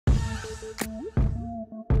Welcome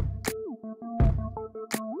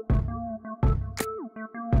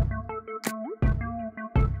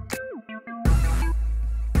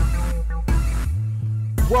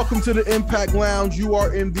to the Impact Lounge. You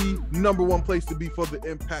are in the #1 place to be for the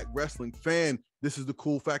Impact Wrestling fan. This is the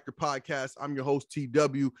Cool Factor Podcast. I'm your host,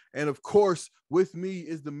 TW. And of course, with me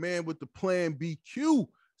is the man with the plan, BQ.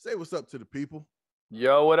 Say what's up to the people.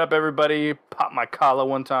 Yo, what up, everybody? Pop my collar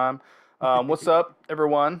one time. What's up,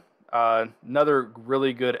 everyone? Another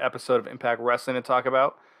really good episode of Impact Wrestling to talk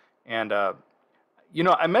about. And, I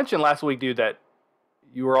mentioned last week, dude, that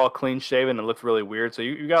you were all clean-shaven and looked really weird. So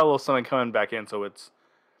you got a little something coming back in, so it's...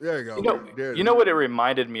 There you go. You know what it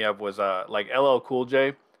reminded me of was like LL Cool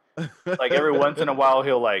J. Like every once in a while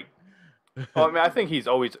he'll like, I think he's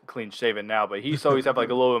always clean shaven now, but he used to always have like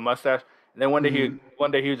a little bit of mustache. And then one day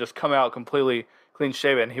he would just come out completely clean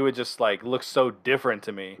shaven. He would just like look so different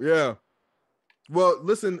to me. Yeah. Well,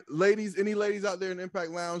 listen, ladies, any ladies out there in Impact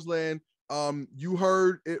Lounge land, you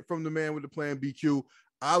heard it from the man with the plan, BQ.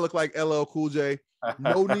 I look like LL Cool J.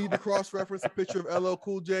 No need to cross-reference a picture of LL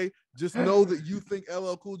Cool J. Just know that you think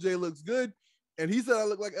LL Cool J looks good. And he said I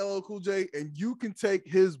look like LL Cool J, and you can take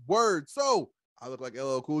his word. So I look like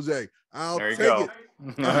LL Cool J. I'll take it.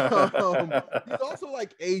 He's also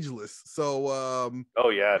like ageless. So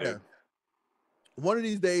dude. One of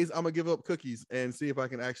these days I'm gonna give up cookies and see if I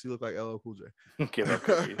can actually look like LL Cool J. Give up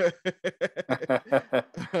cookies.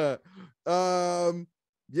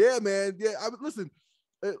 Yeah, man. Yeah, listen.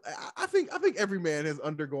 I think every man has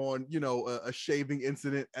undergone, a shaving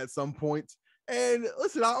incident at some point. And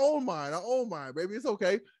listen, I own mine, baby. It's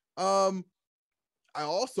okay. I've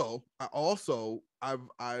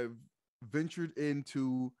ventured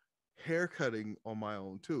into haircutting on my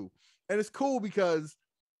own too. And it's cool because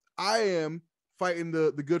I am fighting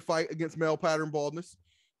the good fight against male pattern baldness.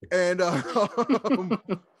 And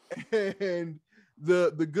and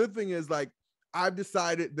the good thing is, like, I've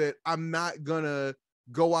decided that I'm not gonna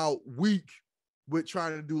go out weak with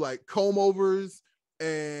trying to do like comb overs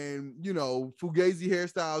and fugazi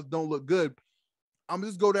hairstyles don't look good. I'm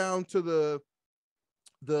just go down to the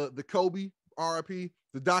Kobe RIP,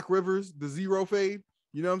 the Doc Rivers, the zero fade.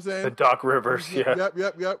 You know what I'm saying? The Doc Rivers, yeah.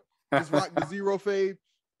 Yep. Just rock the zero fade,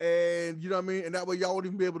 and you know what I mean. And that way y'all won't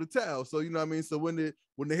even be able to tell. So you know what I mean. So when the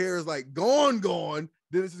hair is like gone,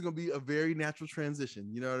 then it's just gonna be a very natural transition.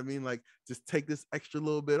 You know what I mean? Like just take this extra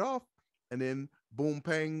little bit off, and then boom,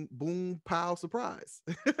 pang, boom, pow, surprise.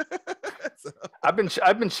 So. I've been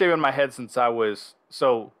shaving my head since I was,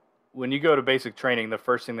 so when you go to basic training, the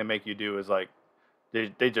first thing they make you do is like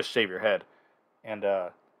they just shave your head. And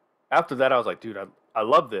after that I was like, dude, I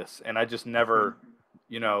love this, and I just never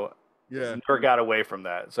never got away from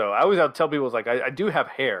that. So I always have to tell people, like, I do have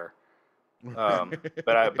hair,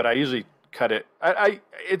 but I usually cut it.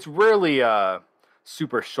 It's rarely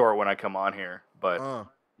super short when I come on here, but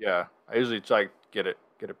yeah, I usually try to get it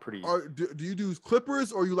pretty. Do you use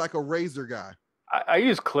clippers, or are you like a razor guy? I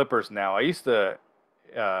use clippers now. I used to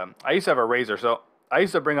have a razor, so I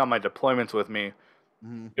used to bring on my deployments with me.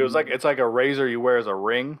 Mm-hmm. It's like a razor you wear as a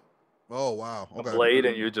ring. Oh wow! Okay. A blade,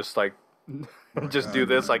 and you just like do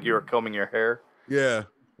this like you were combing your hair. Yeah.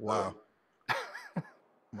 Wow. Oh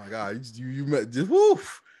my God! You met just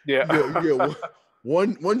woof. Yeah. You get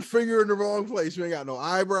one finger in the wrong place. You ain't got no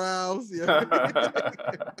eyebrows. Yeah.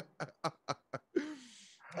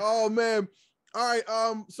 Oh man. All right.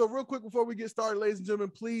 So real quick before we get started, ladies and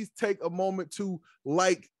gentlemen, please take a moment to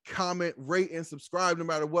like, comment, rate, and subscribe no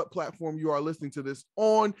matter what platform you are listening to this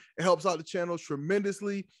on. It helps out the channel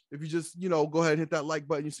tremendously. If you just, go ahead and hit that like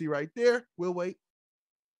button you see right there. We'll wait.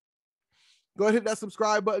 Go ahead and hit that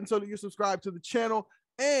subscribe button so that you're subscribed to the channel,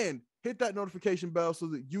 and hit that notification bell so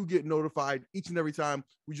that you get notified each and every time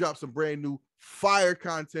we drop some brand new fire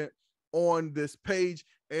content on this page.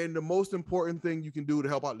 And the most important thing you can do to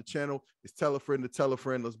help out the channel is tell a friend to tell a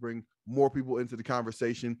friend. Let's bring more people into the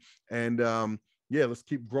conversation. And let's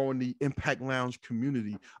keep growing the Impact Lounge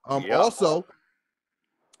community. Also,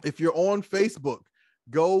 if you're on Facebook,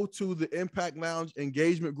 go to the Impact Lounge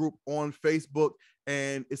engagement group on Facebook,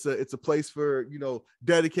 and it's a place for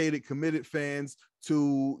dedicated, committed fans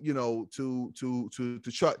to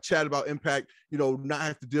chat about Impact, not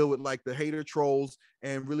have to deal with like the hater trolls,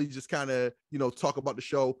 and really just kind of talk about the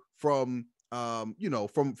show from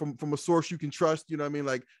from a source you can trust. You know what I mean?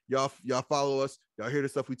 Like y'all follow us, y'all hear the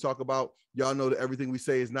stuff we talk about, y'all know that everything we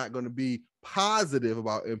say is not going to be positive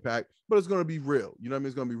about Impact, but it's going to be real. You know what I mean?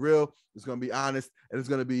 It's going to be real, it's going to be honest, and it's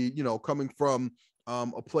going to be coming from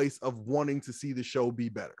a place of wanting to see the show be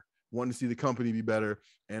better, wanting to see the company be better,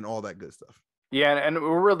 and all that good stuff. Yeah, and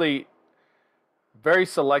we're really, very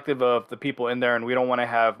selective of the people in there, and we don't want to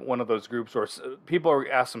have one of those groups where people are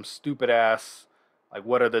ask some stupid ass, like,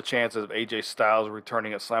 what are the chances of AJ Styles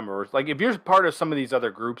returning at Slammiversary? Like, if you're part of some of these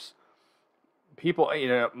other groups, people,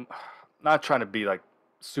 not trying to be like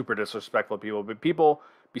super disrespectful to people, but people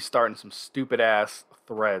be starting some stupid ass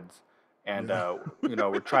threads, and Yeah.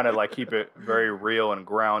 we're trying to like keep it very real and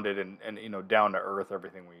grounded and down to earth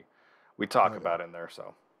everything we talk Oh, yeah. about in there.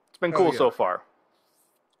 So it's been Hell cool yeah. so far.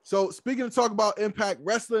 So speaking of talk about Impact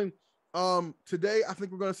Wrestling, today I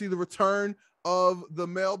think we're going to see the return of the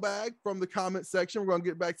mailbag from the comment section. We're going to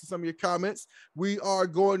get back to some of your comments. We are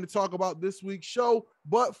going to talk about this week's show,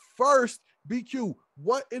 but first, BQ,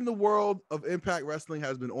 what in the world of Impact Wrestling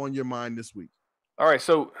has been on your mind this week? All right,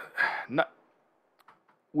 so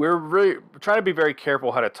we're really trying to be very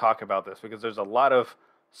careful how to talk about this because there's a lot of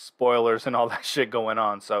spoilers and all that shit going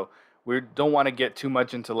on. So we don't want to get too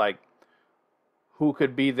much into like who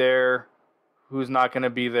could be there, who's not going to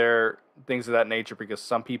be there, things of that nature, because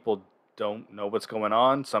some people don't know what's going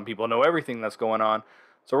on. Some people know everything that's going on.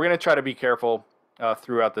 So we're going to try to be careful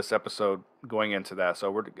throughout this episode going into that.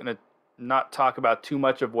 So we're going to not talk about too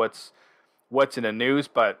much of what's in the news,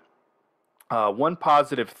 but one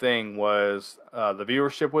positive thing was the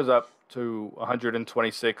viewership was up to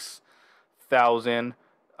 126,000.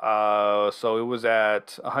 So it was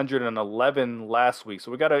at 111 last week.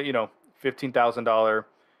 So we got a $15,000,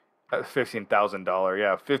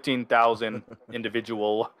 yeah, 15,000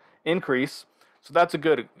 individual increase. So that's a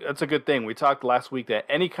good thing. We talked last week that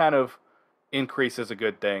any kind of increase is a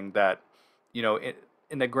good thing. That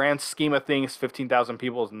in the grand scheme of things, 15,000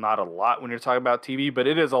 people is not a lot when you're talking about TV, but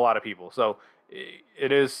it is a lot of people. So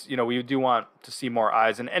it is, we do want to see more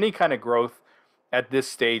eyes, and any kind of growth at this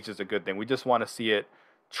stage is a good thing. We just want to see it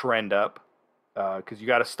trend up because you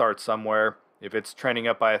got to start somewhere. If it's trending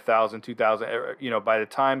up by 1,000, 2,000, by the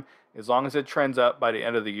time, as long as it trends up by the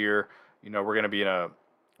end of the year, we're going to be in a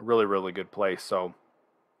really, really good place. So,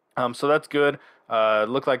 so that's good. It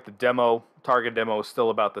looked like the target demo is still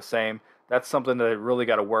about the same. That's something that I really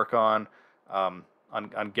got to work on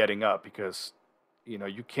getting up because,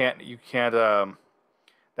 you can't.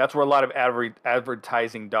 That's where a lot of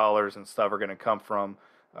advertising dollars and stuff are going to come from.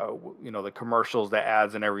 The commercials, the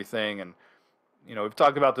ads, and everything. And we've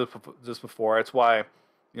talked about this before. It's why,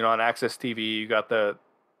 on Access TV, you got the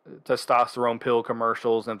testosterone pill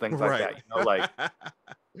commercials and things like that.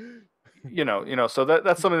 So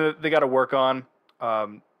that's something that they got to work on.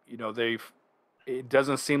 It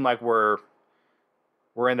doesn't seem like we're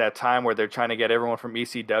in that time where they're trying to get everyone from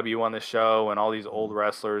ECW on the show and all these old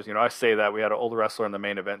wrestlers. I say that we had an old wrestler in the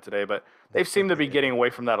main event today, but they've seemed to be getting away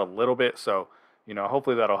from that a little bit. So,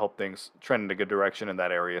 hopefully that'll help things trend in a good direction in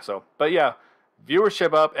that area. So, but yeah,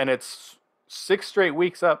 viewership up, and it's 6 straight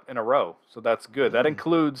weeks up in a row. So that's good. That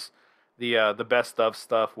includes the best of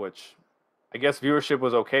stuff, which I guess viewership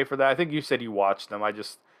was okay for that. I think you said you watched them. I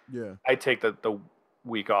take the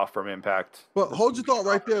week off from Impact. But hold your thought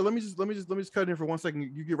right there. Let me just cut in for 1 second.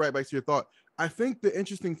 You get right back to your thought. I think the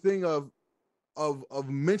interesting thing of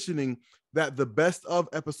mentioning that the best of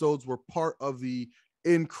episodes were part of the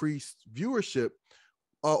increased viewership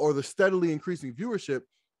or the steadily increasing viewership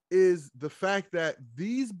is the fact that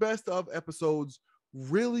these best of episodes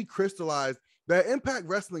really crystallized that Impact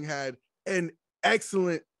Wrestling had an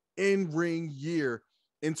excellent in-ring year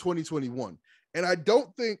in 2021. And I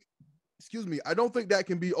don't think that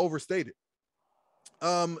can be overstated.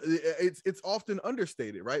 It's often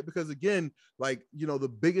understated, right? Because again, like,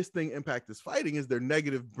 the biggest thing Impact is fighting is their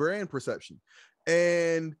negative brand perception.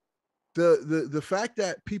 And the fact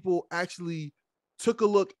that people actually took a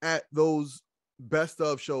look at those best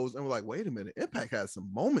of shows and were like, wait a minute, Impact had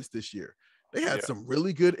some moments this year. They had some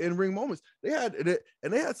really good in-ring moments. They had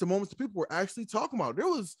some moments that people were actually talking about. There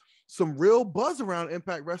was some real buzz around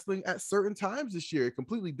Impact Wrestling at certain times this year. It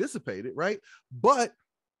completely dissipated, right? But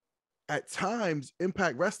at times,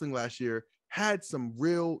 Impact Wrestling last year had some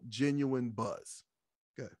real genuine buzz.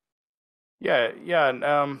 Good. Yeah.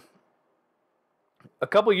 And, a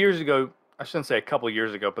couple years ago, I shouldn't say a couple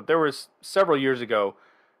years ago, but there was several years ago,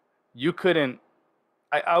 you couldn't.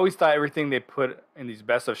 I always thought everything they put in these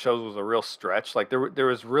best of shows was a real stretch. Like there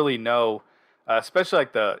was really no, especially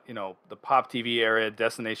like the Pop TV era,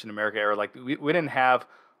 Destination America era. Like we didn't have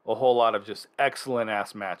a whole lot of just excellent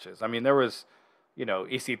ass matches. I mean, there was,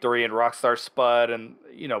 EC3 and Rockstar Spud, and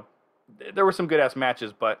there were some good ass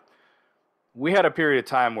matches, but we had a period of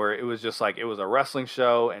time where it was just like it was a wrestling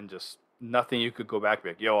show and just nothing you could go back and be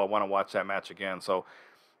like, yo, I want to watch that match again. So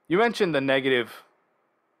you mentioned the negative.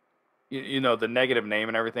 The negative name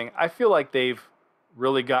and everything. I feel like they've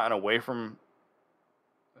really gotten away from.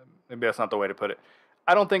 Maybe that's not the way to put it.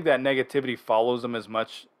 I don't think that negativity follows them as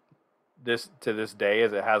much to this day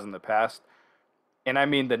as it has in the past. And I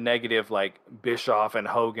mean the negative, like Bischoff and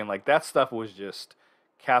Hogan, like that stuff was just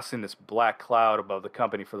casting this black cloud above the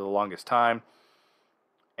company for the longest time.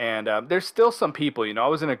 And there's still some people, I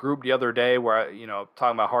was in a group the other day where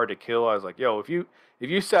talking about Hard to Kill. I was like, yo, if you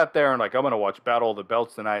sat there and like, I'm gonna watch Battle of the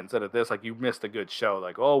Belts tonight instead of this, like you missed a good show.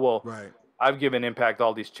 Like, oh well, Right. I've given Impact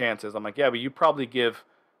all these chances. I'm like, yeah, but you probably give,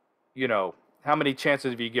 how many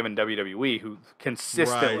chances have you given WWE, who Right.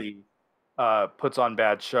 consistently puts on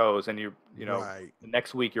bad shows, and Right. the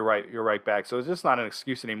next week you're right back. So it's just not an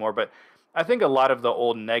excuse anymore. But I think a lot of the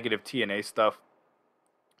old negative TNA stuff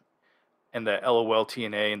and the LOL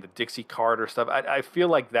TNA and the Dixie Carter stuff, I feel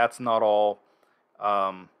like that's not all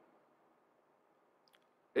um,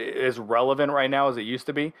 as relevant right now as it used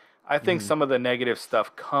to be. I think Mhm. some of the negative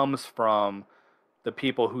stuff comes from the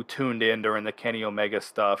people who tuned in during the Kenny Omega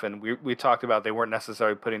stuff, and we talked about they weren't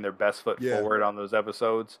necessarily putting their best foot Yeah. forward on those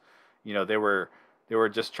episodes. They were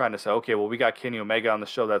just trying to say, okay, well, we got Kenny Omega on the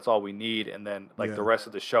show, that's all we need, and then like the Yeah. rest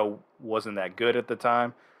of the show wasn't that good at the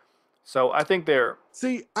time. So I think they're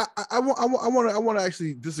See, I want to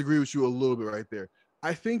actually disagree with you a little bit right there.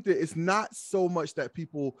 I think that it's not so much that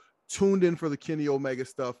people tuned in for the Kenny Omega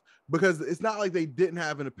stuff, because it's not like they didn't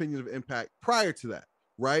have an opinion of Impact prior to that,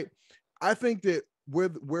 right? I think that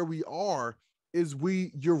where we are is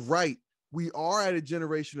you're right. We are at a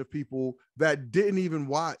generation of people that didn't even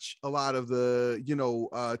watch a lot of the,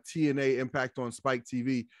 TNA Impact on Spike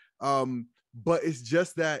TV. But it's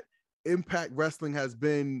just that Impact Wrestling has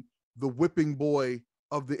been the whipping boy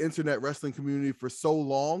of the internet wrestling community for so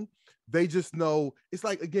long. They just know, it's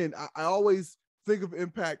like, again, I always think of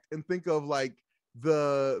Impact and think of like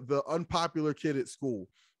the unpopular kid at school.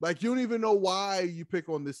 Like, you don't even know why you pick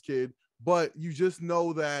on this kid, but you just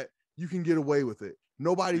know that you can get away with it.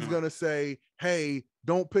 Nobody's gonna say, hey,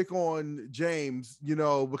 don't pick on James,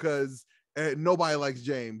 because nobody likes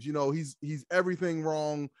James. He's everything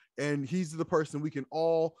wrong, and he's the person we can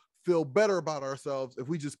all feel better about ourselves if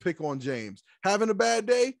we just pick on James. Having a bad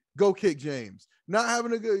day, go kick James. Not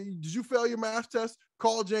having a good, did you fail your math test?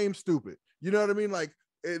 Call James stupid. You know what I mean? Like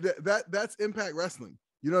that's Impact Wrestling.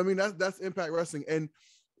 You know what I mean? That's Impact Wrestling. And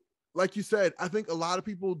like you said, I think a lot of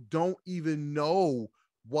people don't even know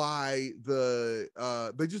why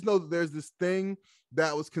they just know that there's this thing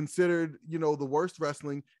that was considered, the worst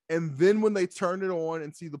wrestling. And then when they turn it on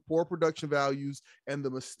and see the poor production values and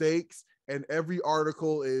the mistakes, and every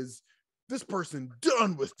article is this person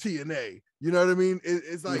done with TNA. You know what I mean?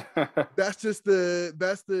 It's like that's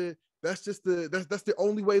the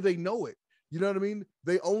only way they know it. You know what I mean?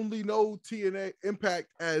 They only know TNA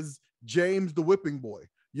Impact as James the Whipping Boy.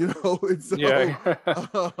 And so yeah.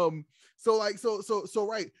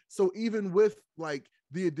 Right. So even with like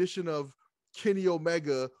the addition of Kenny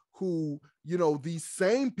Omega, who, these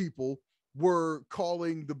same people were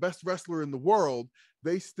calling the best wrestler in the world,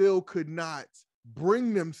 they still could not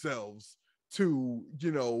bring themselves to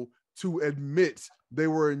admit they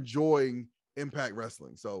were enjoying Impact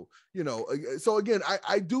Wrestling. So again,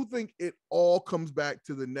 I do think it all comes back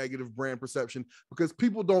to the negative brand perception, because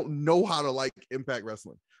people don't know how to like Impact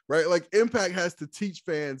Wrestling, right? Like, Impact has to teach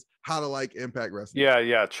fans how to like Impact Wrestling.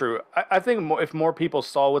 Yeah, true. I think if more people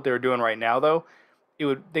saw what they were doing right now, though,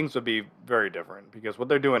 things would be very different, because what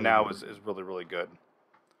they're doing now is really, really good.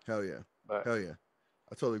 Hell yeah. But Hell yeah.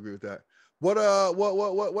 I totally agree with that. What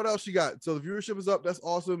else you got? So the viewership is up. That's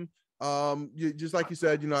awesome. Just like you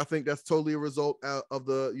said, I think that's totally a result of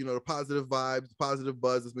the, the positive vibes, the positive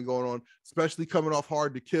buzz that's been going on, especially coming off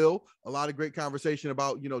Hard to Kill. A lot of great conversation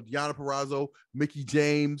about, Deonna Purrazzo, Mickie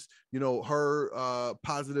James, her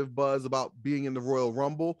positive buzz about being in the Royal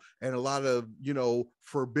Rumble, and a lot of,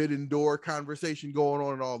 Forbidden Door conversation going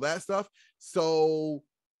on and all that stuff. So,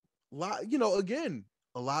 again,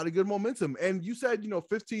 a lot of good momentum. And you said,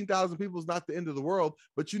 15,000 people is not the end of the world,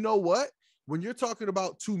 but you know what? When you're talking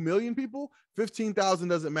about 2 million people, 15,000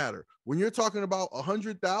 doesn't matter. When you're talking about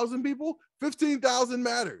 100,000 people, 15,000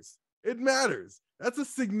 matters. It matters. That's a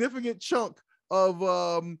significant chunk of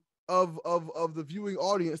the viewing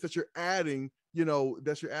audience that you're adding, to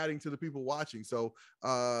the people watching. So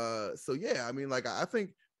yeah, I mean, like, I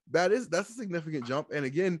think that's a significant jump. And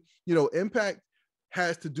again, Impact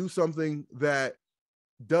has to do something that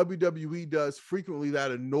WWE does frequently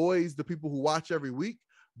that annoys the people who watch every week,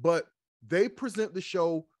 but they present the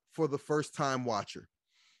show for the first time watcher.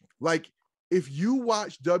 Like, if you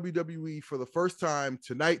watch WWE for the first time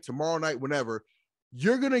tonight, tomorrow night, whenever,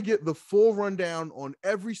 you're going to get the full rundown on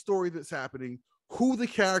every story that's happening, who the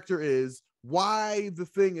character is, why the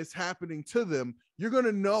thing is happening to them. You're going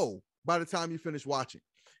to know by the time you finish watching.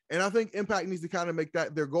 And I think Impact needs to kind of make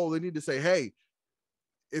that their goal. They need to say, hey,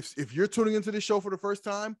 if you're tuning into this show for the first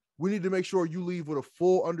time, we need to make sure you leave with a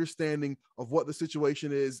full understanding of what the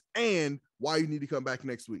situation is and why you need to come back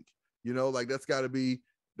next week. You know, like that's got to be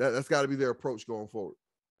their approach going forward.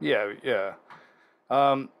 Yeah.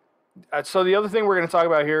 So the other thing we're going to talk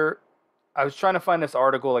about here, I was trying to find this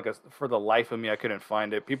article, for the life of me, I couldn't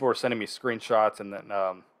find it. People were sending me screenshots, and then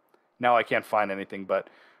now I can't find anything. But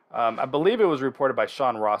I believe it was reported by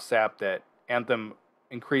Sean Ross Sapp that Anthem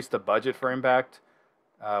increased the budget for Impact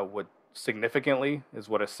significantly, is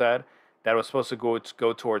what it said. That was supposed to go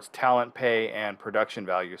towards talent pay and production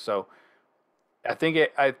value. So I think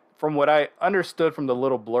from what I understood from the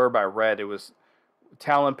little blurb I read, it was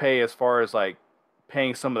talent pay as far as like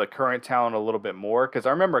paying some of the current talent a little bit more. Because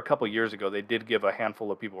I remember a couple years ago they did give a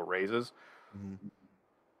handful of people raises,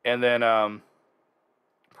 and then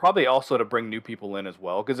probably also to bring new people in as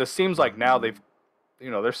well. Because it seems like now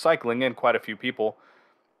they're cycling in quite a few people.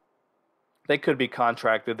 They could be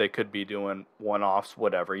contracted, they could be doing one-offs,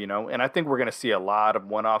 whatever, And I think we're going to see a lot of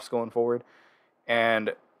one-offs going forward. And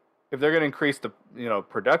if they're going to increase the,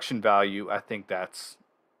 production value, I think that's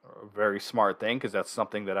a very smart thing, because that's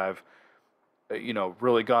something that I've,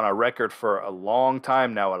 really gone on record for a long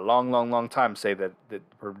time now, a long time, say that the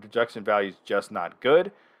production value is just not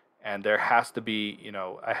good. And there has to be,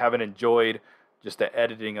 I haven't enjoyed just the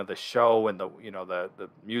editing of the show and the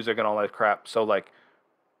music and all that crap. So like,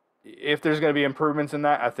 if there's going to be improvements in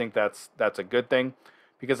that, I think that's a good thing,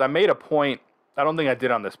 because I made a point. I don't think I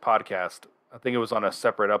did on this podcast. I think it was on a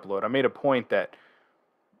separate upload. I made a point that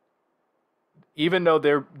even though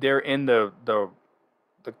they're in the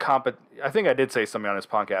I think I did say something on this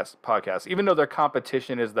podcast. Even though their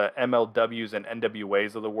competition is the MLWs and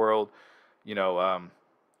NWAs of the world,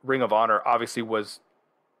 Ring of Honor obviously was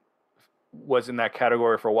in that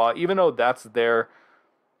category for a while. Even though that's their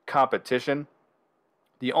competition,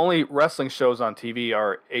 the only wrestling shows on TV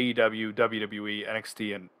are AEW, WWE,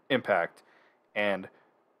 NXT, and Impact. And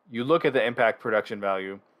you look at the Impact production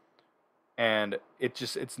value, and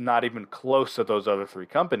it's not even close to those other three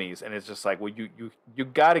companies. And it's just like, well, you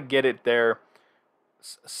got to get it there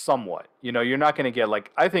somewhat. You're not going to get,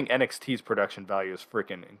 like, I think NXT's production value is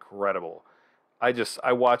freaking incredible.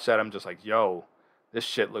 I watch that, I'm just like, yo, this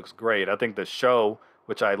shit looks great. I think the show,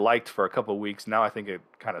 which I liked for a couple of weeks, now I think it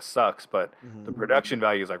kind of sucks, but the production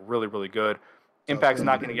value is like really, really good. Impact's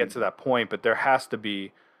not going to get to that point, but there has to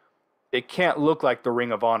be. It can't look like the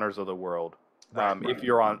Ring of Honors of the world if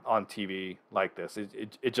you're on TV like this.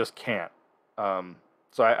 It just can't.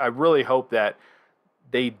 So I really hope that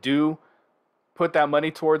they do put that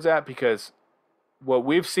money towards that, because what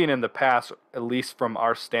we've seen in the past, at least from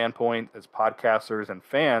our standpoint as podcasters and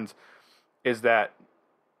fans, is that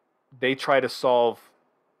they try to solve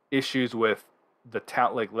issues with the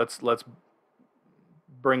talent. Like, let's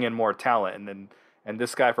bring in more talent, and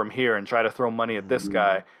this guy from here, and try to throw money at this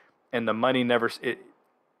guy, and the money never.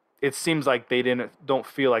 It seems like they don't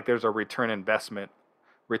feel like there's a return of investment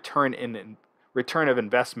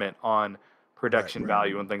on production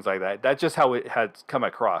value and things like that. That's just how it has come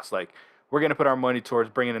across. Like, we're going to put our money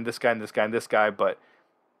towards bringing in this guy and this guy and this guy, but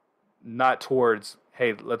not towards,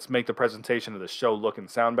 hey, let's make the presentation of the show look and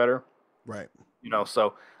sound better. Right.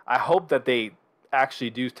 So I hope that they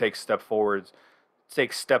actually do take steps forward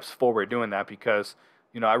doing that, because,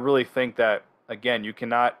 I really think that, again, you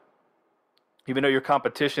cannot, even though your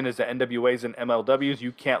competition is the NWAs and MLWs,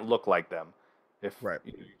 you can't look like them if you're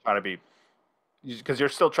trying to be, because you're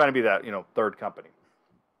still trying to be that, third company.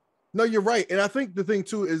 No, you're right. And I think the thing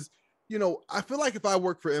too is, I feel like if I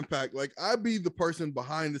work for Impact, like, I'd be the person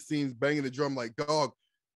behind the scenes banging the drum like, dog,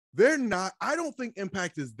 I don't think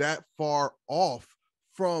Impact is that far off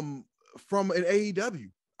from an AEW.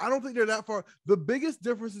 I don't think they're that far. The biggest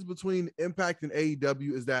differences between Impact and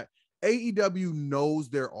AEW is that AEW knows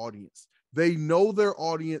their audience. They know their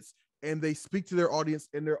audience, and they speak to their audience,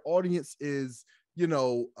 and their audience is, is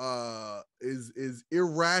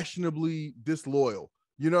irrationally disloyal.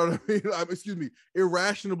 You know what I mean?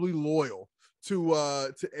 Irrationally loyal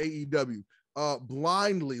to AEW,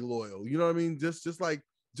 blindly loyal. You know what I mean? Just like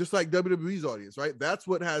WWE's audience, right? That's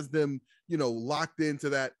what has them, locked into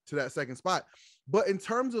that second spot. But in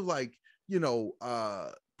terms of like,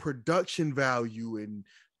 production value and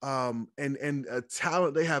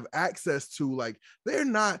talent they have access to, like, they're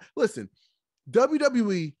not. Listen,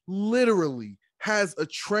 WWE literally has a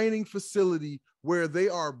training facility where they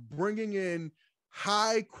are bringing in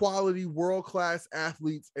high quality world-class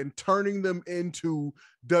athletes and turning them into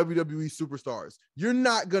WWE superstars. You're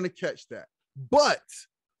not going to catch that. But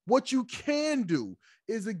what you can do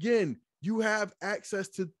is, again, You have access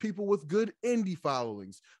to people with good indie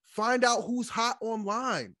followings. Find out who's hot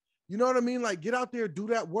online. You know what I mean? Like, get out there, do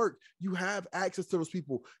that work. You have access to those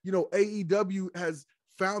people. You know, AEW has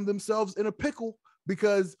found themselves in a pickle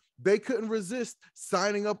because they couldn't resist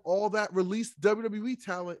signing up all that released WWE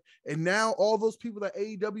talent. And now all those people that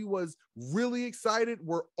AEW was really excited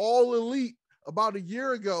were all elite about a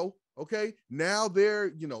year ago. Okay. Now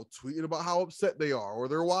they're, you know, tweeting about how upset they are, or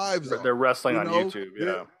their wives are. They're wrestling on know? YouTube.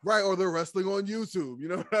 Yeah. Right. Or they're wrestling on YouTube. You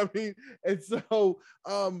know what I mean? And so,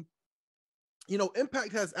 you know,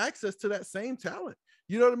 Impact has access to that same talent.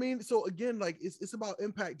 You know what I mean? So again, like it's about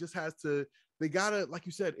Impact just has to, they gotta, like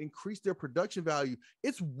you said, increase their production value.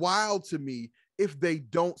 It's wild to me if they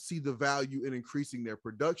don't see the value in increasing their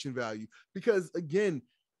production value, because again,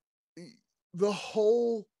 the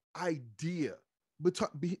whole idea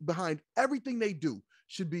behind everything they do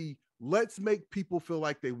should be, let's make people feel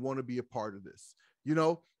like they want to be a part of this. You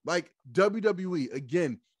know, like WWE,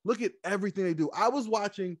 again, look at everything they do. I was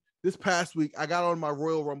watching this past week, I got on my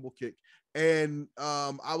Royal Rumble kick, and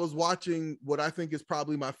I was watching what I think is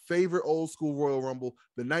probably my favorite old school Royal Rumble,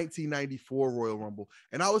 the 1994 Royal Rumble.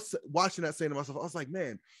 And I was watching that, saying to myself, I was like,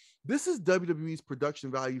 man, this is WWE's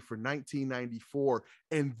production value for 1994.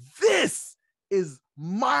 And this is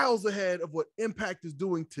miles ahead of what Impact is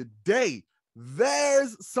doing today.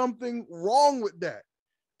 There's something wrong with that.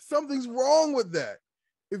 Something's wrong with that.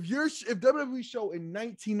 If WWE show in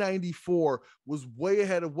 1994 was way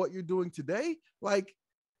ahead of what you're doing today, like,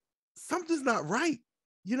 something's not right.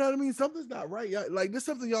 You know what I mean? Something's not right. Like, there's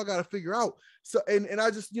something y'all got to figure out. So, and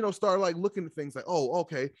I just, you know, started like looking at things like, oh,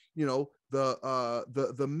 okay, you know,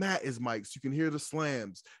 the mat is mics. You can hear the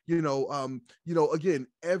slams. You know, again,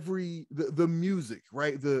 the music,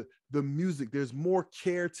 right? The music. There's more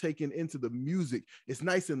care taken into the music. It's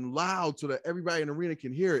nice and loud so that everybody in the arena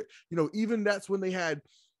can hear it. You know, even that's when they had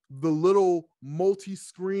the little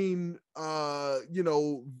multi-screen, you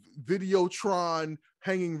know, Videotron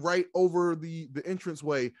hanging right over the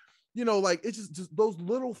entranceway. You know, like, it's just those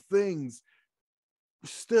little things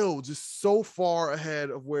still just so far ahead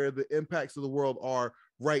of where the Impacts of the world are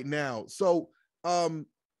right now. So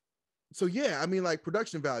yeah, I mean, like,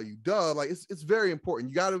 production value, like it's very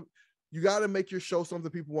important. You gotta make your show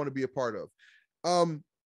something people want to be a part of.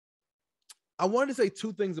 I wanted to say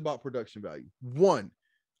two things about production value. One,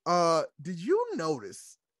 did you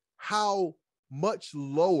notice how much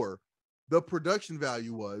lower the production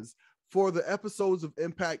value was for the episodes of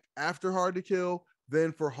Impact after Hard to Kill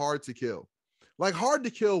than for Hard to Kill? Like, Hard to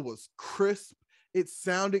Kill was crisp, it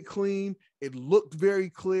sounded clean, it looked very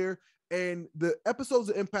clear, and the episodes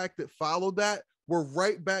of Impact that followed that were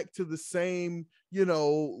right back to the same, you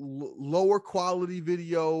know, lower quality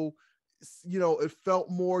video. You know, it felt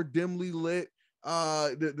more dimly lit.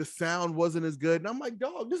 The sound wasn't as good. And I'm like,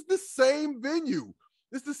 dog, this is the same venue.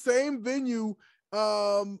 It's the same venue.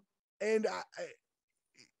 And I,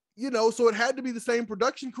 you know, so it had to be the same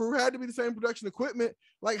production crew, had to be the same production equipment.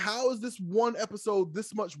 Like, how is this one episode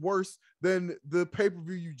this much worse than the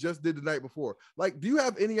pay-per-view you just did the night before? Like, do you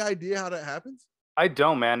have any idea how that happens? I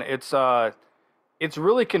don't, man. It's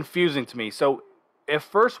really confusing to me. So at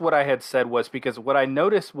first what I had said was, because what I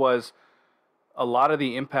noticed was a lot of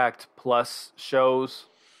the Impact Plus shows,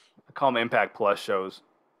 I call them Impact Plus shows.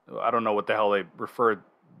 I don't know what the hell they referred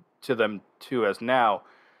to them to as now.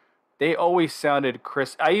 They always sounded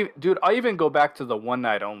crisp. I even go back to the one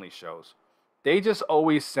night only shows. They just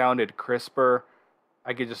always sounded crisper.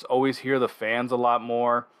 I could just always hear the fans a lot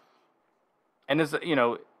more. And as you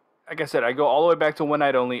know, like I said, I go all the way back to one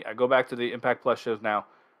night only. I go back to the Impact Plus shows now.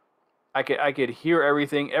 I could hear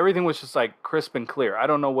everything. Everything was just like crisp and clear. I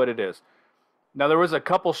don't know what it is. Now there was a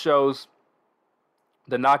couple shows,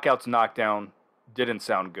 the Knockouts Knockdown didn't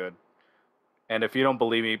sound good. And if you don't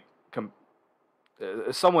believe me,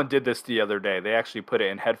 someone did this the other day. They actually put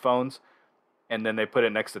it in headphones, and then they put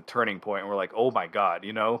it next to Turning Point, and we're like, oh my god,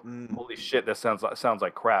 you know, holy shit, that sounds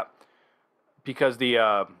like crap. Because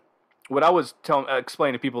the what I was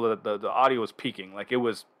explaining to people, that the audio was peaking, like it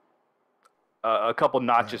was a couple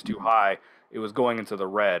notches too high. It was going into the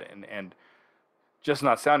red and just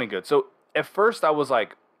not sounding good. So at first I was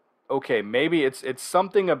like, okay, maybe it's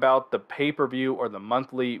something about the pay-per-view or the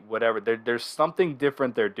monthly whatever. There's something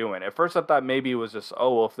different they're doing. At first I thought maybe it was just,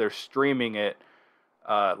 oh, well, if they're streaming it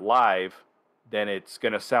live, then it's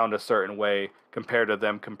going to sound a certain way compared to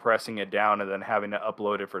them compressing it down and then having to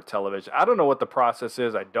upload it for television. I don't know what the process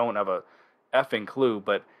is. I don't have a effing clue,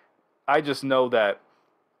 but I just know that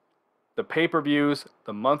the pay-per-views,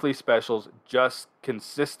 the monthly specials, just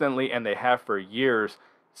consistently, and they have for years,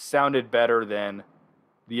 sounded better than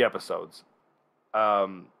the episodes.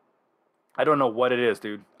 I don't know what it is,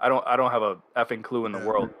 dude. I don't have a effing clue in the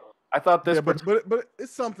world. I thought this but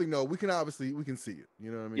it's something though. We can see it.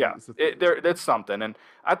 You know what I mean? yeah, It's a thing. that's something. And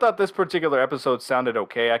I thought this particular episode sounded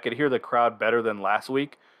okay. I could hear the crowd better than last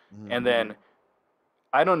week. Mhm. And then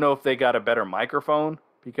I don't know if they got a better microphone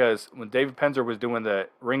because when David Penzer was doing the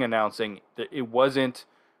ring announcing, it wasn't.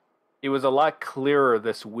 It was a lot clearer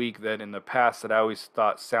this week than in the past that I always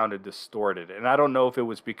thought sounded distorted. And I don't know if it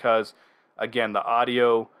was because, again, the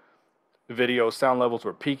audio, video, sound levels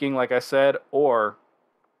were peaking, like I said, or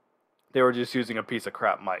they were just using a piece of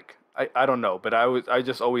crap mic. I don't know, but I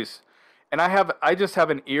just always, and I just have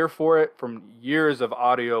an ear for it from years of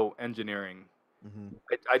audio engineering. Mhm.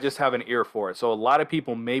 I just have an ear for it. So a lot of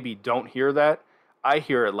people maybe don't hear that. I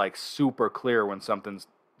hear it like super clear when something's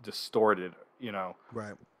distorted, you know.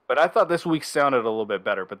 Right. But I thought this week sounded a little bit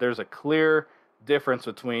better. But there's a clear difference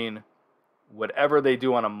between whatever they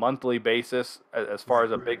do on a monthly basis as far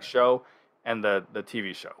as a big show and the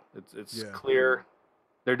TV show. It's clear.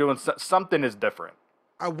 They're doing something is different.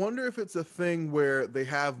 I wonder if it's a thing where they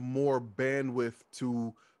have more bandwidth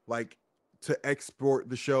to like to export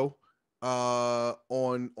the show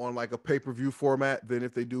on like a pay-per-view format than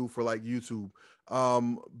if they do for like YouTube.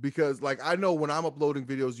 Because like I know when I'm uploading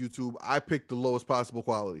videos YouTube, I pick the lowest possible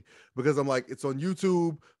quality because I'm like it's on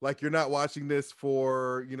YouTube, like you're not watching this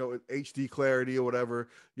for, you know, HD clarity or whatever,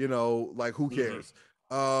 you know, like who cares?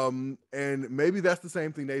 And maybe that's the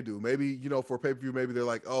same thing they do. Maybe, you know, for pay-per-view, maybe they're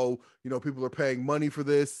like, oh, you know, people are paying money for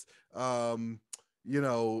this. You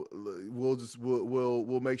know,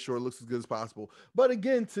 we'll make sure it looks as good as possible. But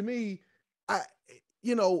again, to me, I,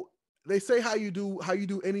 you know, they say how you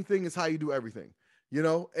do anything is how you do everything, you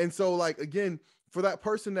know? And so like, again, for that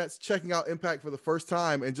person that's checking out Impact for the first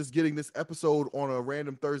time and just getting this episode on a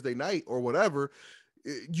random Thursday night or whatever,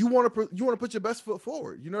 you want to put your best foot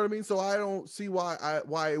forward. You know what I mean? So I don't see why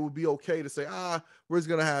it would be okay to say, we're just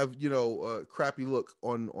going to have, you know, a crappy look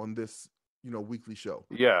on this, you know, weekly show.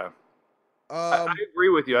 Yeah. I agree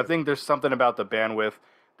with you. I think there's something about the bandwidth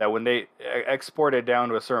that when they export it down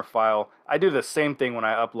to a certain file, I do the same thing when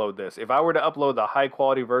I upload this. If I were to upload the high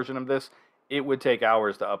quality version of this, it would take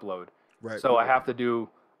hours to upload. Right. So I have to do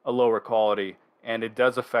a lower quality, and it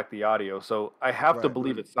does affect the audio. So I have to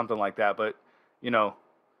believe it's something like that. But, you know,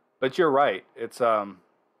 but you're right. It's I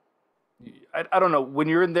don't know. When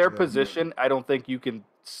you're in their position, I don't think you can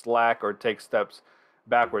slack or take steps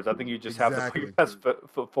backwards. I think you just have to put your best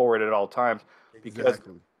foot forward at all times. Because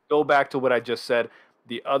go back to what I just said,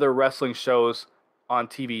 the other wrestling shows on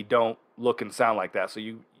TV don't look and sound like that. So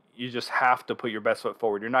you just have to put your best foot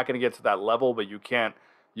forward. You're not going to get to that level, but you can't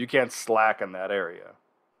slack in that area.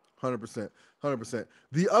 100%. 100%.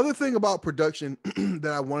 The other thing about production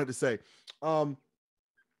that I wanted to say,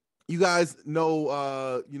 you guys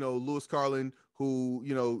know, you know, Lewis Carlin, who,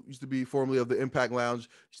 you know, used to be formerly of the Impact Lounge,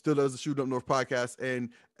 still does the Shoot Up North podcast. And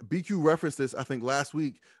BQ referenced this, I think, last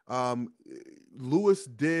week. Lewis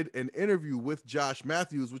did an interview with Josh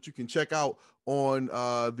Matthews, which you can check out on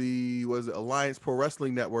the Alliance Pro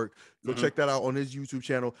Wrestling Network. Go check that out on his YouTube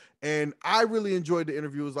channel. And I really enjoyed the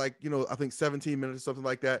interview. It was like, you know, I think 17 minutes or something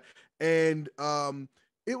like that. And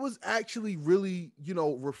it was actually really, you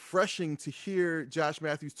know, refreshing to hear Josh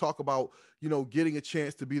Matthews talk about, you know, getting a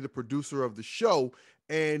chance to be the producer of the show.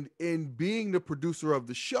 And in being the producer of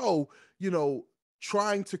the show, you know,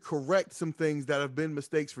 trying to correct some things that have been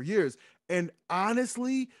mistakes for years. And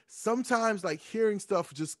honestly, sometimes like hearing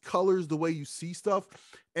stuff just colors the way you see stuff.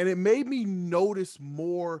 And it made me notice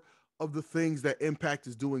more of the things that Impact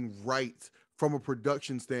is doing right from a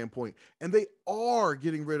production standpoint. And they are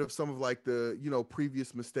getting rid of some of like the, you know,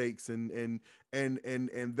 previous mistakes and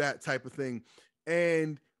that type of thing.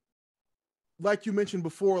 And like you mentioned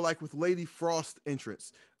before, like with Lady Frost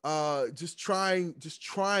entrance, just trying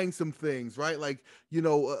some things, right? Like, you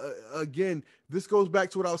know, again, this goes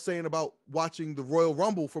back to what I was saying about watching the Royal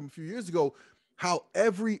Rumble from a few years ago, how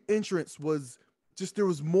every entrance was just, there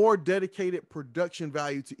was more dedicated production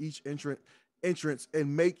value to each entrance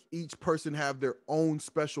and make each person have their own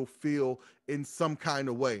special feel in some kind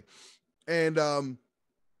of way. And I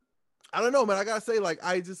don't know, man. I gotta say, like,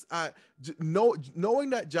 knowing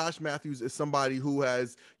that Josh Matthews is somebody who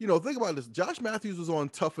has, you know, think about this. Josh Matthews was on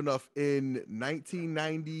Tough Enough in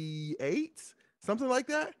 1998, something like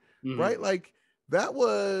that, right? Like that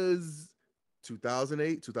was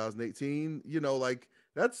 2008, 2018. You know, like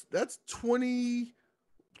that's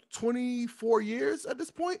 24 years at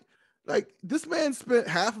this point. Like this man spent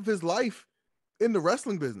half of his life in the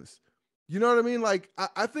wrestling business. You know what I mean? Like,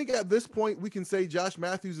 I think at this point we can say Josh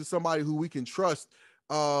Matthews is somebody who we can trust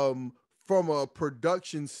from a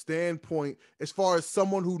production standpoint as far as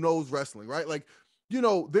someone who knows wrestling, right? Like, you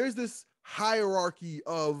know, there's this hierarchy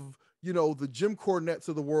of, you know, the Jim Cornettes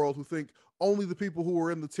of the world who think only the people who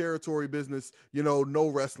are in the territory business, you know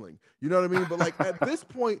wrestling. You know what I mean? But like at this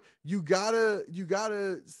point, you gotta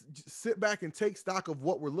sit back and take stock of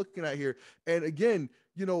what we're looking at here. And again,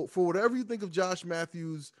 you know, for whatever you think of Josh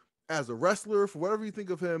Matthews as a wrestler, for whatever you think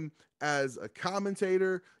of him as a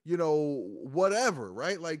commentator, you know, whatever,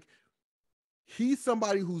 right? Like, he's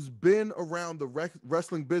somebody who's been around the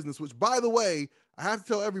wrestling business, which, by the way, I have to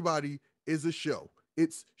tell everybody is a show.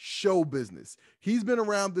 It's show business. He's been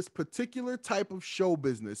around this particular type of show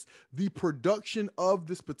business, the production of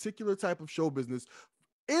this particular type of show business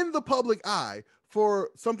in the public eye for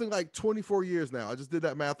something like 24 years now. I just did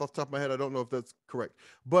that math off the top of my head. I don't know if that's correct,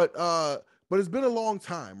 but it's been a long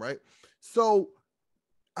time, right? So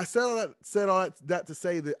I said all that to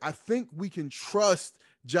say that I think we can trust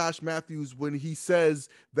Josh Matthews when he says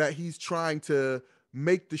that he's trying to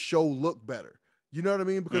make the show look better. You know what I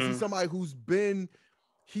mean? Because he's somebody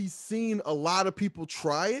he's seen a lot of people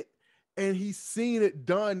try it, and he's seen it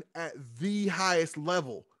done at the highest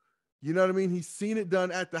level. You know what I mean? He's seen it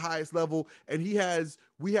done at the highest level, and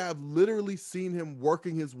we have literally seen him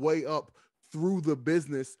working his way up through the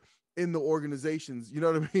business in the organizations. You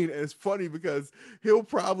know what I mean? And it's funny because he'll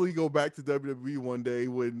probably go back to WWE one day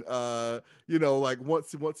when you know, like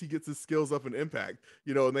once he gets his skills up in Impact,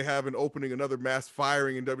 you know, and they have an opening, another mass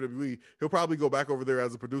firing in WWE, he'll probably go back over there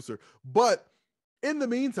as a producer. But in the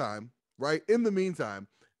meantime, right? In the meantime,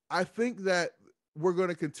 I think that we're going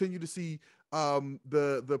to continue to see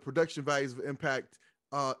the production values of Impact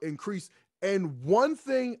increase. And one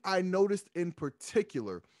thing I noticed in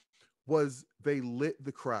particular was they lit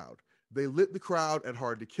the crowd. They lit the crowd at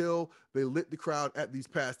Hard to Kill. They lit the crowd at these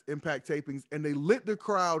past Impact tapings, and they lit the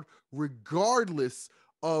crowd regardless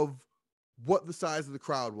of what the size of the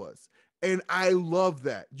crowd was. And I love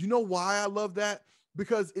that. You know why I love that?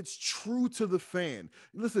 Because it's true to the fan.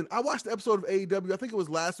 Listen, I watched the episode of AEW, I think it was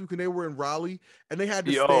last week, and they were in Raleigh, and they had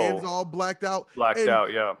the stands all blacked out.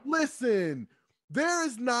 Yeah. Listen, there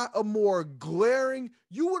is not a more glaring.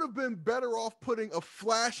 You would have been better off putting a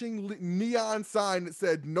flashing neon sign that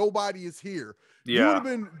said "Nobody is here." Yeah. You would have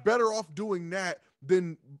been better off doing that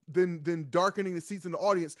than darkening the seats in the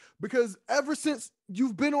audience. Because ever since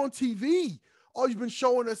you've been on TV, all you've been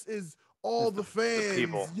showing us is all the fans,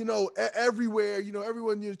 you know, everywhere, you know,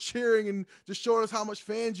 everyone, you're cheering and just showing us how much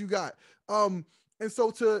fans you got. And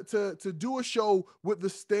so to do a show with the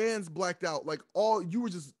stands blacked out, like you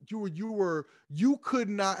could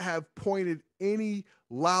not have pointed any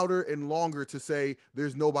louder and longer to say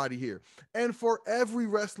there's nobody here. And for every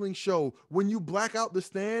wrestling show, when you black out the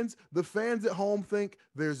stands, the fans at home think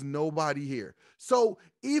there's nobody here. So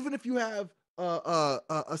even if you have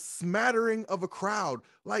a smattering of a crowd,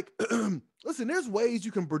 like, listen, there's ways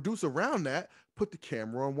you can produce around that. Put the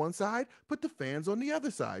camera on one side, put the fans on the other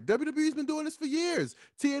side. WWE's been doing this for years.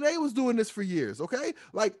 TNA was doing this for years, okay?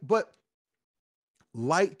 Like, but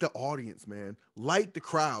light the audience, man. Light the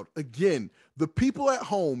crowd. Again, the people at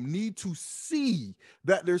home need to see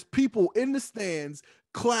that there's people in the stands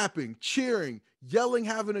clapping, cheering, yelling,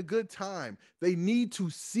 having a good time. They need to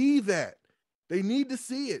see that. They need to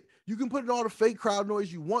see it. You can put in all the fake crowd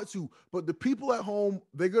noise you want to, but the people at home,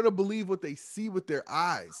 they're going to believe what they see with their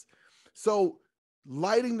eyes. So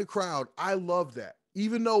lighting the crowd, I love that.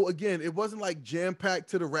 Even though, again, it wasn't like jam-packed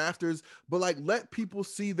to the rafters, but like let people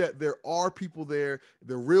see that there are people there.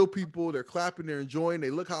 They're real people. They're clapping. They're enjoying.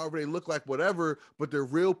 They look however they look, like whatever, but they're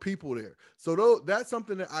real people there. So that's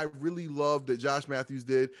something that I really love that Josh Matthews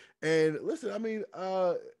did. And listen, I mean,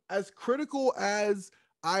 as critical as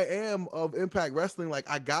I am of Impact Wrestling, like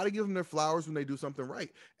I got to give them their flowers when they do something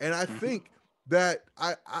right. And I think that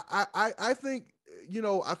I think, you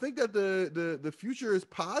know, I think that the future is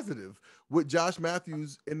positive with Josh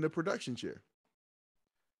Matthews in the production chair.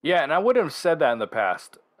 Yeah, and I wouldn't have said that in the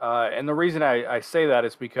past. And the reason I say that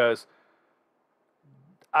is because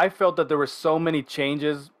I felt that there were so many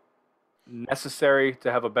changes necessary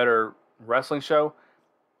to have a better wrestling show.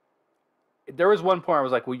 There was one point I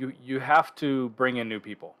was like, well, you have to bring in new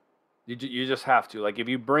people. You just have to. Like, if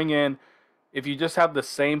you just have the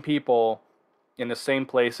same people in the same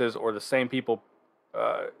places, or the same people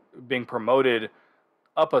being promoted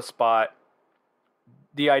up a spot,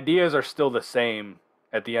 the ideas are still the same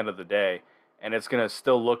at the end of the day, and it's gonna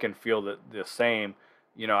still look and feel the same.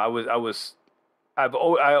 You know,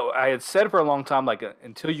 I had said for a long time, like,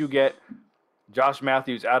 until you get Josh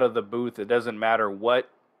Matthews out of the booth, it doesn't matter what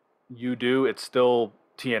you do, it's still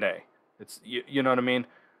TNA. It's you know what I mean?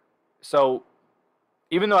 So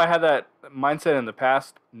even though I had that mindset in the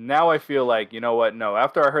past, now I feel like, you know what? No,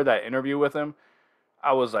 after I heard that interview with him,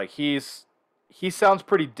 I was like, he's he sounds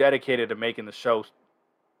pretty dedicated to making the show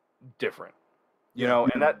different, you Yeah. know,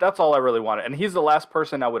 and that's all I really wanted. And he's the last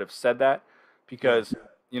person I would have said that because,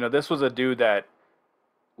 you know, this was a dude that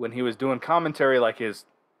when he was doing commentary, like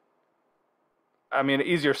I mean,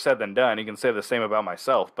 easier said than done. He can say the same about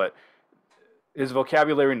myself, but his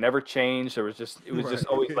vocabulary never changed. It was just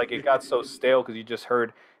always like it got so stale because you just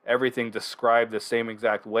heard everything described the same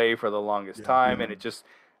exact way for the longest time, and it just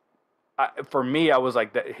for me, I was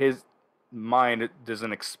like that his mind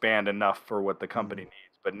doesn't expand enough for what the company needs.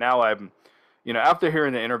 But now I'm, you know, after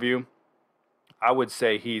hearing the interview, I would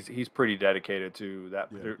say he's pretty dedicated to that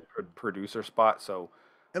producer spot. So,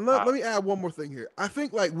 And let me add one more thing here. I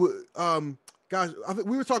think like guys, I think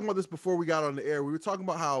we were talking about this before we got on the air. We were talking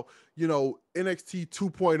about how, you know, NXT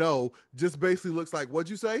 2.0 just basically looks like, what'd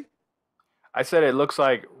you say? I said it looks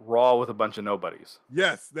like Raw with a bunch of nobodies.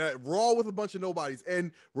 Yes, that Raw with a bunch of nobodies.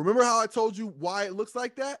 And remember how I told you why it looks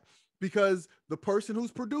like that? Because the person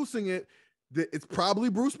who's producing it, it's probably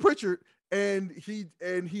Bruce Pritchard, and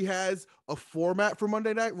he has a format for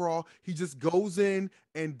Monday Night Raw. He just goes in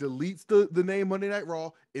and deletes the name Monday Night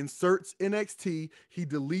Raw, inserts NXT. He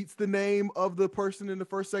deletes the name of the person in the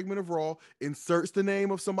first segment of Raw, inserts the name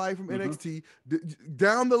of somebody from NXT.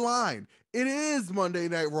 Down the line, it is Monday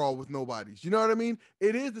Night Raw with nobodies. You know what I mean?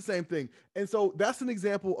 It is the same thing. And so that's an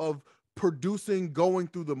example of producing, going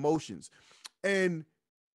through the motions. And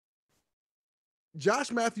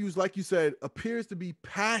Josh Matthews, like you said, appears to be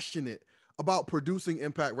passionate about producing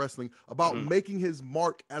Impact Wrestling, about making his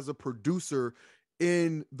mark as a producer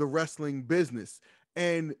in the wrestling business.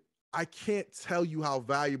 And I can't tell you how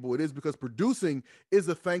valuable it is because producing is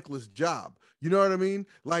a thankless job. You know what I mean?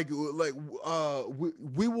 Like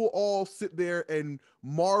we will all sit there and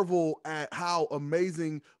marvel at how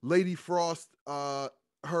amazing Lady Frost her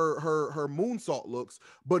moonsault looks,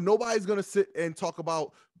 but nobody's gonna sit and talk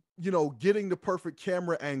about, you know, getting the perfect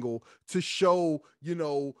camera angle to show, you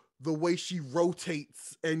know, the way she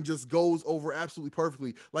rotates and just goes over absolutely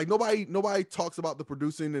perfectly. Like nobody talks about the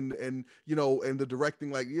producing and you know, and the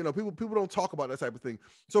directing. Like, you know, people don't talk about that type of thing.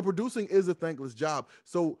 So producing is a thankless job.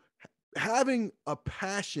 So having a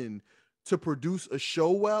passion to produce a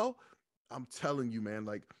show well, I'm telling you, man,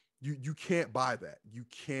 like you can't buy that. You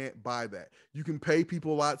can't buy that. You can pay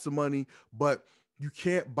people lots of money, but you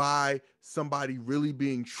can't buy somebody really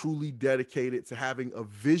being truly dedicated to having a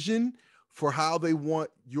vision for how they want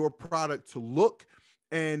your product to look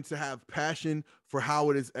and to have passion for how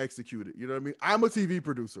it is executed. You know what I mean? I'm a TV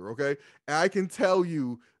producer, okay? And I can tell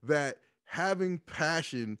you that having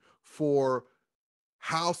passion for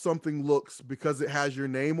how something looks because it has your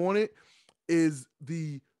name on it is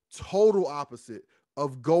the total opposite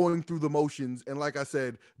of going through the motions and, like I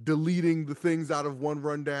said, deleting the things out of one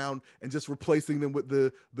rundown and just replacing them with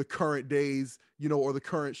the current days, you know, or the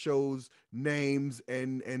current shows names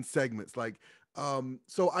and segments. Like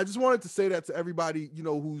so I just wanted to say that to everybody, you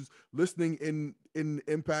know, who's listening in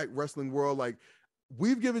Impact Wrestling world. Like,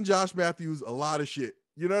 we've given Josh Matthews a lot of shit.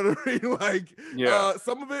 You know what I mean? Like,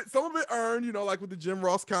 some of it earned, you know, like with the Jim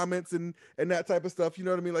Ross comments and that type of stuff. You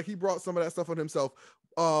know what I mean? Like, he brought some of that stuff on himself.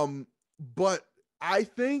 But I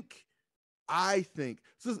think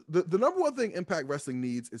so the number one thing Impact Wrestling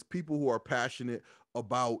needs is people who are passionate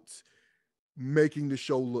about making the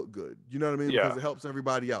show look good. You know what I mean? Because it helps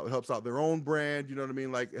everybody out. It helps out their own brand. You know what I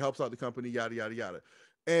mean? Like, it helps out the company, yada, yada, yada.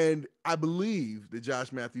 And I believe that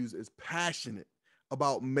Josh Matthews is passionate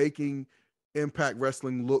about making Impact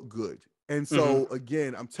Wrestling look good. And so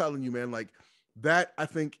again, I'm telling you, man, like, that I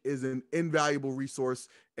think is an invaluable resource.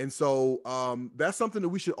 And so that's something that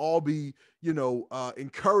we should all be, you know,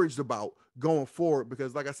 encouraged about going forward,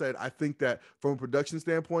 because like I said, I think that from a production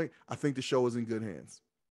standpoint, I think the show is in good hands.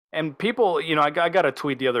 And people, you know, I got a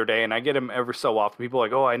tweet the other day, and I get him every so often. People are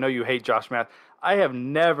like, oh, I know you hate Josh Matthews. I have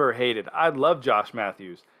never hated. I love Josh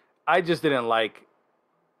Matthews. I just didn't like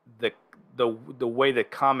the way the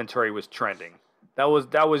commentary was trending. That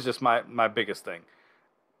was just my biggest thing.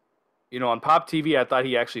 You know, on Pop TV, I thought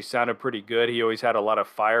he actually sounded pretty good. He always had a lot of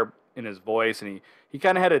fire in his voice, and he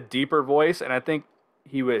kind of had a deeper voice. And I think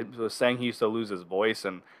he was saying he used to lose his voice,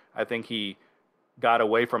 and I think he got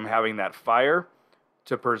away from having that fire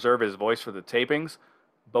to preserve his voice for the tapings.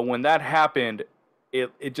 But when that happened,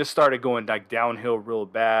 it just started going like downhill real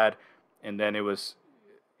bad, and then it was,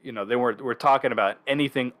 you know, they we're talking about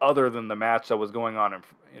anything other than the match that was going on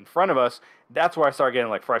in front of us. That's where I started getting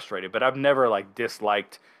like frustrated. But I've never like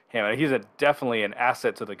disliked him. He's definitely an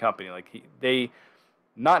asset to the company. Like, they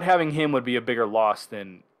not having him would be a bigger loss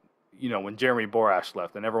than, you know, when Jeremy Borash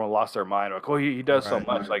left and everyone lost their mind. Like, oh, he does so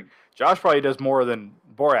much. Like, Josh probably does more than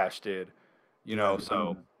Borash did, you know.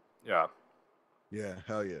 So, yeah. Yeah,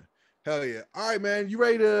 hell yeah. Hell yeah. All right, man. You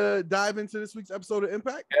ready to dive into this week's episode of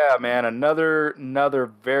Impact? Yeah, man.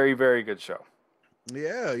 Another very, very good show.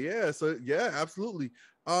 Yeah. So yeah, absolutely.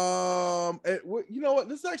 You know what?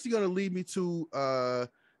 This is actually going to lead me to a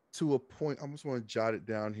point. I just want to jot it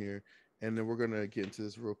down here, and then we're gonna get into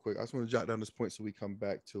this real quick. I just want to jot down this point so we come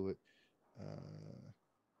back to it.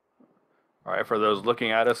 All right, for those looking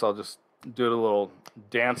at us, I'll just do a little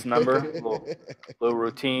dance number, little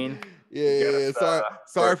routine. Yeah.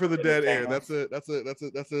 Sorry for the dead air. entertainment.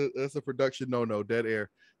 That's a production no dead air.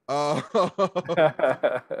 All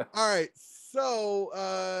right. So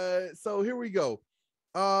here we go.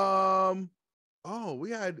 We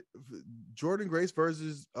had Jordan Grace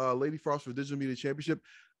versus Lady Frost for Digital Media Championship.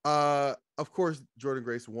 Of course, Jordan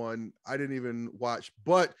Grace won. I didn't even watch,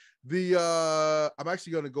 but I'm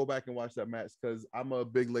actually going to go back and watch that match because I'm a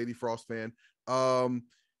big Lady Frost fan.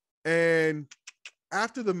 And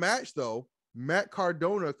after the match, though, Matt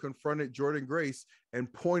Cardona confronted Jordan Grace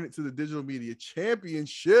and pointed to the Digital Media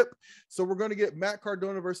Championship. So we're going to get Matt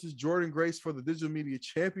Cardona versus Jordan Grace for the Digital Media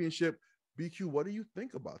Championship. BQ, what do you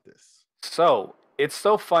think about this? So it's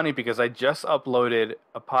so funny because I just uploaded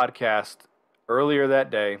a podcast earlier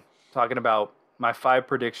that day talking about my 5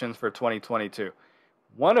 predictions for 2022.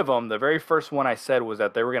 One of them, the very first one I said, was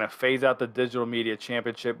that they were going to phase out the Digital Media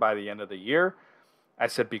Championship by the end of the year. I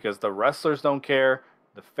said because the wrestlers don't care,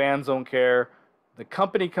 the fans don't care, the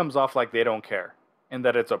company comes off like they don't care, and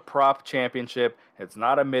that it's a prop championship, it's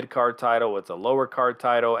not a mid-card title, it's a lower card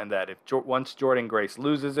title, and that once Jordan Grace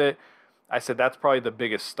loses it, I said that's probably the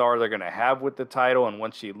biggest star they're going to have with the title, and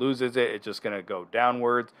once she loses it, it's just going to go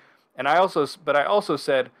downwards. And I also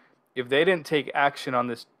said if they didn't take action on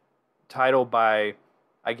this title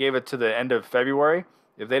I gave it to the end of February,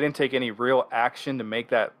 if they didn't take any real action to make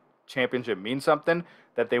that championship mean something,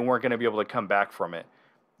 that they weren't going to be able to come back from it.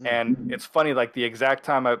 And it's funny, like the exact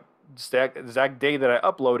day that I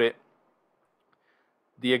upload it,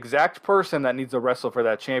 the exact person that needs to wrestle for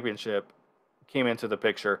that championship came into the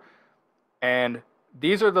picture. And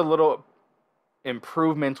these are the little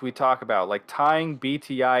improvements we talk about, like tying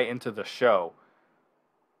BTI into the show.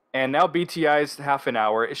 And now BTI is half an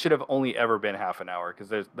hour. It should have only ever been half an hour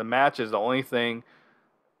because the match is the only thing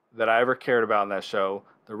that I ever cared about in that show.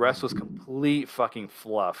 The rest was complete fucking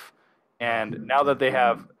fluff. And now that they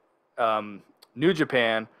have New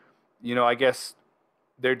Japan, I guess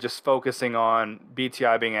they're just focusing on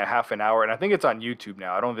BTI being a half an hour. And I think it's on YouTube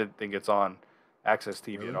now. I don't even think it's on Access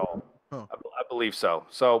TV at all. Huh. I believe so.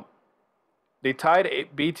 So they tied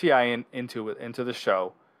BTI into the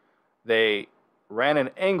show. They ran an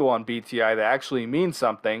angle on BTI that actually means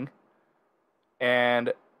something.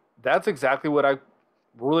 And that's exactly what I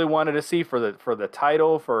really wanted to see for the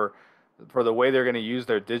title, for the way they're going to use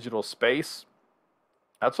their digital space.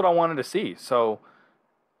 That's what I wanted to see. So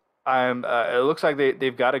it looks like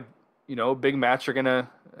they've got a big match and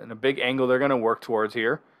a big angle they're going to work towards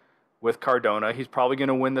here with Cardona. He's probably going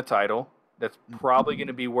to win the title. That's probably going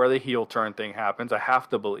to be where the heel turn thing happens. I have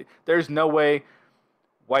to believe. There's no way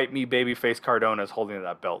white meat babyface Cardona is holding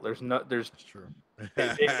that belt. That's true.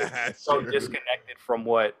 They're so disconnected from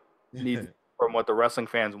what the wrestling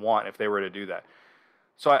fans want if they were to do that.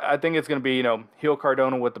 So I think it's going to be, heel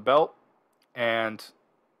Cardona with the belt, and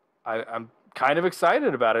I'm kind of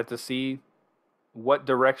excited about it to see what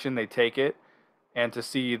direction they take it and to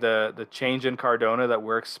see the change in Cardona that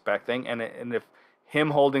we're expecting, and if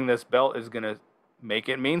him holding this belt is going to make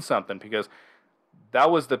it mean something, because that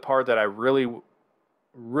was the part that I really,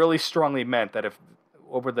 really strongly meant, that if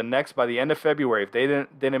by the end of February, if they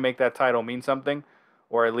didn't make that title mean something,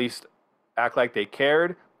 or at least act like they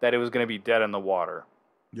cared, that it was going to be dead in the water.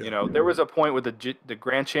 Yeah. There was a point with the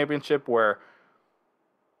Grand Championship where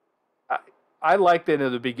I liked it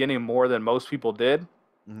in the beginning more than most people did,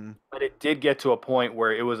 but it did get to a point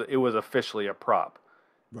where it was officially a prop.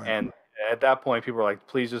 Right. And at that point, people were like,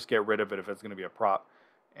 please just get rid of it if it's going to be a prop.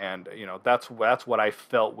 And, that's what I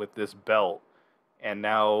felt with this belt. And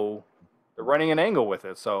now they're running an angle with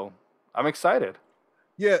it. So I'm excited.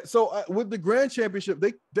 Yeah. So with the Grand Championship,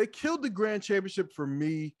 they killed the Grand Championship for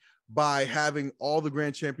me by having all the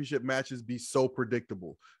Grand Championship matches be so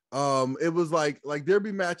predictable. It was like there'd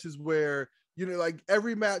be matches where, like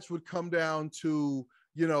every match would come down to,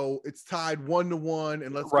 it's tied 1-1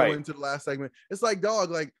 and let's go into the last segment. It's like,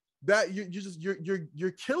 dog, like that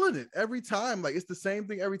you're killing it every time. Like it's the same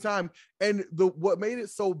thing every time. And what made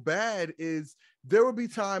it so bad is there would be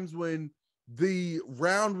times when the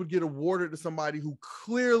round would get awarded to somebody who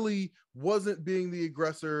clearly wasn't being the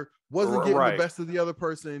aggressor, wasn't getting Right. the best of the other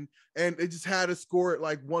person, and it just had to score it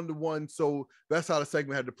like 1-1. So that's how the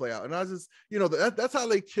segment had to play out. And I was just, that's how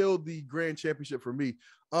they killed the grand championship for me.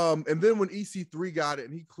 And then when EC3 got it,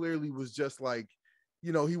 and he clearly was just like,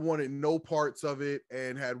 he wanted no parts of it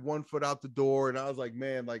and had one foot out the door. And I was like,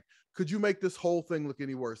 man, like, could you make this whole thing look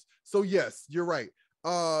any worse? So yes, you're right.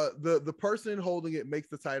 The person holding it makes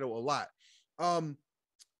the title a lot.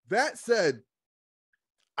 That said,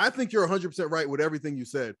 I think you're 100% right with everything you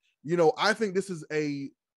said. I think this is a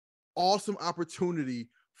awesome opportunity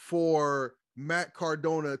for Matt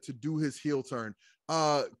Cardona to do his heel turn.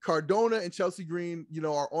 Cardona and Chelsea Green,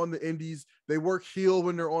 are on the indies. They work heel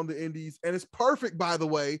when they're on the indies, and it's perfect, by the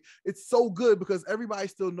way. It's so good because everybody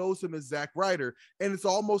still knows him as Zack Ryder, and it's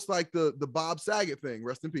almost like the Bob Saget thing,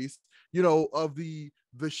 rest in peace, of the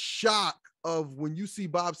shock of when you see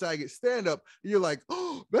Bob Saget stand up, you're like,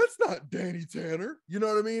 oh, that's not Danny Tanner. You know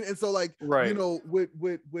what I mean? And so like, right. With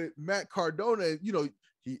Matt Cardona,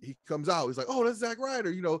 he comes out, he's like, oh, that's Zack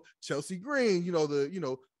Ryder, Chelsea Green,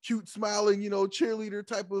 the cute smiling, cheerleader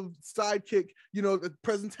type of sidekick,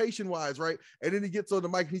 presentation wise, right? And then he gets on the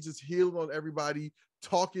mic and he's just healing on everybody,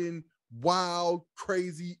 talking wild,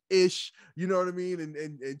 crazy-ish, you know what I mean?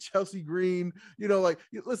 And Chelsea Green, like,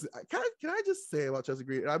 listen, can I just say about Chelsea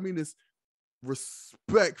Green, and I mean this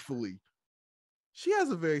respectfully, she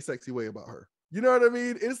has a very sexy way about her. You know what I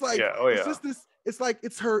mean? It's like, it's just this, it's like,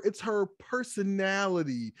 it's her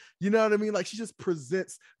personality. You know what I mean? Like, she just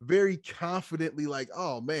presents very confidently, like,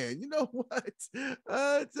 oh man, you know what? So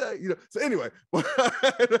anyway, but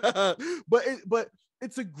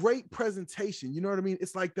it's a great presentation. You know what I mean?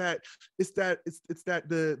 It's like that. It's that it's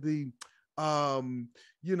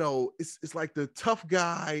like the tough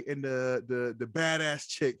guy and the badass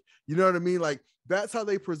chick. You know what I mean? Like, that's how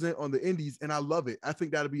they present on the indies, and I love it. I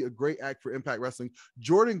think that'll be a great act for Impact Wrestling.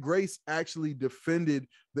 Jordan Grace actually defended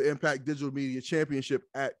the Impact Digital Media Championship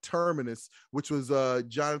at Terminus, which was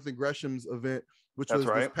Jonathan Gresham's event, which was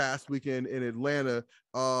this past weekend in Atlanta.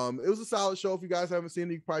 It was a solid show. If you guys haven't seen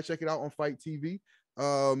it, you can probably check it out on Fight TV.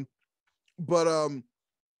 But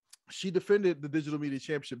she defended the Digital Media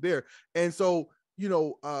Championship there, and so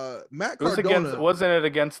Matt Cardona wasn't it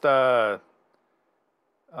against Kiera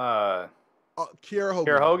Hogan.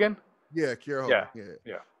 Kiera Hogan? Yeah, Kiera Hogan.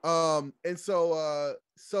 Yeah. And so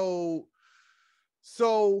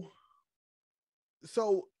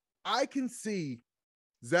I can see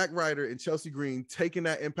Zack Ryder and Chelsea Green taking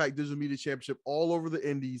that Impact Digital Media Championship all over the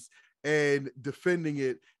indies and defending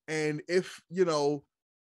it. And if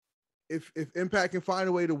Impact can find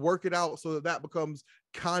a way to work it out so that becomes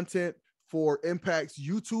content for Impact's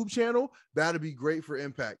YouTube channel, that'd be great for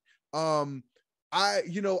Impact. I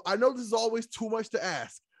know this is always too much to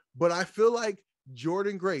ask, but I feel like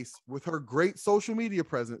Jordan Grace, with her great social media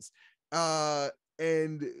presence,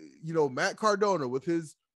 and Matt Cardona with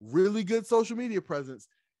his really good social media presence,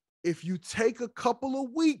 if you take a couple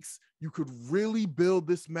of weeks, you could really build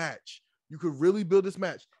this match. You could really build this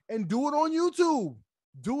match and do it on YouTube.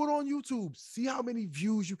 Do it on YouTube. See how many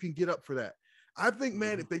views you can get up for that. I think,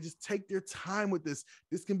 man, if they just take their time with this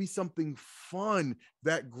can be something fun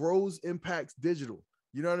that grows Impact's digital.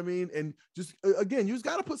 You know what I mean? And just, again, you just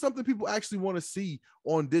got to put something people actually want to see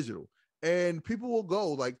on digital, and people will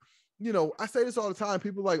go. Like, I say this all the time.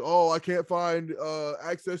 People are like, oh, I can't find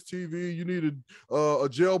Access TV. You need a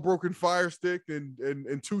jailbroken fire stick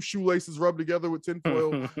and two shoelaces rubbed together with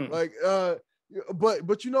tinfoil. Like,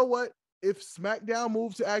 but you know what? If SmackDown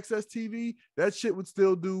moves to Access TV, that shit would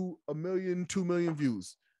still do 1 million, 2 million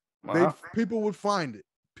views. People would find it.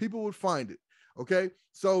 People would find it. Okay.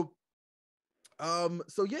 So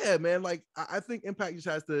yeah, man, like, I think Impact just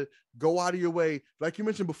has to go out of your way. Like you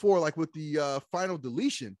mentioned before, like with the Final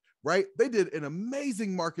Deletion, right? They did an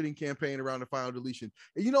amazing marketing campaign around the Final Deletion.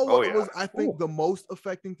 And you know what was, I think, the most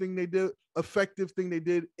effective thing they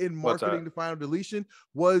did in marketing the Final Deletion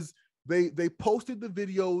was they posted the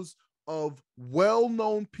videos of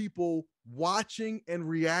well-known people watching and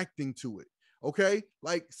reacting to it. Okay,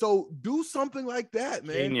 like, so do something like that,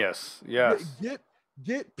 man. Genius. Yes.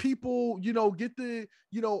 Get people, get the,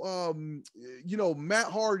 Matt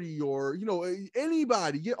Hardy or,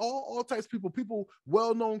 anybody, get all types of people,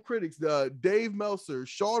 well-known critics, Dave Meltzer,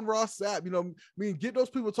 Sean Ross Sapp, get those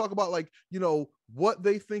people to talk about, like, what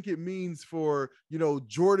they think it means for,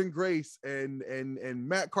 Jordan Grace and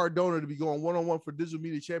Matt Cardona to be going one-on-one for Digital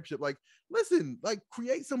Media Championship. Like, listen, like,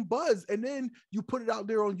 create some buzz, and then you put it out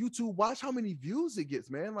there on YouTube. Watch how many views it gets,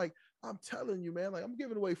 man. Like, I'm telling you, man, like, I'm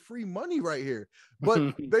giving away free money right here.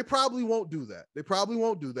 But they probably won't do that.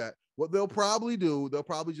 what they'll probably do, they'll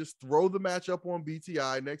probably just throw the match up on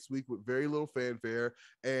BTI next week with very little fanfare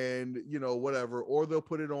and, you know, whatever, or they'll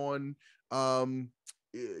put it on,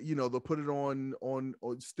 you know, they'll put it on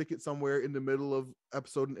stick it somewhere in the middle of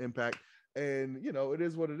episode and Impact, and, you know, it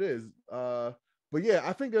is what it is. But yeah,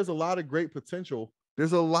 I think there's a lot of great potential.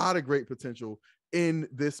 There's a lot of great potential in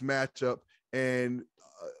this matchup, and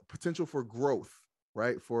potential for growth,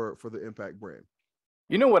 right, for the Impact brand.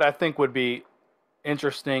 You know what I think would be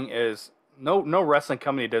interesting is no wrestling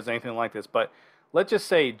company does anything like this, but let's just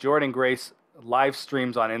say Jordan Grace live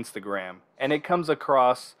streams on Instagram and it comes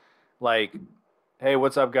across like, hey,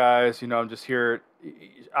 what's up, guys? You know, I'm just here.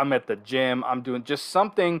 I'm at the gym. I'm doing just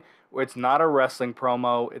something where it's not a wrestling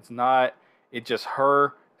promo. It's just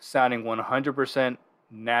her sounding 100%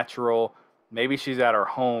 natural. Maybe she's at her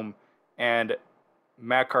home and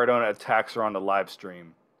Matt Cardona attacks her on the live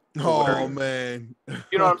stream. Oh man.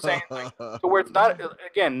 You know what I'm saying? Like, so where it's not,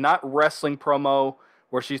 again, not wrestling promo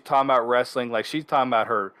where she's talking about wrestling, like she's talking about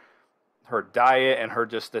her diet and her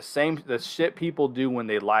just the shit people do when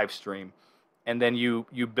they live stream. And then you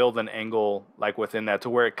build an angle like within that to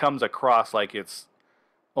where it comes across like it's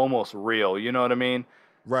almost real. You know what I mean?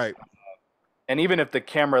 Right. And even if the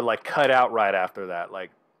camera like cut out right after that,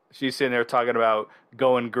 like she's sitting there talking about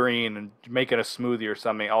going green and making a smoothie or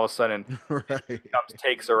something, all of a sudden right.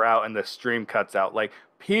 takes her out and the stream cuts out. Like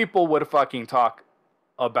people would fucking talk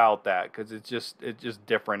about that because it's just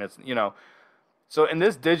different. It's, you know, so in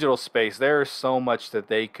this digital space, there is so much that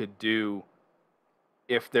they could do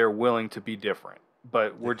if they're willing to be different,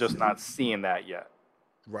 but we're just not seeing that yet.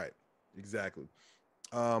 Right. Exactly.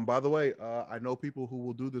 By the way, I know people who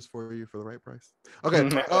will do this for you for the right price. Okay.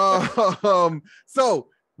 So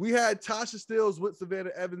we had Tasha Steelz with Savannah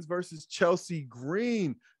Evans versus Chelsea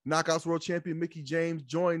Green. Knockouts World Champion Mickie James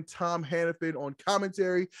joined Tom Hannafin on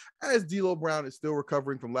commentary as D'Lo Brown is still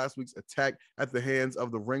recovering from last week's attack at the hands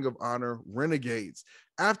of the Ring of Honor Renegades.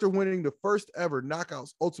 After winning the first ever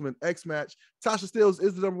Knockouts Ultimate X match, Tasha Steelz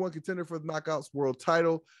is the #1 contender for the Knockouts World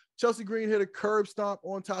title. Chelsea Green hit a curb stomp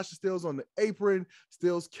on Tasha Steelz on the apron.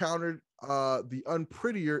 Steelz countered the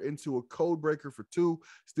Unprettier into a code breaker for 2.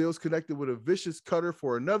 Steelz connected with a vicious cutter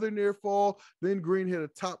for another near fall. Then Green hit a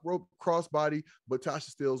top rope crossbody, but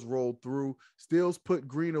Tasha Steelz rolled through. Steelz put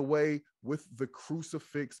Green away with the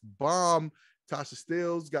crucifix bomb. Tasha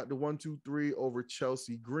Steelz got the 1-2-3 over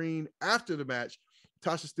Chelsea Green. After the match,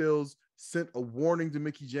 Tasha Steelz sent a warning to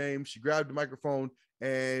Mickie James. She grabbed the microphone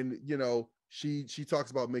and, you know, she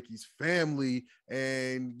talks about Mickie's family,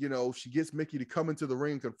 and, you know, she gets Mickie to come into the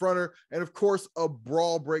ring and confront her. And of course, a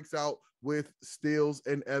brawl breaks out with Steelz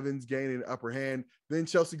and Evans gaining the upper hand. Then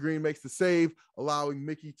Chelsea Green makes the save, allowing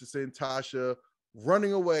Mickie to send Tasha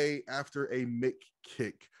running away after a Mick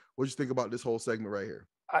kick. What do you think about this whole segment right here?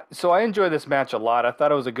 So I enjoy this match a lot. I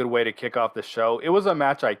thought it was a good way to kick off the show. It was a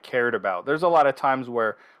match I cared about. There's a lot of times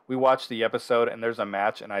where we watch the episode and there's a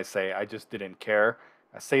match and I say, I just didn't care.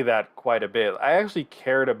 I say that quite a bit. I actually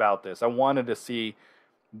cared about this. I wanted to see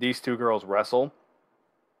these two girls wrestle.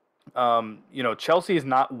 You know, Chelsea is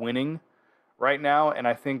not winning right now, and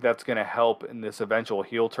I think that's going to help in this eventual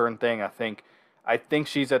heel turn thing. I think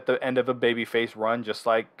she's at the end of a babyface run, just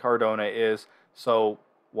like Cardona is. So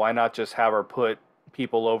why not just have her put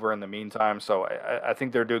people over in the meantime? So I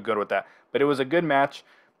think they're doing good with that. But it was a good match.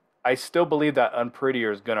 I still believe that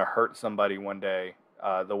Unprettier is going to hurt somebody one day,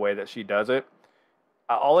 the way that she does it.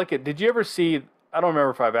 Did you ever see, I don't remember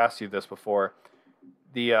if I've asked you this before,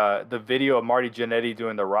 the video of Marty Jannetty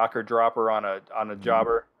doing the rocker dropper on a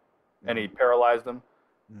jobber, and he paralyzed him?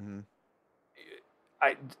 Mm-hmm.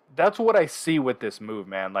 That's what I see with this move,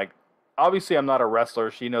 man. Like, obviously I'm not a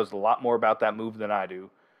wrestler. She knows a lot more about that move than I do.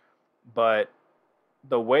 But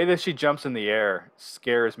the way that she jumps in the air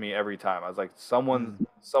scares me every time. I was like, someone's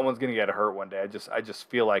going to get hurt one day. I just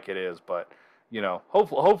feel like it is, but, you know,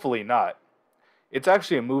 hopefully not. It's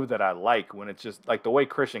actually a move that I like when it's just like the way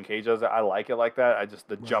Christian Cage does it. I like it like that.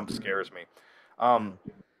 The jump scares me.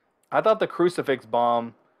 I thought the crucifix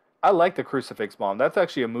bomb, I like the crucifix bomb. That's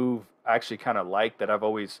actually a move I actually kind of like, that I've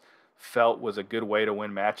always felt was a good way to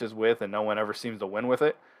win matches with, and no one ever seems to win with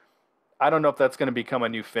it. I don't know if that's going to become a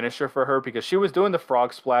new finisher for her, because she was doing the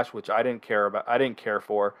frog splash, which I didn't care about. I didn't care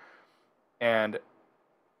for. And,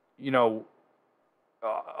 you know,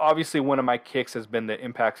 obviously one of my kicks has been the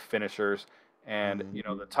Impact finishers. And, you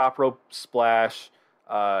know, the top rope splash,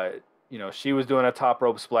 you know, she was doing a top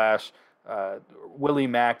rope splash. Willie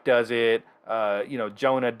Mack does it. You know,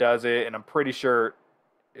 Jonah does it. And I'm pretty sure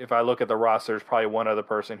if I look at the roster, there's probably one other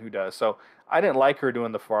person who does. So I didn't like her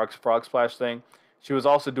doing the frog splash thing. She was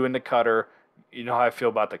also doing the cutter. You know how I feel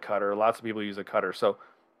about the cutter. Lots of people use the cutter. So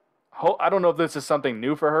I don't know if this is something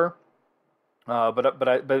new for her,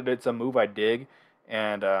 But it's a move I dig,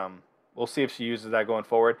 and we'll see if she uses that going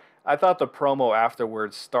forward. I thought the promo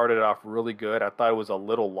afterwards started off really good. I thought it was a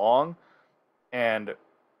little long, and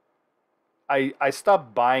I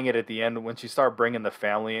stopped buying it at the end when she started bringing the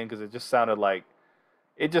family in because it just sounded.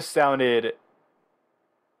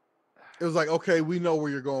 It was like, okay, we know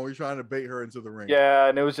where you're going. We're trying to bait her into the ring. Yeah,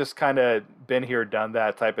 and it was just kind of been here, done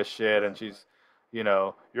that type of shit. And Right. she's,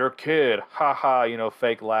 your kid, haha,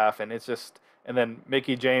 fake laugh. And it's just, and then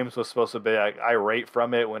Mickey James was supposed to be like irate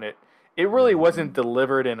from it when it really Yeah. wasn't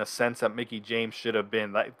delivered in a sense that Mickey James should have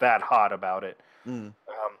been like that hot about it. Mm.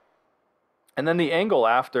 And then the angle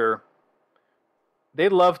after, they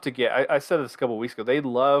love to get. I said this a couple weeks ago. They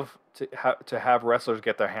love to have wrestlers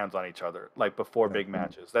get their hands on each other like before Yeah. big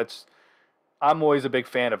matches. I'm always a big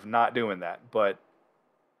fan of not doing that, but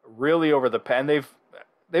really over the and they've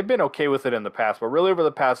been okay with it in the past, but really over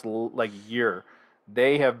the past like year,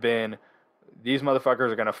 they have been these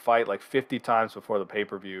motherfuckers are gonna fight like 50 times before the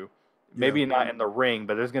pay-per-view. Yeah. Maybe not in the ring,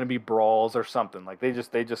 but there's gonna be brawls or something. Like they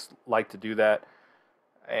just like to do that.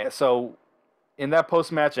 And so in that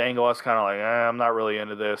post-match angle, I was kind of like, I'm not really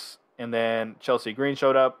into this. And then Chelsea Green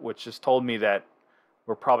showed up, which just told me that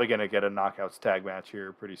we're probably gonna get a knockouts tag match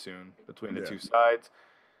here pretty soon between the Yeah. two sides.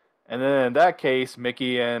 And then in that case,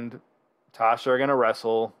 Mickey and Tasha are gonna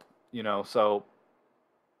wrestle, so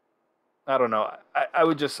I don't know.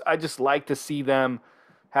 I just like to see them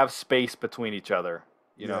have space between each other,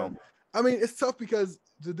 you Yeah. know. I mean, it's tough because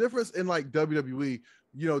the difference in like WWE,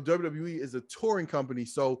 WWE is a touring company.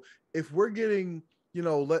 So if we're getting,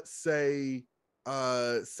 let's say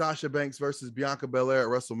Sasha Banks versus Bianca Belair at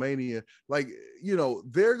WrestleMania, like,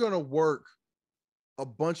 they're gonna work a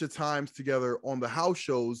bunch of times together on the house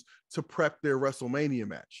shows to prep their WrestleMania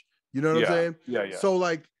match. You know what I'm saying? Yeah. So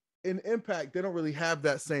like in Impact, they don't really have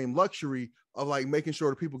that same luxury of like making sure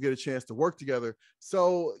that people get a chance to work together.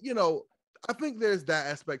 So, I think there's that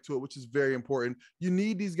aspect to it, which is very important. You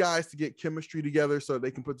need these guys to get chemistry together so they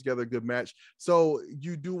can put together a good match. So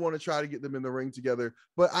you do want to try to get them in the ring together,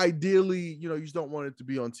 but ideally, you just don't want it to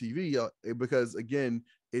be on TV because again,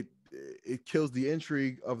 it kills the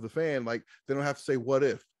intrigue of the fan. Like they don't have to say what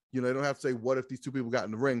if, they don't have to say what if these two people got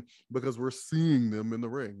in the ring because we're seeing them in the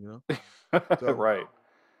ring, So, Right.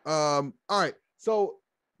 all right. So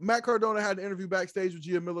Matt Cardona had an interview backstage with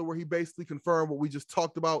Gia Miller where he basically confirmed what we just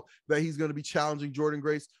talked about, that he's going to be challenging Jordan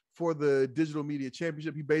Grace for the Digital Media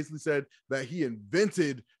Championship. He basically said that he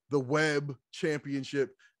invented the web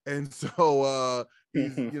championship. And so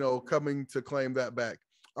he's, coming to claim that back.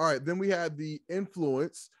 All right. Then we had the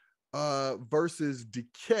Influence versus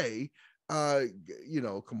Decay.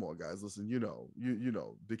 Come on, guys, listen,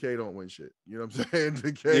 Decay don't win shit. You know what I'm saying?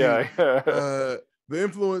 Decay. Yeah. The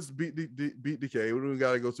Influence beat Decay. We don't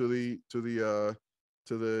got to go to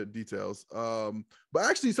the details. But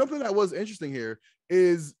actually, something that was interesting here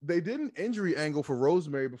is they did an injury angle for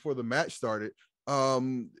Rosemary before the match started.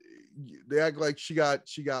 They act like she got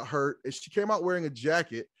hurt, and she came out wearing a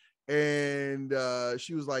jacket, and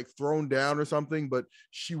she was like thrown down or something, but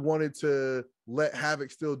she wanted to let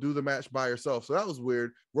Havoc still do the match by herself. So that was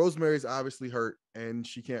weird. Rosemary's obviously hurt, and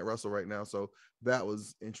she can't wrestle right now. So that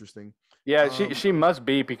was interesting. Yeah, she must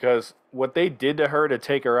be, because what they did to her to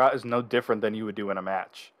take her out is no different than you would do in a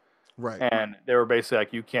match. Right. And they were basically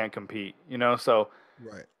like, you can't compete, So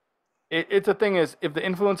Right. it's the thing is, if the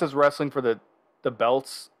Influence is wrestling for the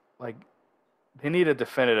belts, like they need a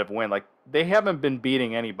definitive win. Like they haven't been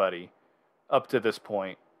beating anybody up to this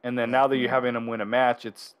point, and then now that you're having them win a match,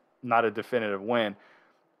 it's not a definitive win.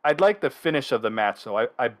 I'd like the finish of the match, so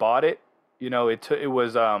I bought it. It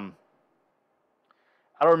was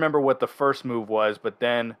I don't remember what the first move was, but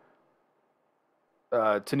then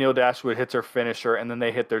Tennille Dashwood hits her finisher, and then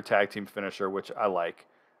they hit their tag team finisher, which I like.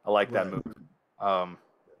 I like that move. I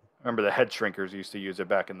remember the Head Shrinkers used to use it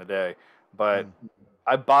back in the day, but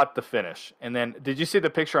I bought the finish. And then, did you see the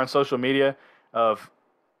picture on social media of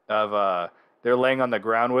they're laying on the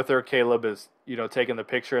ground with her? Caleb is taking the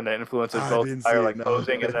picture, and the Influencers both are like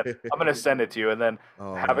posing, and then I'm gonna send it to you, and then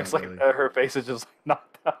Havoc's like her face is just like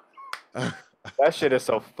knocked out. That shit is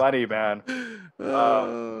so funny, man.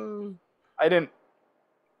 I didn't.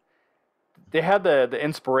 They had the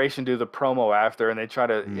inspiration to do the promo after, and they try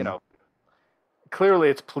to, clearly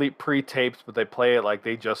it's pre-taped, but they play it like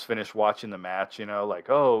they just finished watching the match, like,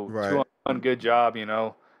 oh, right. 2-on-1, good job,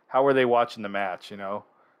 How were they watching the match, It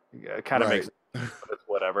kind of makes sense, but it's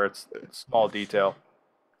whatever. It's small detail.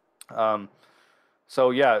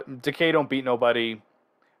 So yeah, Decay don't beat nobody.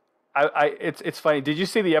 It's funny. Did you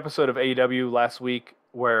see the episode of AEW last week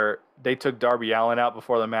where they took Darby Allin out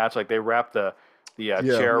before the match? Like they wrapped the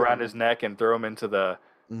chair around his neck and threw him into the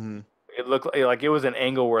It looked like it was an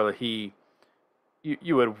angle where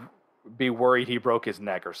you would be worried he broke his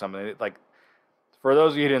neck or something. Like, for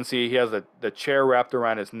those of you who didn't see, he has the chair wrapped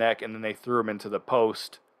around his neck, and then they threw him into the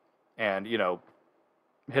post, and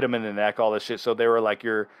hit him in the neck, all this shit. So they were like,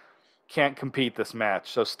 "You can't compete this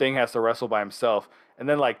match." So Sting has to wrestle by himself, and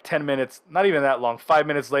then like 10 minutes, not even that long, 5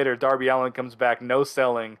 minutes later, Darby Allin comes back, no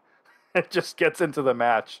selling, and just gets into the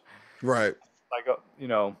match. Right. Like, He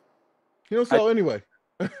don't sell anyway.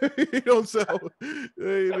 He don't sell.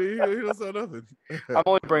 He don't sell nothing. I'm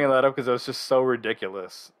only bringing that up because it was just so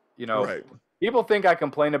ridiculous. Right. People think I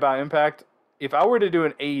complain about Impact. If I were to do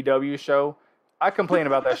an AEW show, I complain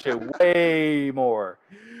about that shit way more.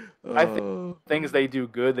 I think things they do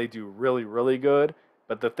good, they do really, really good.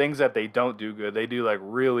 But the things that they don't do good, they do like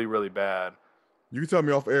really, really bad. You can tell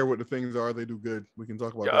me off air what the things are they do good. We can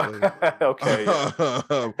talk about that later. Okay.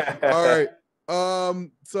 All right.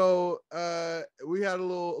 So we had a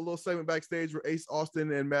little segment backstage where Ace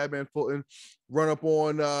Austin and Madman Fulton run up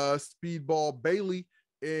on Speedball Bailey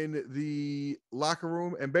in the locker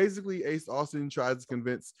room, and basically Ace Austin tries to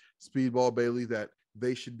convince Speedball Bailey that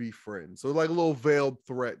they should be friends. So like a little veiled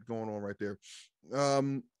threat going on right there.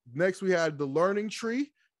 Next we had the Learning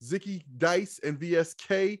Tree, Zicky Dice and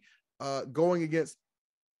VSK going against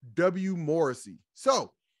W. Morrissey.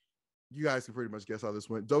 So you guys can pretty much guess how this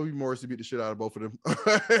went. W. Morrissey beat the shit out of both of them.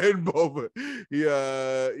 And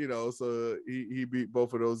so he beat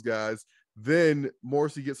both of those guys. Then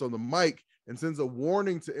Morrissey gets on the mic and sends a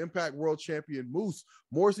warning to Impact World Champion Moose.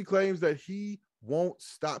 Morrissey claims that he won't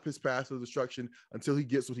stop his path to destruction until he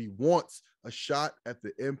gets what he wants, a shot at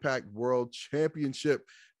the Impact World Championship.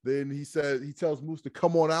 Then he tells Moose to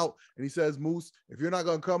come on out, and he says, "Moose, if you're not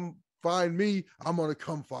going to come find me, I'm going to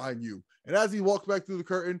come find you." And as he walks back through the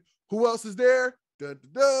curtain, who else is there?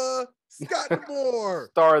 Scott Moore.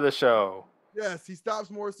 Star of the show. Yes, he stops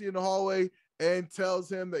Morrissey in the hallway and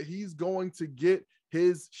tells him that he's going to get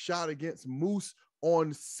his shot against Moose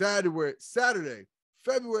on Saturday,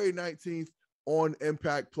 February 19th on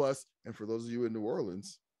Impact Plus. And for those of you in New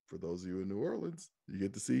Orleans, you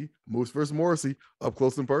get to see Moose versus Morrissey up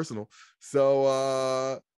close and personal.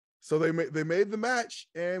 So they made the match.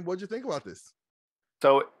 And what'd you think about this?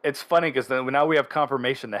 So it's funny because now we have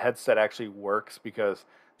confirmation the headset actually works, because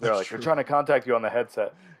they're trying to contact you on the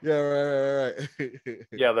headset. Yeah, right.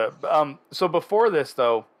 Yeah. So before this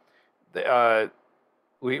though,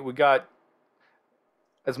 we got,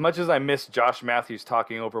 as much as I miss Josh Matthews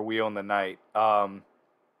talking over We Own the Night,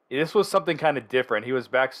 this was something kind of different. He was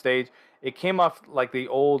backstage. It came off like the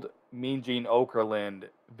old Mean Gene Okerlund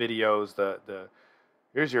videos, the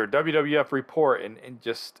here's your WWF report, and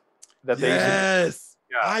just that they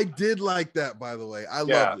Yeah. I did like that, by the way. I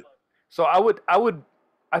loved it. So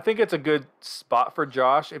I think it's a good spot for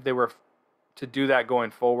Josh if they were to do that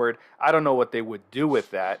going forward. I don't know what they would do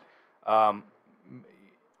with that.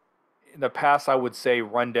 In the past, I would say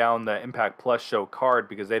run down the Impact Plus show card,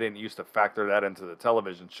 because they didn't used to factor that into the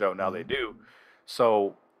television show. Now they do.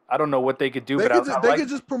 So I don't know what they could do. They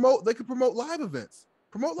could promote live events.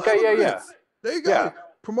 Promote live events. There you go. Yeah.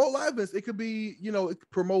 Promote live events. It could be, it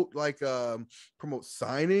could promote promote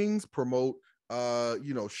signings, promote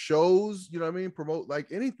shows, you know what I mean? Promote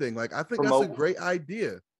like anything. Like, I think that's a great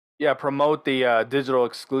idea. Yeah, promote the digital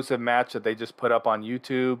exclusive match that they just put up on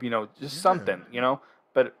YouTube, something,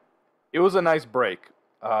 But it was a nice break.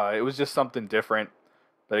 It was just something different.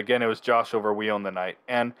 But again, it was Josh over We Own the Night.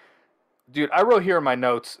 And dude, I wrote here in my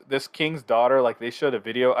notes, this King's Daughter, like they showed a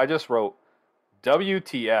video. I just wrote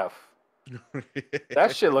WTF.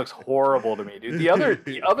 That shit looks horrible to me, dude.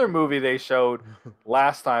 The other movie they showed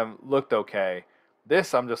last time looked okay.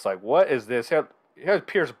 This, I'm just like, what is this? It has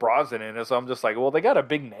Pierce Brosnan in it, so I'm just like, well, they got a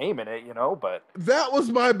big name in it, but that was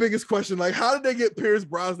my biggest question. Like, how did they get Pierce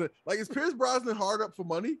Brosnan? Like, is Pierce Brosnan hard up for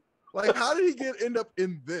money? Like, how did he end up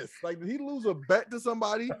in this? Like, did he lose a bet to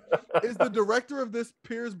somebody? Is the director of this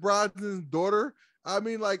Pierce Brosnan's daughter? I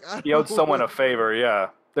mean, like, he owed someone a favor. Yeah,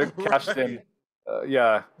 they're cashed in.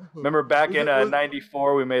 Yeah, remember back in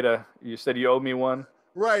 '94 we made you said you owed me one.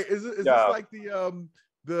 Right. Is this like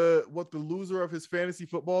what the loser of his fantasy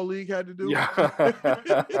football league had to do? Yeah.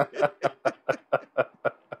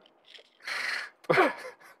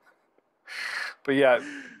 But yeah,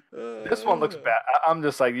 this one looks bad. I'm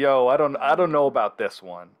just like, yo, I don't know about this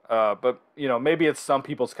one. But maybe it's some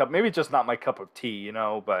people's cup. Maybe it's just not my cup of tea.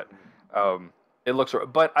 But it looks.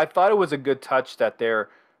 But I thought it was a good touch that they're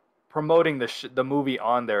promoting the movie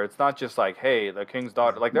on there. It's not just like, hey, the King's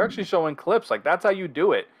Daughter. Like, they're actually showing clips. Like, that's how you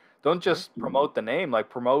do it. Don't just promote the name. Like,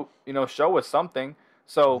 promote, show us something.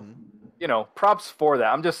 So, props for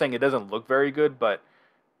that. I'm just saying it doesn't look very good, but,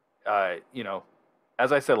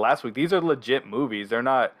 as I said last week, these are legit movies. They're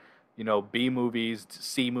not, B movies,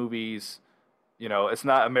 C movies. It's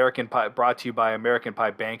not American Pie brought to you by American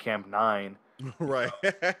Pie Bandcamp 9. Right.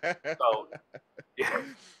 So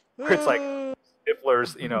where it's like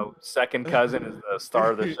Stifler's, second cousin is the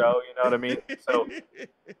star of the show. You know what I mean? So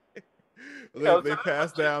They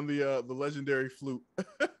passed down the legendary flute.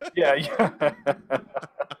 Yeah, yeah.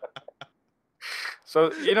 So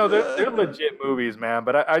they're legit movies, man.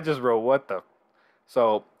 But I just wrote what the.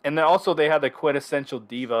 So and then also they had the quintessential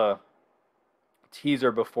diva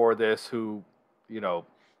teaser before this. Who, you know,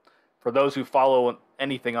 for those who follow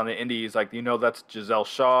anything on the indies, like that's Giselle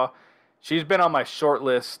Shaw. She's been on my short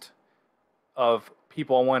list of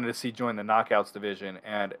people I wanted to see join the Knockouts division,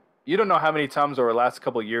 and you don't know how many times over the last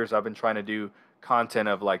couple of years I've been trying to do content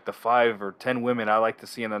of like the 5 or 10 women I like to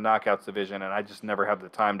see in the Knockouts division, and I just never have the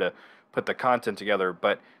time to put the content together.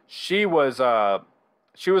 But she was on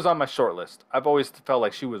my short list. I've always felt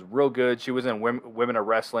like she was real good. She was in Women of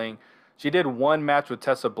Wrestling. She did one match with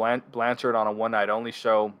Tessa Blanchard on a one night only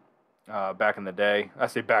show back in the day. I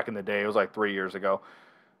say back in the day, it was like 3 years ago.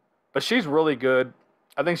 But she's really good.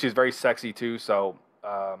 I think she's very sexy too. So,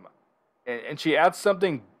 and she adds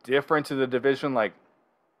something different to the division. Like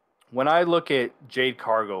when I look at Jade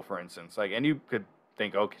Cargo, for instance, like, and you could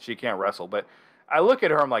think, okay, she can't wrestle, but I look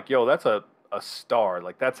at her, I'm like, yo, that's a star.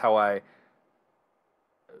 Like that's how I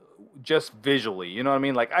just visually, you know what I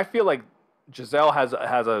mean? Like I feel like Giselle has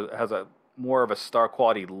a more of a star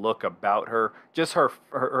quality look about her. Just her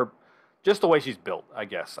just the way she's built, I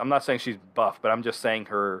guess. I'm not saying she's buff, but I'm just saying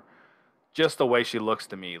just the way she looks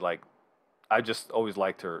to me. Like I just always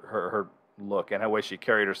liked her look and the way she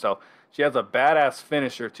carried herself. She has a badass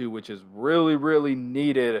finisher too, which is really, really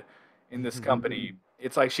needed in this company.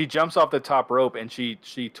 It's like she jumps off the top rope and she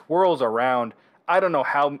twirls around. I don't know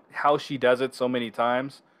how she does it so many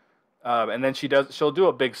times, and then she'll do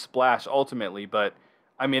a big splash ultimately. But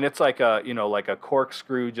I mean, it's like a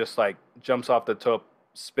corkscrew, just like jumps off the top,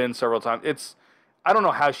 spins several times. I don't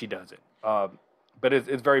know how she does it, but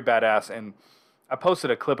it's very badass. And I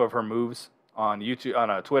posted a clip of her moves on YouTube, on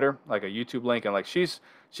a Twitter, like a YouTube link, and like she's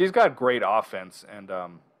got great offense, and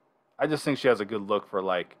I just think she has a good look for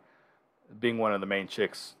like being one of the main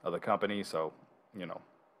chicks of the company. So,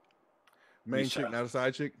 main chick, not a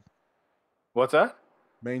side chick. What's that?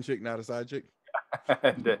 Main chick, not a side chick.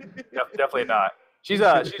 Definitely not. She's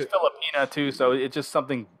Filipina too, so it's just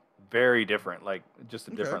something very different, like just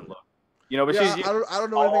a different look. But yeah, I don't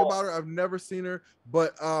know anything about her. I've never seen her,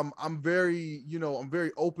 but I'm very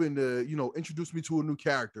open to introduce me to a new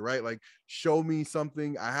character, right? Like show me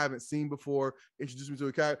something I haven't seen before. Introduce me to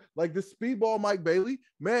a character like the Speedball Mike Bailey,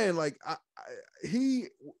 man. Like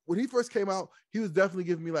when he first came out, he was definitely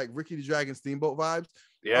giving me like Ricky the Dragon Steamboat vibes.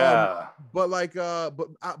 Yeah. But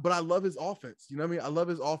I love his offense. You know what I mean? I love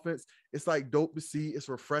his offense. It's like dope to see. It's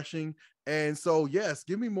refreshing. And so, yes,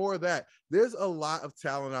 give me more of that. There's a lot of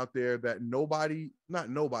talent out there that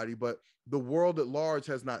not nobody, but the world at large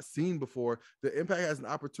has not seen before. The Impact has an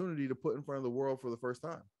opportunity to put in front of the world for the first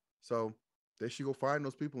time. So they should go find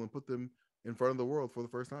those people and put them in front of the world for the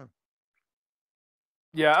first time.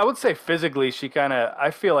 Yeah, I would say physically,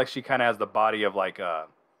 I feel like she kind of has the body of like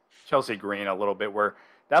Chelsea Green a little bit, where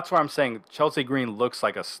that's where I'm saying Chelsea Green looks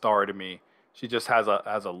like a star to me. She just has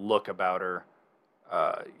a look about her,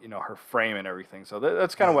 her frame and everything. So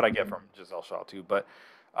that's kind of what I get from Giselle Shaw too. But,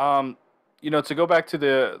 to go back to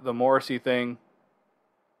the Morrissey thing,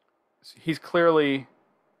 he's clearly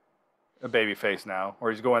a babyface now,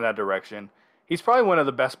 or he's going that direction. He's probably one of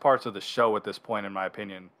the best parts of the show at this point, in my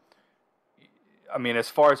opinion. I mean, as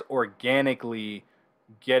far as organically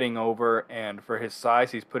getting over, and for his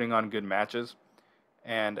size, he's putting on good matches.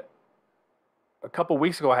 And a couple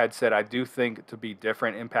weeks ago, I had said I do think to be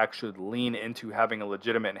different, Impact should lean into having a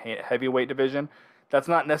legitimate heavyweight division. That's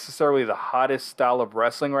not necessarily the hottest style of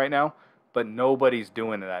wrestling right now, but nobody's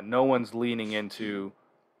doing that. No one's leaning into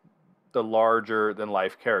the larger than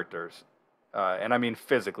life characters. And I mean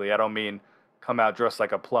physically. I don't mean come out dressed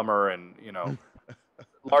like a plumber and,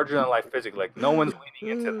 larger than life physically. Like no one's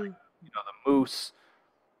leaning into the Moose,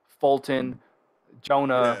 Fulton,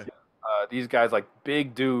 Jonah, these guys, like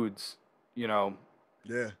big dudes, Yeah.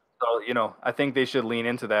 So, I think they should lean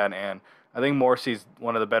into that. And I think Morrissey's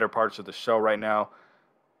one of the better parts of the show right now.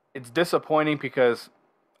 It's disappointing because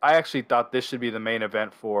I actually thought this should be the main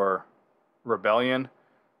event for Rebellion,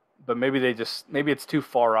 but maybe it's too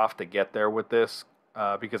far off to get there with this,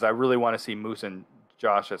 because I really want to see Moose and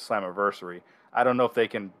Josh at Slammiversary. I don't know if they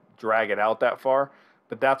can drag it out that far,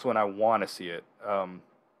 but that's when I want to see it.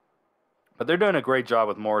 But they're doing a great job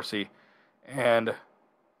with Morrissey, and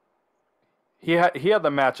he had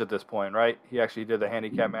the match at this point, right? He actually did the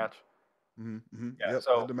handicap match. Yeah. Yep,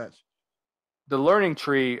 So had the match. the learning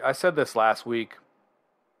tree. I said this last week.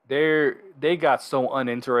 They got so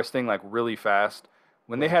uninteresting like really fast.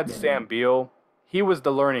 When they Right. had Sam Beal, he was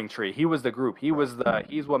the learning tree. He was the group.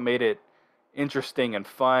 He's what made it interesting and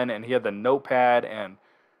fun. And he had the notepad and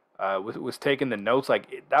was taking the notes.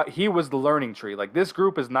 He was the learning tree. Like this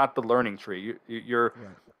group is not the learning tree. You're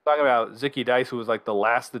Right. talking about Zicky Dice, who was like the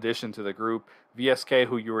last addition to the group. VSK,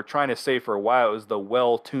 who you were trying to say for a while, was the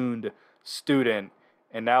well-tuned student,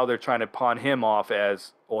 and now they're trying to pawn him off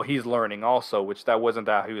as well. He's learning also, which that wasn't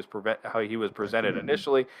how he was presented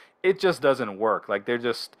initially. It just doesn't work. Like they're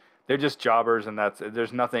just jobbers, and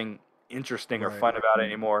there's nothing interesting or Right. fun about it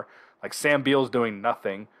anymore. Like Sam Beal's doing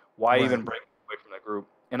nothing. Why Right. even break away from the group?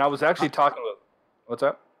 And I was actually talking with what's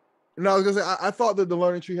up? No, I was gonna say I thought that the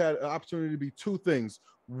learning tree had an opportunity to be two things.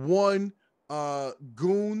 One,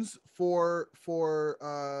 goons for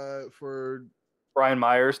Brian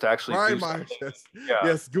Myers to actually Brian do Myers. something. Yes. Yeah.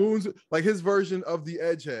 Yes, goons, like his version of the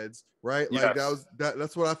Edgeheads, right? Like Yes.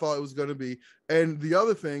 that's what I thought it was gonna be. And the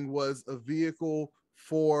other thing was a vehicle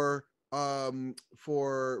for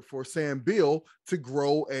Sam Beal to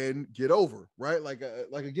grow and get over, right? Like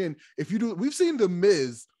again, if you do, we've seen the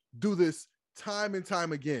Miz do this time and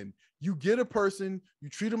time again. You get a person, you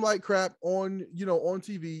treat them like crap on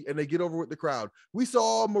TV, and they get over with the crowd. We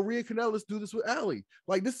saw Maria Kanellis do this with Allie.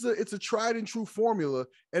 Like it's a tried and true formula,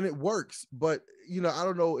 and it works. But I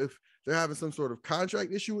don't know if they're having some sort of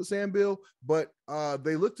contract issue with Sam Bill, but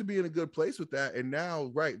they look to be in a good place with that. And now,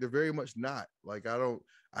 right, they're very much not. Like I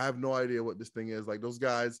have no idea what this thing is. Like those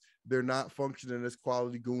guys, they're not functioning as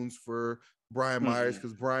quality goons for Brian Myers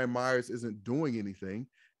because Brian Myers isn't doing anything.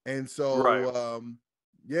 And so, Right.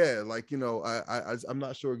 Yeah, like I'm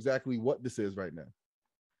not sure exactly what this is right now.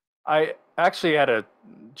 I actually had a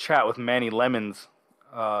chat with Manny Lemons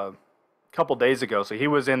a couple days ago. So he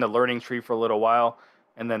was in the learning tree for a little while,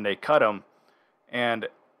 and then they cut him. And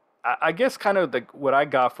I guess kind of what I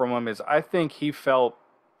got from him is I think he felt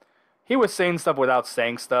he was saying stuff without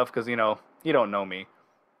saying stuff because you don't know me.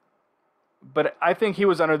 But I think he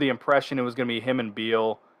was under the impression it was going to be him and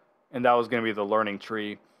Beal, and that was going to be the learning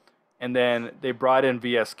tree. And then they brought in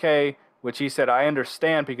VSK, which he said, I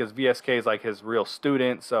understand because VSK is like his real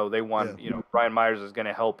student. So they want, Brian Myers is going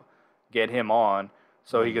to help get him on.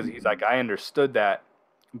 So he's like, I understood that.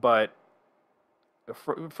 But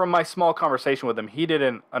from my small conversation with him, he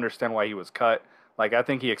didn't understand why he was cut. Like, I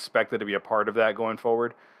think he expected to be a part of that going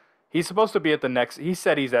forward. He's supposed to be at the next, he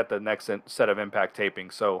said he's at the next set of Impact taping.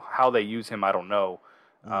 So how they use him, I don't know.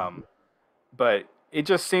 But it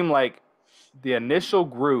just seemed like the initial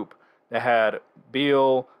group that had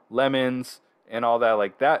Beal, Lemons, and all that,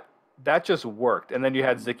 like that just worked. And then you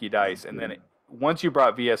had Zicky Dice, and then once you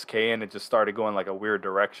brought VSK in, it just started going like a weird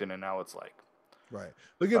direction, and now it's like right.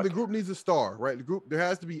 But again, the group needs a star, right? The group, there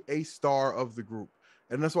has to be a star of the group,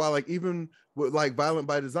 and that's why, like, even with like Violent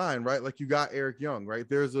by Design, right? Like you got Eric Young, right?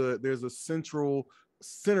 There's a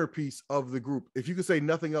centerpiece of the group. If you could say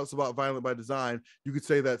nothing else about Violent by Design, you could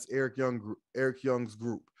say that's Eric Young's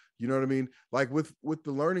group. You know what I mean? Like with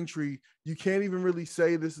the learning tree, you can't even really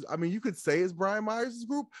say this is, I mean, you could say it's Brian Myers'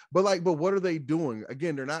 group, but what are they doing?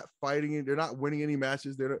 Again, they're not fighting it. They're not winning any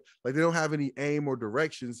matches. They're not, like, they don't have any aim or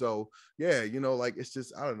direction. So yeah, like, it's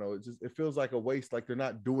just, I don't know. It feels like a waste. Like they're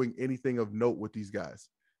not doing anything of note with these guys.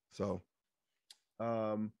 So,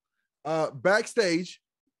 backstage,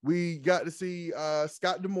 we got to see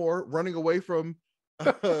Scott D'Amore running away from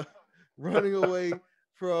W.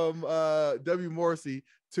 Morrissey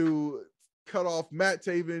to cut off Matt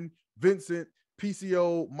Taven, Vincent,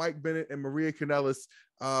 PCO, Mike Bennett, and Maria Kanellis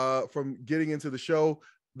from getting into the show.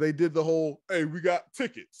 They did the whole, hey, we got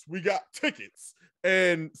tickets.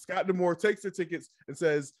 And Scott D'Amore takes the tickets and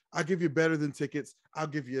says, I'll give you better than tickets. I'll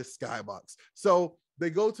give you a skybox. So they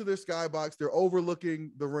go to their skybox. They're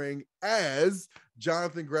overlooking the ring as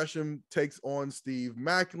Jonathan Gresham takes on Steve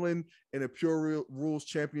Macklin in a Pure Rules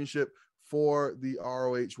Championship for the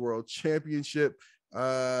ROH World Championship.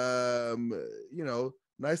 Nice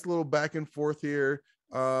little back and forth here.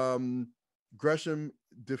 Gresham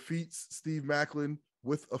defeats Steve Macklin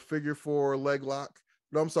with a figure 4 leg lock.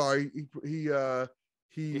 No, I'm sorry. He had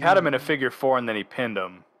him in a figure 4 and then he pinned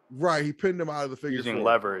him. Right, he pinned him out of the figure using 4.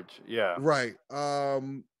 leverage. Yeah. Right.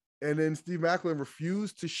 And then Steve Macklin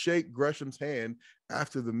refused to shake Gresham's hand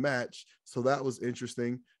after the match, so that was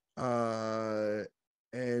interesting.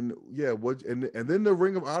 And yeah, and then the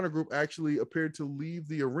Ring of Honor group actually appeared to leave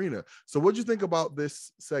the arena. So what'd you think about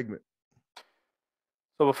this segment?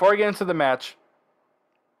 So before I get into the match,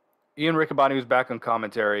 Ian Riccaboni was back on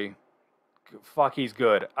commentary. Fuck, he's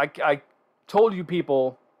good. I told you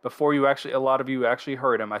people before a lot of you actually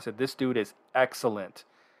heard him. I said, this dude is excellent.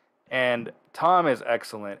 And Tom is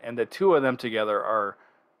excellent. And the two of them together are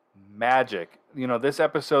magic. This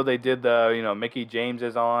episode they did Mickey James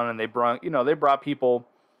is on, and they brought people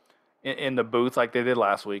in the booth like they did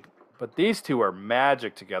last week. But these two are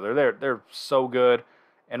magic together. They're so good.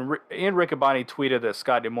 And Ian Riccaboni tweeted that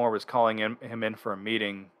Scott D'Amore was calling him in for a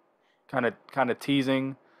meeting, kind of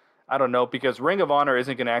teasing. I don't know, because Ring of Honor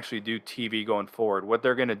isn't going to actually do TV going forward. What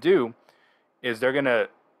they're going to do is they're going to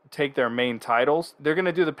take their main titles. They're going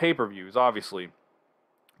to do the pay-per-views, obviously.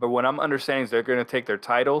 But what I'm understanding is they're going to take their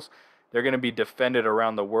titles. They're going to be defended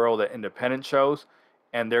around the world at independent shows,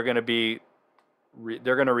 and they're going to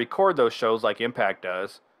record those shows like Impact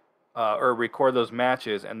does, or record those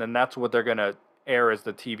matches, and then that's what they're going to air as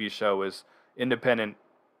the TV show is independent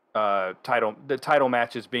the title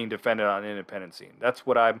matches being defended on independent scene. That's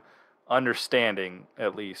what I'm understanding,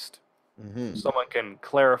 at least. Mm-hmm. Someone can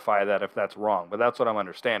clarify that if that's wrong, but that's what I'm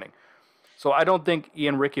understanding. So I don't think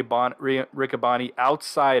Ian Riccaboni,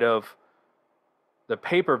 outside of the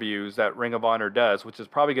pay-per-views that Ring of Honor does, which is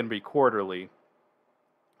probably going to be quarterly,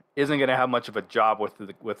 isn't going to have much of a job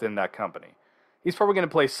within that company. He's probably going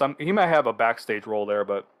to play he might have a backstage role there,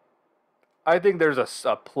 but I think there's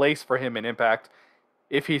a place for him in Impact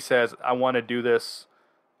if he says, I want to do this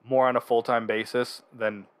more on a full-time basis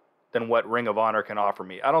than what Ring of Honor can offer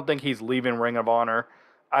me. I don't think he's leaving Ring of Honor.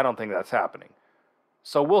 I don't think that's happening.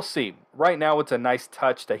 So we'll see. Right now, it's a nice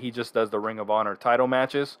touch that he just does the Ring of Honor title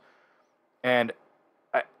matches. And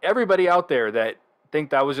everybody out there that think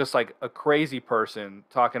that was just like a crazy person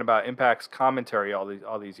talking about Impact's commentary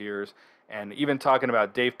all these years, and even talking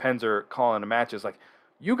about Dave Penzer calling the matches, like,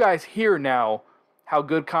 you guys hear now how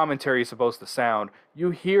good commentary is supposed to sound.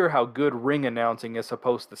 You hear how good ring announcing is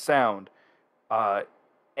supposed to sound.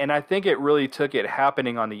 And I think it really took it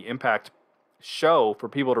happening on the Impact show for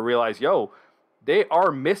people to realize, they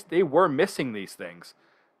were missing these things.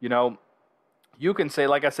 You can say,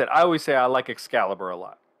 like I said, I always say I like Excalibur a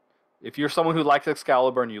lot. If you're someone who likes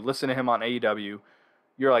Excalibur and you listen to him on AEW,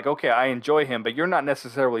 you're like, okay, I enjoy him, but you're not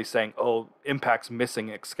necessarily saying, oh, Impact's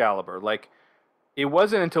missing Excalibur. Like, it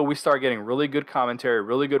wasn't until we started getting really good commentary,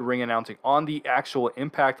 really good ring announcing on the actual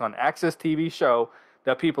Impact on Access TV show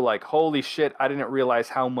that people like, holy shit, I didn't realize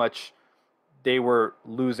how much they were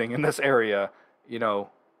losing in this area,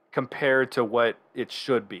 compared to what it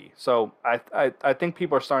should be. So I think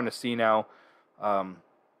people are starting to see now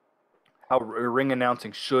how ring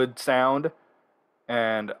announcing should sound.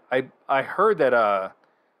 And I heard that,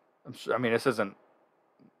 this isn't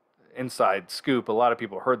inside scoop, a lot of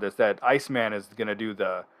people heard this, that Iceman is going to do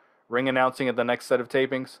the ring announcing at the next set of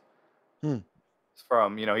tapings.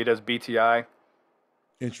 From, he does BTI.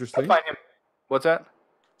 Interesting. I find him, what's that?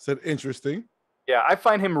 Said interesting. Yeah, I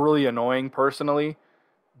find him really annoying personally,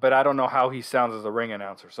 but I don't know how he sounds as a ring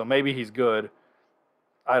announcer. So maybe he's good.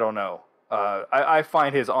 I don't know. I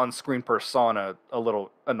find his on-screen persona a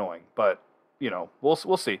little annoying, but we'll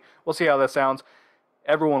see. We'll see how that sounds.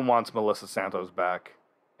 Everyone wants Melissa Santos back,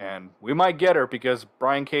 and we might get her because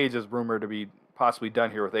Brian Cage is rumored to be possibly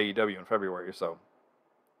done here with AEW in February. So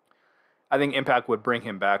I think Impact would bring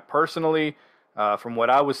him back. Personally, from what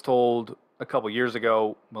I was told a couple years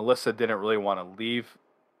ago, Melissa didn't really want to leave.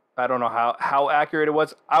 I don't know how accurate it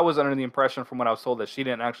was. I was under the impression from what I was told that she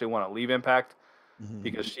didn't actually want to leave Impact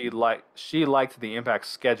because she liked the Impact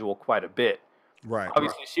schedule quite a bit. Right.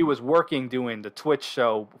 Obviously, she was working doing the Twitch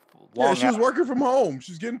show. She was working from home.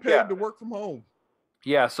 She's getting paid to work from home.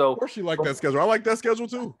 Yeah, so of course she liked that schedule. I like that schedule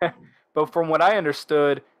too. But from what I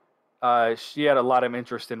understood, she had a lot of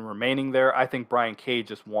interest in remaining there. I think Brian Cage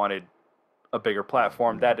just wanted a bigger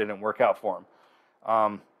platform. That didn't work out for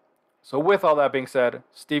him. So with all that being said,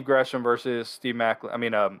 Steve Gresham versus Steve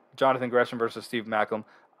Macklin. Jonathan Gresham versus Steve Macklin.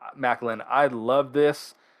 I love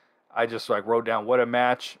this. I just wrote down what a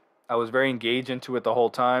match. I was very engaged into it the whole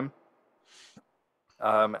time.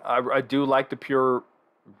 I do like the pure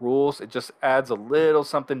rules. It just adds a little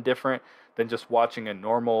something different than just watching a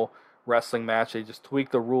normal wrestling match. They just tweak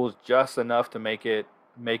the rules just enough to make it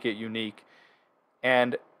unique.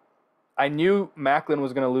 And I knew Macklin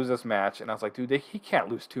was going to lose this match, and I was like, dude, he can't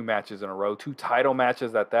lose 2 matches in a row, 2 title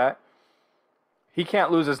matches at that. He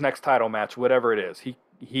can't lose his next title match, whatever it is.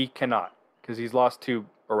 He cannot, because he's lost 2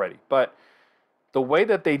 already. But the way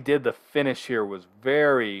that they did the finish here was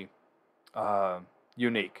very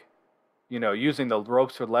unique. Using the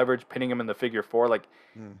ropes for leverage, pinning him in the figure 4.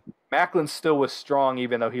 Macklin still was strong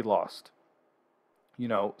even though he lost.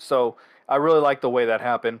 So I really like the way that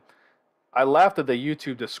happened. I laughed at the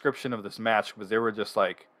YouTube description of this match because they were just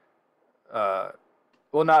like,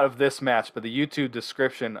 well, not of this match, but the YouTube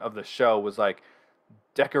description of the show was like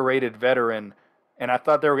decorated veteran, and I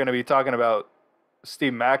thought they were going to be talking about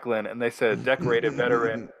Steve Macklin, and they said decorated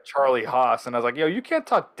veteran Charlie Haas, and I was like, yo, you can't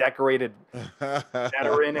talk decorated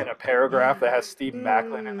veteran in a paragraph that has Steve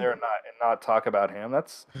Macklin in there and not talk about him.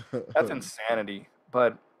 That's insanity.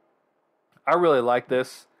 But I really like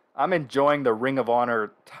this. I'm enjoying the Ring of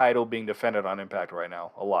Honor title being defended on Impact right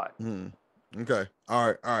now a lot. Okay.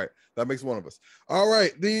 All right. That makes one of us. All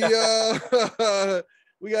right. The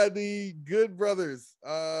we got the Good Brothers,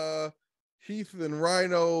 Heath and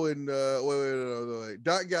Rhino and wait,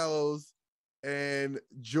 Doc Gallows and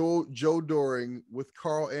Joe Doring with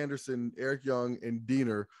Carl Anderson, Eric Young, and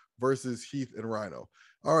Diener versus Heath and Rhino.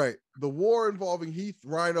 All right. The war involving Heath,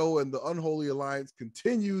 Rhino, and the Unholy Alliance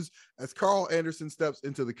continues as Carl Anderson steps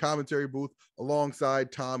into the commentary booth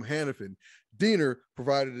alongside Tom Hannafin. Diener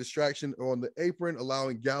provided a distraction on the apron,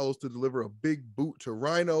 allowing Gallows to deliver a big boot to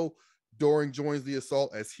Rhino. Doring joins the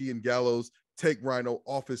assault as he and Gallows take Rhino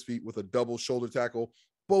off his feet with a double shoulder tackle.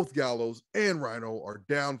 Both Gallows and Rhino are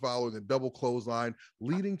down following a double clothesline,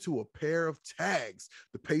 leading to a pair of tags.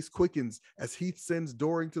 The pace quickens as Heath sends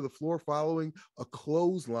Doring to the floor following a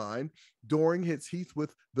clothesline. Doring hits Heath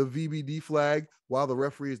with the VBD flag while the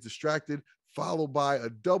referee is distracted, followed by a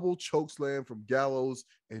double chokeslam from Gallows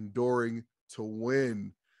and Doring to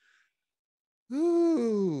win.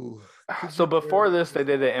 Ooh. So before this, they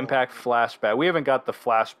did an Impact flashback. We haven't got the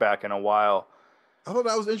flashback in a while. I thought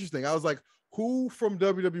that was interesting. I was like, who from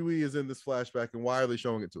WWE is in this flashback and why are they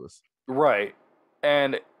showing it to us? Right.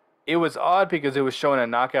 And it was odd because it was showing a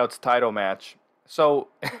Knockouts title match. So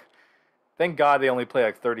thank God they only play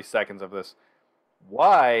like 30 seconds of this.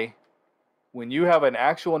 Why, when you have an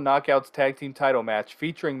actual Knockouts tag team title match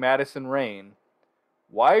featuring Madison Rayne,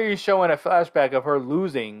 why are you showing a flashback of her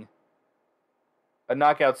losing a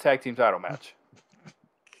Knockouts tag team title match?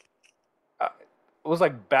 I was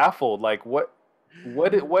like baffled. Like what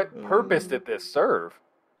purpose did this serve?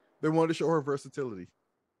 They wanted to show her versatility.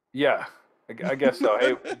 Yeah, I guess so.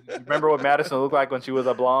 Hey, remember what Madison looked like when she was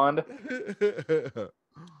a blonde?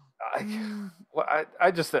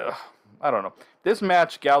 I just I don't know. This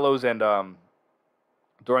match, Gallows and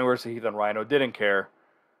Doring versus Heath and Rhino, didn't care.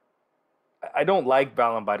 I don't like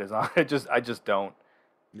Bound by Design. I just don't.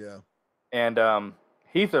 Yeah. And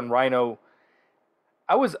Heath and Rhino,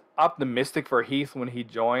 I was optimistic for Heath when he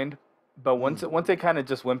joined, but once they kind of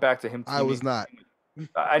just went back to him, I was not.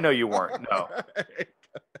 I know you weren't. No,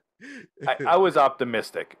 I was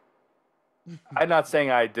optimistic. I'm not saying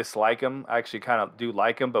I dislike him. I actually kind of do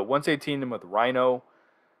like him, but once they teamed him with Rhino,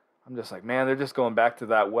 I'm just like, man, they're just going back to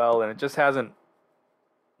that well, and it just hasn't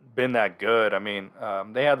been that good. I mean,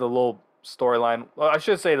 they had the little storyline. Well, I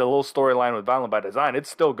should say the little storyline with Violent by Design. It's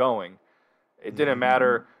still going. It didn't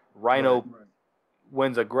matter. Rhino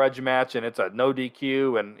wins a grudge match, and it's a no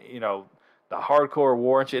DQ, and the hardcore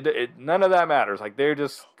war and shit. None of that matters. Like, they're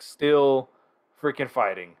just still freaking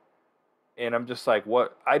fighting. And I'm just like,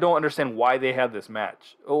 what? I don't understand why they had this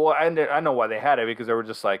match. Well, I know why they had it, because they were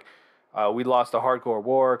just like, we lost a hardcore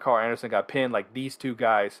war. Carl Anderson got pinned. Like, these two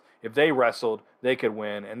guys, if they wrestled, they could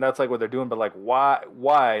win. And that's like what they're doing. But like,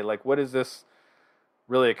 why? Like, what is this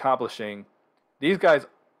really accomplishing? These guys,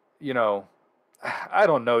 I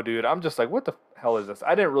don't know, dude. I'm just like, what the hell is this?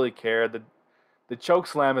 I didn't really care. The choke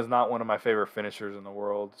slam is not one of my favorite finishers in the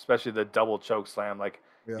world, especially the double choke slam. Like,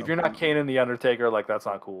 if you're not Kane and the Undertaker, like, that's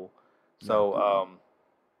not cool. So,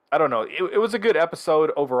 I don't know. It was a good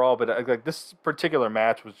episode overall, but like, this particular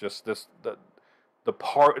match was just the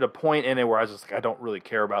point in it where I was just like, I don't really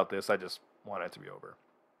care about this. I just want it to be over.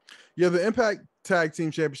 Yeah, the Impact Tag Team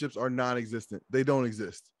Championships are non-existent. They don't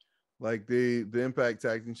exist. Like, the Impact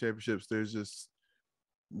Tag Team Championships, there's just,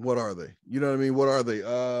 what are they? You know what I mean? What are they?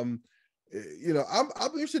 I'm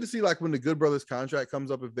interested to see, like, when the Good Brothers contract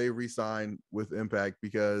comes up, if they re-sign with Impact,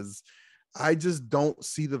 because I just don't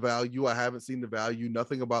see the value. I haven't seen the value.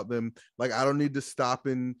 Nothing about them. Like, I don't need to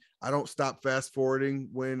I don't stop fast forwarding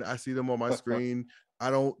when I see them on my screen. I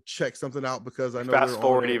don't check something out because I know fast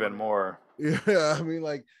forward even more. Yeah, I mean,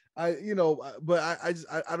 like, I don't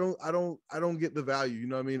get the value. You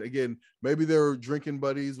know what I mean? Again, maybe they're drinking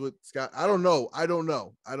buddies with Scott. I don't know.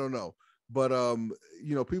 But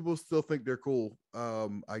people still think they're cool.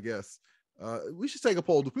 I guess we should take a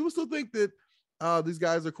poll. Do people still think that these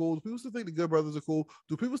guys are cool? Do people still think the Good Brothers are cool?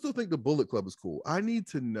 Do people still think the Bullet Club is cool? I need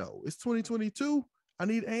to know. It's 2022. I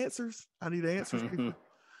need answers. People.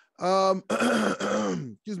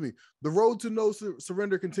 Excuse me. The road to no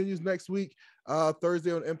surrender continues next week.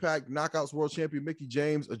 Thursday on Impact, Knockouts World Champion Mickie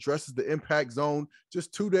James addresses the Impact Zone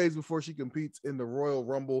just 2 days before she competes in the Royal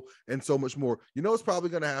Rumble, and so much more. You know what's probably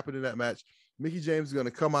going to happen in that match? Mickie James is going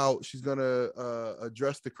to come out. She's going to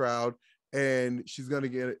address the crowd, and she's going to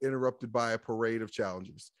get interrupted by a parade of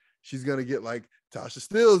challengers. She's going to get like Tasha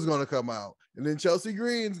Steele is going to come out, and then Chelsea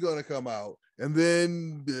Green's going to come out, and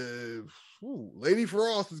then Lady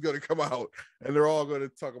Frost is going to come out, and they're all going to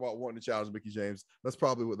talk about wanting to challenge Mickie James. That's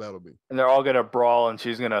probably what that'll be. And they're all going to brawl, and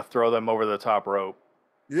she's going to throw them over the top rope.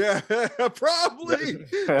 Yeah, probably.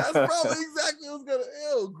 That's probably exactly what's going to.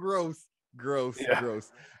 Ew, gross.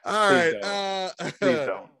 All Please right. Please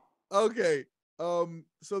don't. Okay.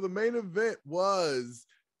 So the main event was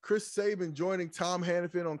Chris Sabin joining Tom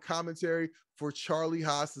Hannafin on commentary for Charlie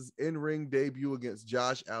Haas's in-ring debut against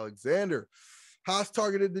Josh Alexander. Haas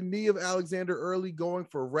targeted the knee of Alexander early, going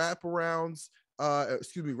for wraparounds.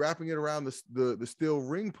 Wrapping it around the steel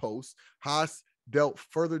ring post. Haas dealt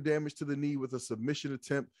further damage to the knee with a submission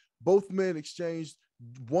attempt. Both men exchanged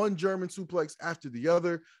one German suplex after the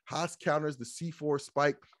other. Haas counters the C4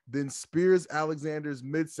 spike, then spears Alexander's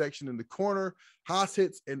midsection in the corner. Haas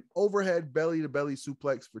hits an overhead belly-to-belly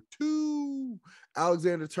suplex for 2.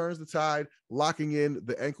 Alexander turns the tide, locking in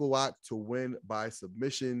the ankle lock to win by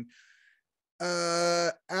submission.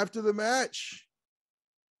 After the match,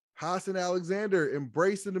 Haas and Alexander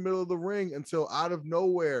embraced in the middle of the ring until out of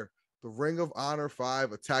nowhere, the Ring of Honor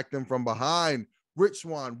 5 attacked them from behind. Rich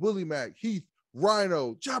Swann, Willie Mack, Heath,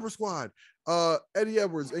 Rhino, Jobber Squad, Eddie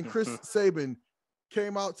Edwards, and Chris Sabin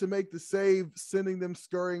came out to make the save, sending them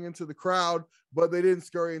scurrying into the crowd, but they didn't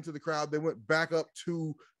scurry into the crowd. They went back up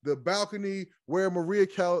to the balcony where Maria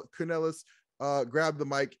Kanellis grabbed the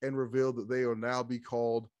mic and revealed that they will now be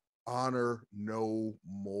called Honor No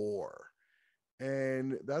More.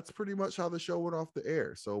 And that's pretty much how the show went off the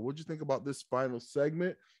air. So what'd you think about this final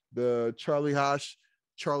segment? The Charlie Haas,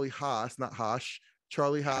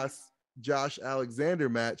 Josh Alexander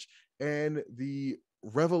match, and the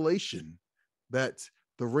revelation that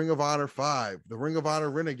the Ring of Honor 5, the Ring of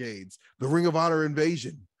Honor Renegades, the Ring of Honor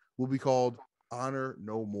Invasion will be called Honor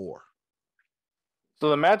No More. So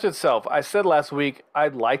the match itself, I said last week, I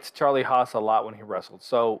liked Charlie Haas a lot when he wrestled.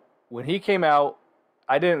 So when he came out,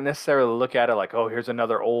 I didn't necessarily look at it like, oh, here's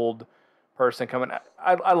another old person coming.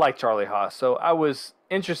 I like Charlie Haas, so I was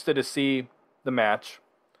interested to see the match.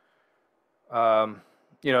 It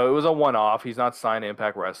was a one-off. He's not signed to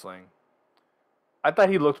Impact Wrestling. I thought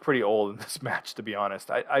he looked pretty old in this match, to be honest.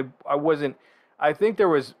 I wasn't. I think there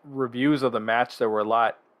was reviews of the match that were a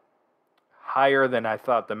lot higher than I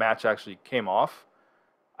thought the match actually came off.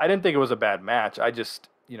 I didn't think it was a bad match. I just,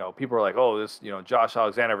 people were like, oh, this, Josh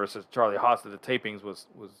Alexander versus Charlie Haas at the tapings was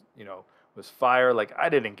fire. Like, I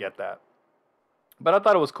didn't get that. But I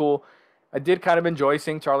thought it was cool. I did kind of enjoy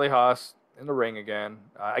seeing Charlie Haas in the ring again.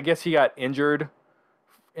 I guess he got injured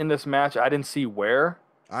in this match. I didn't see where.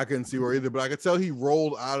 I couldn't see where either, but I could tell he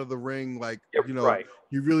rolled out of the ring like, right.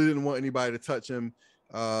 He really didn't want anybody to touch him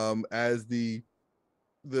as the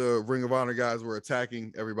Ring of Honor guys were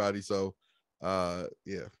attacking everybody. So, yeah.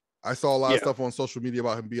 I saw a lot of stuff on social media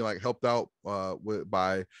about him being like helped out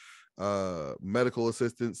by medical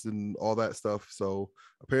assistants and all that stuff. So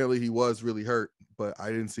apparently he was really hurt, but I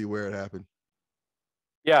didn't see where it happened.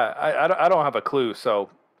 Yeah, I don't have a clue. So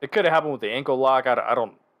it could have happened with the ankle lock. I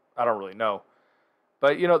don't really know.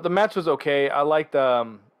 But the match was okay. I liked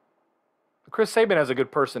Chris Sabin has a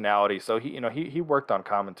good personality, so he worked on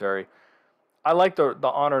commentary. I like the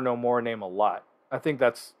Honor No More name a lot. I think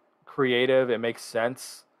that's creative. It makes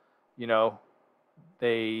sense. I'm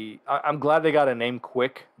glad they got a name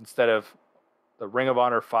quick instead of the Ring of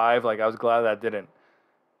Honor 5. Like, I was glad that didn't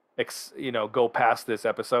go past this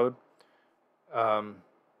episode.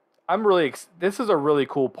 This is a really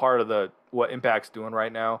cool part of what Impact's doing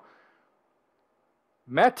right now.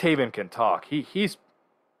 Matt Taven can talk. He's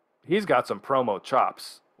got some promo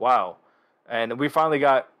chops. Wow. And we finally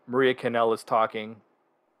got Maria Kanellis talking.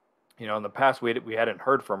 In the past we hadn't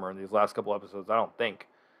heard from her in these last couple episodes, I don't think.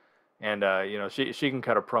 And she can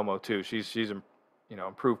cut a promo too. She's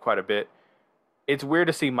improved quite a bit. It's weird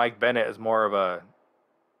to see Mike Bennett as more of a,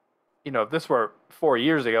 if this were 4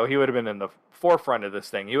 years ago, he would have been in the forefront of this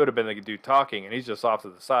thing. He would have been the dude talking, and he's just off to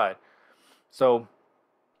the side. So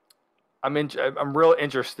I'm real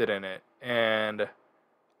interested in it, and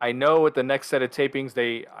I know with the next set of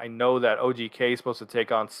tapings, I know that OGK is supposed to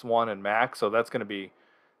take on Swan and Mac, so that's gonna be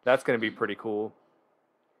pretty cool.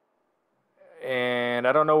 And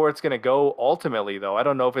I don't know where it's gonna go ultimately, though. I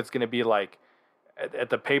don't know if it's gonna be like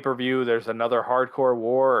at the pay-per-view, there's another hardcore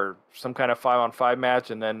war or some kind of 5-on-5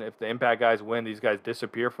 match, and then if the Impact guys win, these guys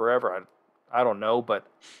disappear forever. I don't know, but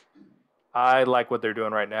I like what they're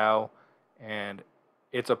doing right now, and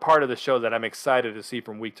it's a part of the show that I'm excited to see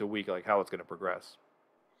from week to week, like how it's going to progress.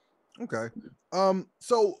 Okay.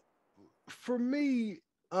 So For me,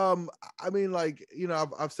 I mean, like, you know,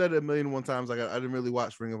 I've said it a million and one times. Like, I didn't really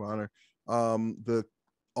watch Ring of Honor. The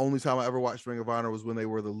only time I ever watched Ring of Honor was when they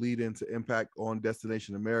were the lead into Impact on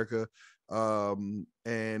Destination America.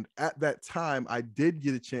 And at that time, I did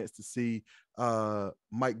get a chance to see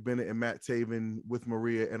Mike Bennett and Matt Taven with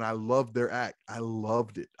Maria, and I loved their act. I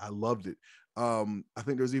loved it. I loved it. I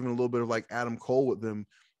think there's even a little bit of like Adam Cole with them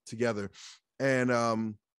together. And I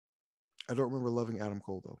don't remember loving Adam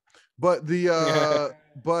Cole though. But the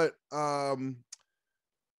but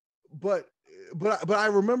I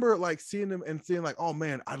remember like seeing them and seeing like, oh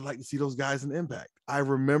man, I'd like to see those guys in Impact. I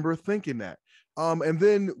remember thinking that. And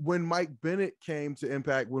then when Mike Bennett came to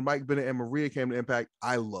Impact, when Mike Bennett and Maria came to Impact,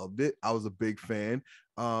 I loved it. I was a big fan.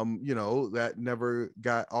 You know, that never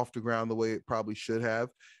got off the ground the way it probably should have.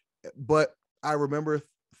 But I remember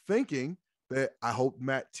thinking that I hope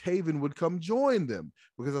Matt Taven would come join them,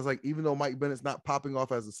 because I was like, even though Mike Bennett's not popping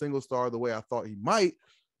off as a single star the way I thought he might,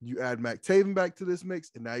 you add Matt Taven back to this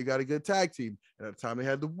mix, and now you got a good tag team. And at the time they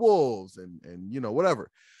had the Wolves and you know,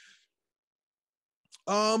 whatever.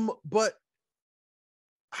 But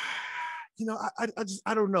you know,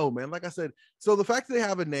 I don't know, man. Like I said, so the fact that they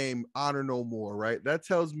have a name, Honor No More, right? That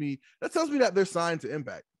tells me that they're signed to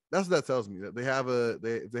Impact. That's what that tells me, that they have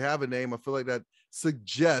a name. I feel like that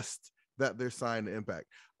suggests that they're signed to Impact.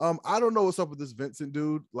 I don't know what's up with this Vincent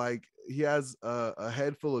dude. Like, he has a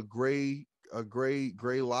head full of gray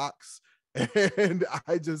locks, and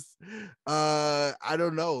I just I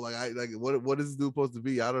don't know. Like what is this dude supposed to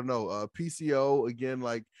be? I don't know. PCO again,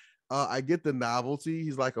 like I get the novelty.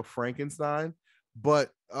 He's like a Frankenstein,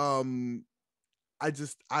 but I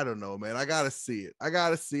don't know, man. I gotta see it.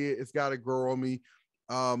 It's gotta grow on me.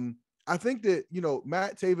 I think that, you know,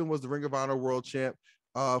 Matt Taven was the Ring of Honor world champ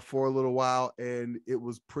for a little while, and it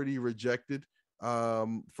was pretty rejected.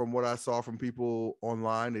 From what I saw from people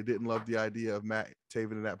online, they didn't love the idea of Matt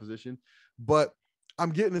Taven in that position. But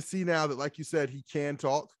I'm getting to see now that, like you said, he can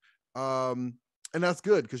talk. And that's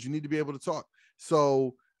good, because you need to be able to talk.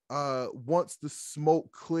 So once the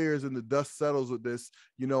smoke clears and the dust settles with this,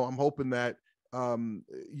 you know, I'm hoping that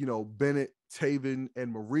you know, Bennett, Taven,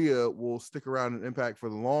 and Maria will stick around in Impact for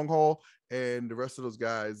the long haul, and the rest of those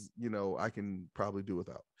guys, you know, I can probably do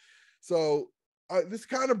without. So this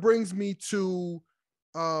kind of brings me to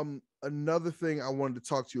another thing I wanted to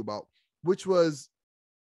talk to you about, which was,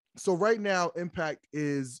 so right now Impact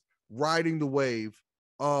is riding the wave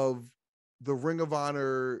of the Ring of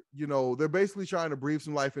Honor. You know, they're basically trying to breathe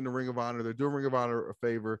some life into Ring of Honor. They're doing Ring of Honor a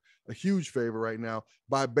favor, a huge favor right now,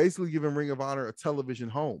 by basically giving Ring of Honor a television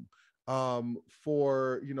home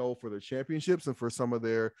for, you know, for their championships and for some of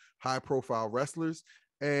their high profile wrestlers.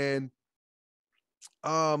 And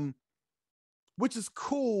which is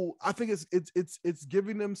cool. I think it's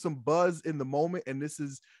giving them some buzz in the moment. And this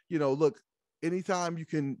is, you know, look, anytime you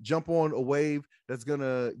can jump on a wave that's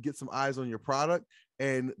gonna get some eyes on your product,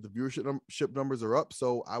 and the viewership numbers are up,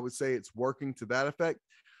 so I would say it's working to that effect.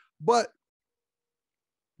 But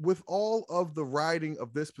with all of the riding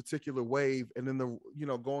of this particular wave, and then the, you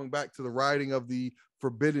know, going back to the riding of the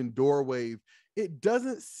Forbidden Door wave, it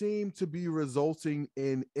doesn't seem to be resulting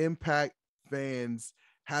in Impact fans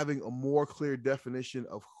having a more clear definition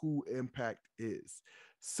of who Impact is.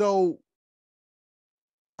 So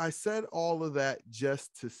I said all of that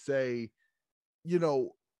just to say, you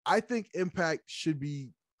know, I think Impact should be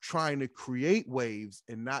trying to create waves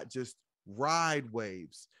and not just ride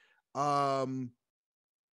waves. You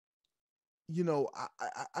know,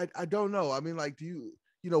 I don't know. I mean, like, you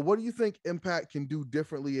know, what do you think Impact can do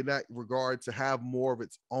differently in that regard to have more of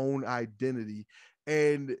its own identity,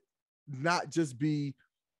 and not just be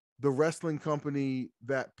the wrestling company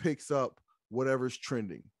that picks up whatever's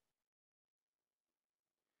trending?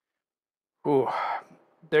 Ooh,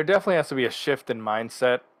 there definitely has to be a shift in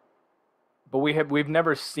mindset, but we've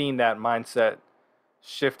never seen that mindset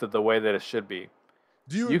shifted the way that it should be.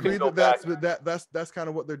 Do you You can agree go that back. that's kind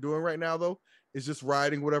of what they're doing right now, though? Is just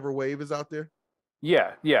riding whatever wave is out there?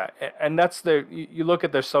 Yeah, yeah, and that's you look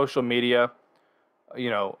at their social media. You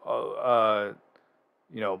know,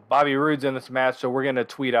 Bobby Roode's in this match, so we're gonna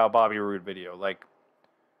tweet out Bobby Roode video. Like,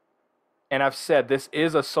 and I've said this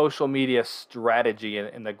is a social media strategy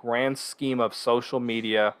in the grand scheme of social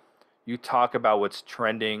media. You talk about what's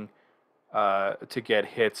trending to get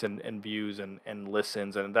hits and views and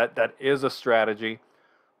listens, and that is a strategy.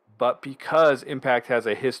 But because Impact has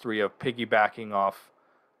a history of piggybacking off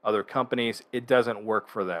other companies, it doesn't work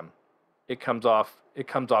for them. It comes off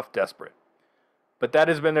desperate. But that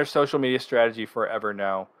has been their social media strategy forever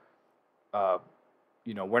now. Uh,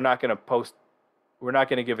 we're not going to post. We're not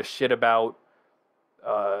going to give a shit about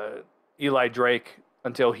Eli Drake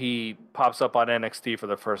until he pops up on NXT for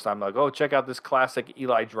the first time. Like, oh, check out this classic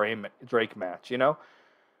Eli Drake match, you know?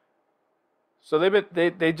 So they've had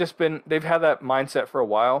that mindset for a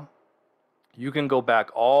while. You can go back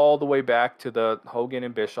all the way back to the Hogan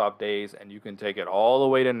and Bischoff days, and you can take it all the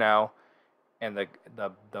way to now. And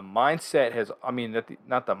the mindset has, I mean,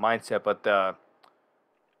 not the mindset, but the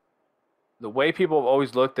way people have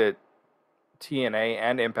always looked at TNA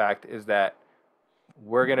and Impact is that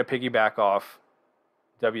we're going to piggyback off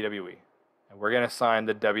WWE, and we're going to sign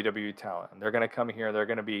the WWE talent, and they're going to come here, they're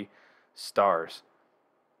going to be stars.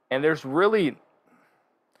 And there's really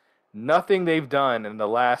nothing they've done in the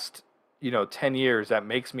last, 10 years that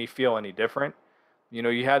makes me feel any different.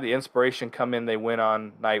 You had the Inspiration come in, they win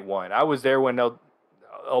on night one. I was there when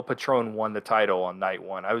El Patron won the title on night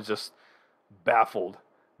one. I was just baffled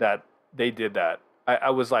that they did that.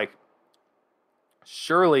 I was like,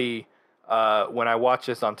 surely when I watch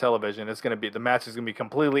this on television, the match is going to be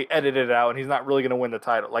completely edited out and he's not really going to win the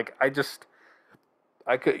title. Like,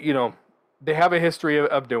 they have a history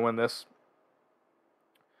of doing this.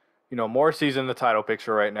 Morrissey's in the title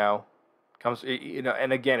picture right now.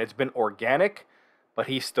 And again, it's been organic, but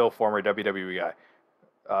he's still former WWE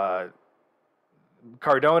guy.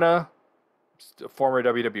 Cardona, former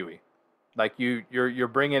WWE. Like you're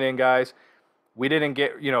bringing in guys. We didn't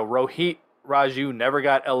get, Rohit Raju never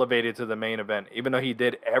got elevated to the main event, even though he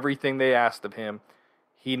did everything they asked of him.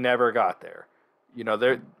 He never got there.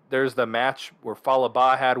 There's the match where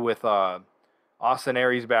Falaba had with Austin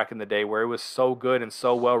Aries back in the day, where it was so good and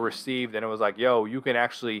so well received, and it was like, yo, you can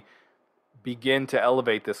actually begin to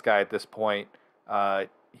elevate this guy at this point. The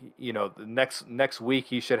next week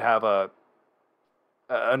he should have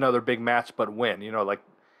another big match, but win. Like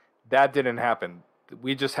that didn't happen.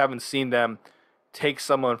 We just haven't seen them take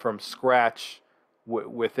someone from scratch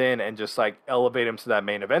within and just like elevate him to that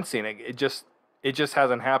main event scene. It just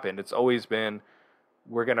hasn't happened. It's always been,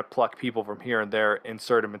 we're going to pluck people from here and there,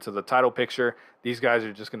 insert them into the title picture. These guys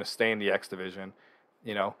are just going to stay in the X division.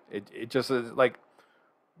 It just is like,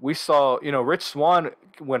 we saw, Rich Swann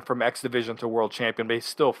went from X division to world champion, but he's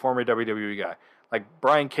still a former WWE guy. Like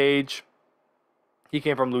Brian Cage, he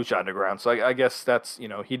came from Lucha Underground. So I guess that's,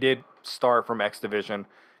 he did start from X division,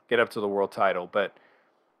 get up to the world title, but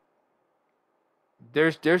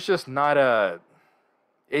there's just not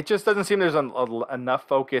it just doesn't seem there's enough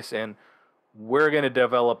focus in, we're going to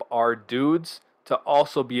develop our dudes to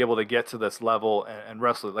also be able to get to this level and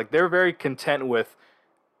wrestle. Like they're very content with,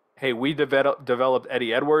 hey, we developed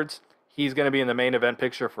Eddie Edwards. He's going to be in the main event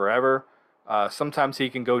picture forever. Sometimes he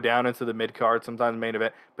can go down into the mid card, sometimes main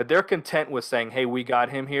event, but they're content with saying, hey, we got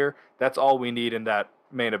him here. That's all we need in that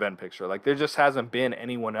main event picture. Like there just hasn't been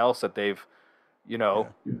anyone else that they've, they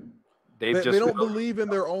don't believe in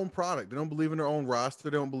their own product. They don't believe in their own roster.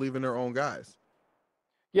 They don't believe in their own guys.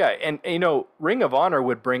 Yeah, and Ring of Honor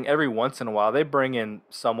would bring, every once in a while, they bring in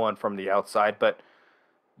someone from the outside, but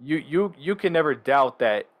you can never doubt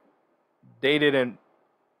that they didn't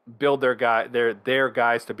build their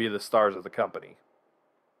guys to be the stars of the company.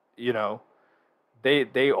 They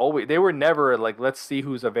were never like, let's see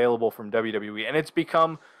who's available from WWE, and it's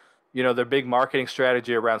become, their big marketing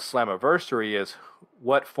strategy around Slammiversary is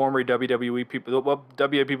what former WWE people, what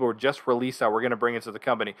WWE people were just released out, we're going to bring into the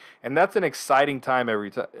company, and that's an exciting time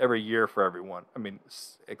every year for everyone. I mean,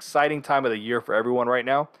 exciting time of the year for everyone right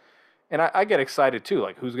now, and I get excited too,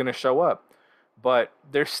 like who's going to show up. But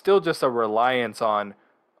there's still just a reliance on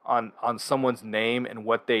someone's name and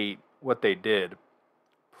what they did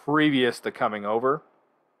previous to coming over.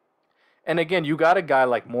 And again, you got a guy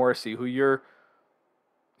like Morrissey who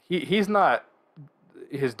he's not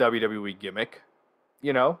his WWE gimmick,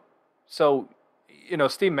 So,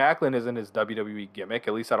 Steve Maclin isn't his WWE gimmick.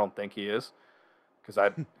 At least I don't think he is, because I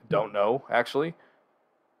don't know actually.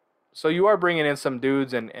 So you are bringing in some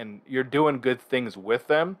dudes and you're doing good things with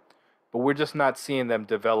them. But we're just not seeing them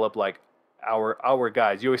develop like our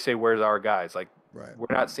guys. You always say, where's our guys? Like, right. We're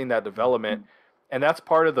not seeing that development. And that's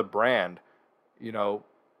part of the brand.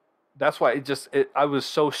 That's why I was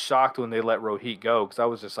so shocked when they let Rohit go, because I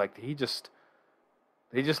was just like, they just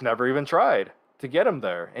never even tried to get him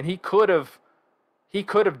there. And he could have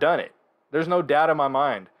done it. There's no doubt in my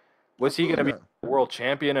mind. Was he going to be a world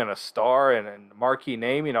champion and a star and a marquee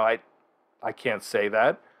name? I can't say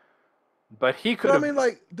that. But he could. I mean,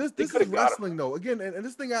 like this is wrestling, though. Again, and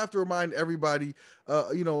this thing I have to remind everybody,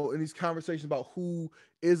 in these conversations about who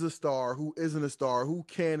is a star, who isn't a star, who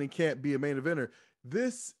can and can't be a main eventer.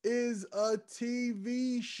 This is a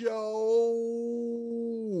TV show,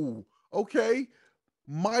 okay?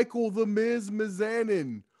 Michael the Miz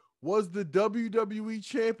Mizanin was the WWE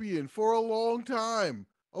champion for a long time.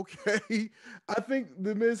 Okay. I think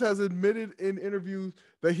The Miz has admitted in interviews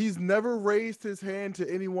that he's never raised his hand to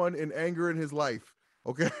anyone in anger in his life.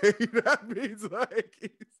 Okay. That means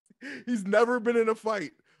like he's never been in a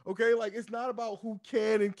fight. Okay. Like it's not about who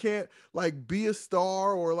can and can't like be a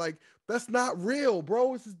star or like that's not real,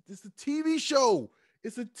 bro. It's a TV show.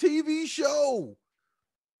 It's a TV show.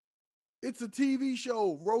 It's a TV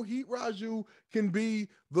show. Rohit Raju can be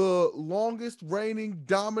the longest reigning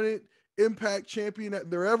dominant Impact champion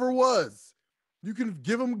that there ever was. You can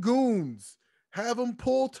give him goons, have him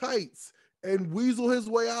pull tights, and weasel his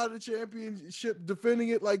way out of the championship, defending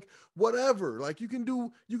it like whatever. Like you can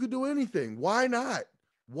do anything. Why not?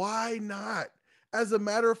 Why not? As a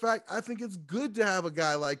matter of fact, I think it's good to have a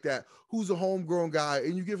guy like that who's a homegrown guy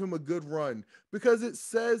and you give him a good run because it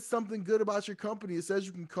says something good about your company. It says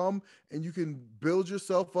you can come and you can build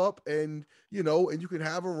yourself up and, and you can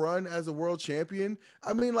have a run as a world champion.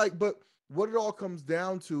 I mean, like, but what it all comes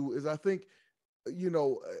down to is I think,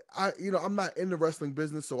 I'm not in the wrestling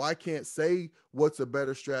business, so I can't say what's a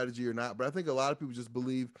better strategy or not. But I think a lot of people just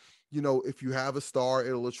believe, if you have a star,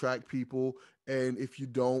 it'll attract people. And if you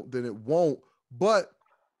don't, then it won't. But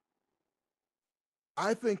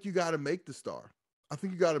I think you got to make the star. I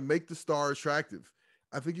think you got to make the star attractive.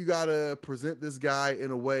 I think you got to present this guy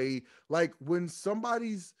in a way like when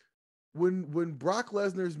Brock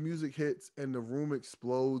Lesnar's music hits and the room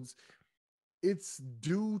explodes, it's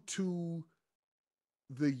due to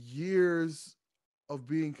the years of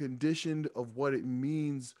being conditioned of what it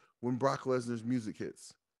means when Brock Lesnar's music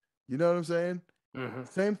hits. You know what I'm saying? Mm-hmm.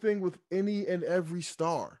 Same thing with any and every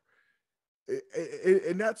star.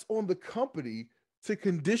 And that's on the company to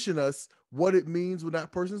condition us what it means when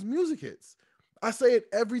that person's music hits. I say it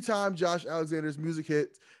every time Josh Alexander's music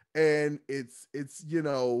hits, and it's it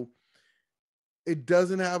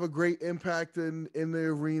doesn't have a great impact in the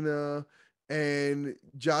arena, and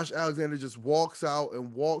Josh Alexander just walks out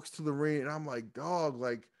and walks to the ring, and I'm like, dog,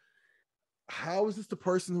 like, how is this the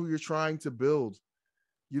person who you're trying to build?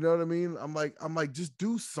 You know what I mean? I'm like, just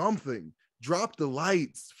do something. Drop the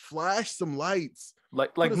lights, flash some lights.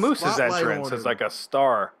 Like Moose's entrance is like a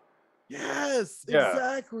star. Yes,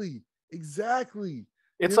 yeah. Exactly.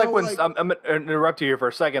 It's like when I'm gonna interrupt you here for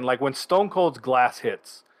a second. Like when Stone Cold's glass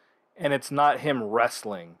hits, and it's not him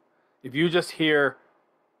wrestling. If you just hear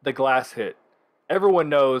the glass hit, everyone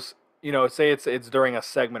knows. Say it's during a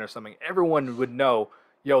segment or something. Everyone would know.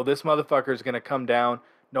 Yo, this motherfucker is gonna come down.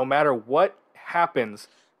 No matter what happens,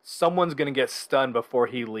 someone's gonna get stunned before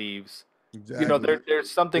he leaves. Exactly. There's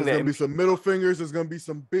something there's gonna be some middle fingers. There's gonna be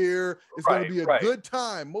some beer. It's gonna be a good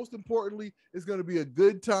time. Most importantly, it's gonna be a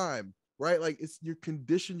good time, right? Like you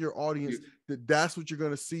condition your audience that's what you're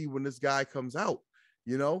gonna see when this guy comes out.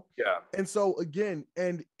 Yeah. And so again,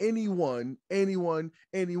 and anyone can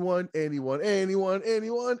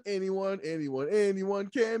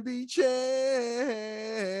be champ.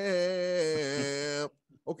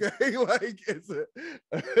 Okay, like it's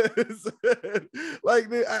like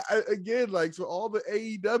again, like so all the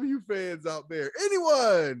AEW fans out there,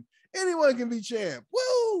 anyone can be champ.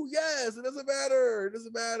 Woo! Yes, it doesn't matter.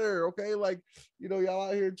 Okay, like y'all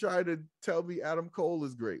out here trying to tell me Adam Cole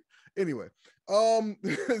is great. Anyway, so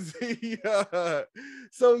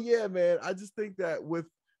yeah, man, I just think that with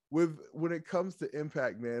when it comes to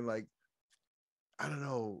Impact, man, like I don't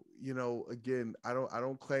know, again, I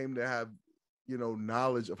don't claim to have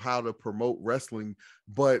knowledge of how to promote wrestling,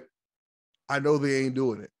 but I know they ain't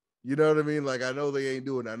doing it. You know what I mean? Like I know they ain't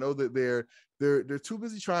doing it. I know that they're too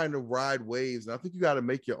busy trying to ride waves, and I think you got to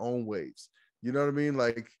make your own waves. You know what I mean?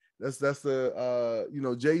 Like that's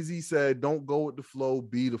the Jay-Z said, "Don't go with the flow,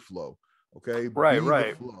 be the flow." Okay, right.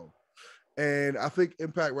 The flow. And I think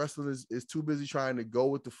Impact Wrestling is too busy trying to go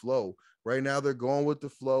with the flow. Right now, they're going with the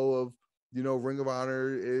flow of Ring of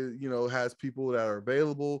Honor is has people that are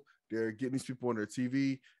available. They're getting these people on their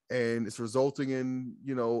TV, and it's resulting in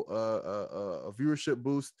a viewership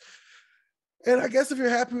boost. And I guess if you're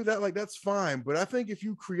happy with that, like that's fine. But I think if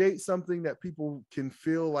you create something that people can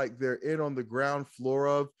feel like they're in on the ground floor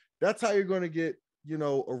of, that's how you're going to get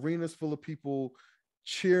arenas full of people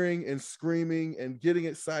cheering and screaming and getting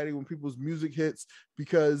excited when people's music hits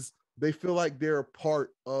because they feel like they're a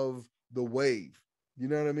part of the wave. You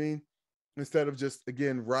know what I mean? Instead of just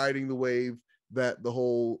again riding the wave that the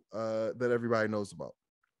whole that everybody knows about.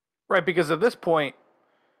 Right, because at this point,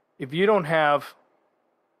 if you don't have,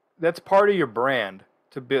 that's part of your brand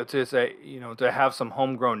to say, to have some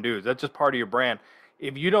homegrown dudes. That's just part of your brand.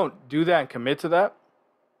 If you don't do that and commit to that,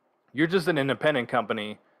 you're just an independent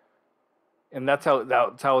company, and that's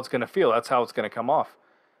how it's going to feel. That's how it's going to come off.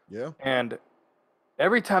 Yeah. And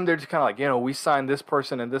every time they're just kind of like, we signed this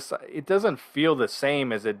person and this, it doesn't feel the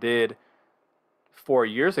same as it did 4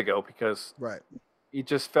 years ago, because Right. it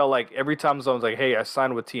just felt like every time someone's like, hey, I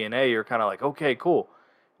signed with TNA, you're kind of like, okay, cool.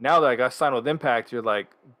 Now that I got signed with Impact, you're like,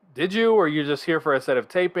 did you, or you're just here for a set of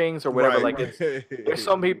tapings or whatever? Right. Like, there's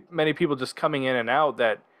so many people just coming in and out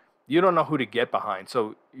that you don't know who to get behind.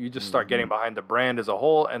 So you just start getting behind the brand as a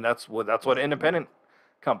whole, and that's what independent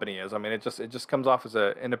company is. I mean, it just comes off as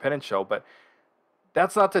an independent show, but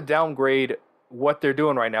that's not to downgrade what they're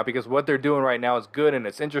doing right now, because what they're doing right now is good and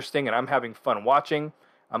it's interesting, and I'm having fun watching.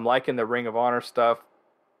 I'm liking the Ring of Honor stuff.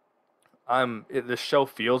 The show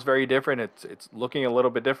feels very different. It's looking a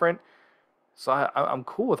little bit different. So I'm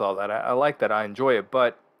cool with all that. I like that. I enjoy it.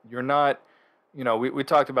 But you're not, we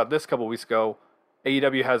talked about this a couple weeks ago.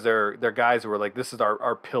 AEW has their guys who are like, this is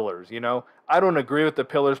our pillars, I don't agree with the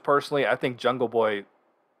pillars personally. I think Jungle Boy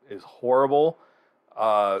is horrible.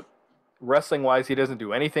 Wrestling wise, he doesn't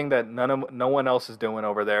do anything that no one else is doing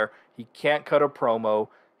over there. He can't cut a promo.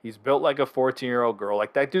 He's built like a 14-year-old girl.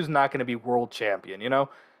 Like, that dude's not going to be world champion,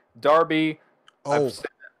 Darby. Oh,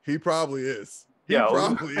 he probably is. He Yeah,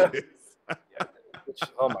 probably is. Yeah,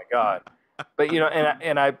 oh my God. But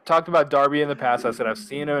and I talked about Darby in the past. I said I've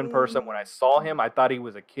seen him in person. When I saw him, I thought he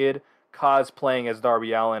was a kid cosplaying as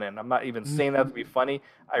Darby Allin, and I'm not even saying that to be funny.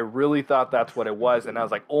 I really thought that's what it was, and I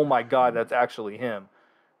was like, oh my God, that's actually him.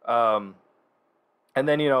 And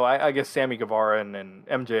then I guess Sammy Guevara and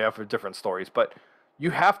MJF are different stories, but you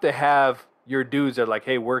have to have your dudes that are like,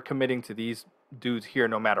 hey, we're committing to these dudes here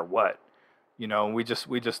no matter what. We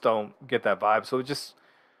just don't get that vibe. So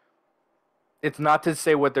it's not to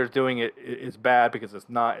say what they're doing is bad, because it's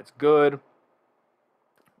not. It's good,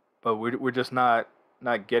 but we're just not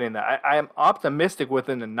getting that. I am optimistic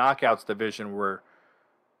within the Knockouts division. We're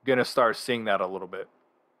gonna start seeing that a little bit.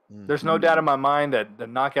 There's no doubt in my mind that the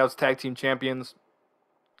Knockouts tag team champions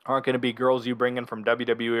aren't going to be girls you bring in from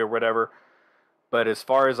WWE or whatever. But as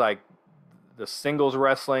far as like the singles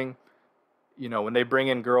wrestling, when they bring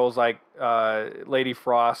in girls like Lady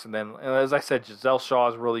Frost, and then, as I said, Giselle Shaw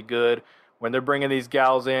is really good. When they're bringing these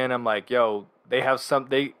gals in, I'm like, yo, they have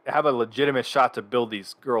a legitimate shot to build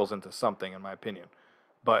these girls into something, in my opinion.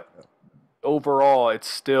 But overall, it's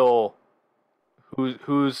still who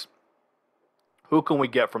can we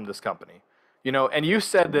get from this company? And you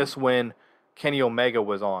said this when Kenny Omega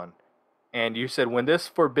was on. And you said, when this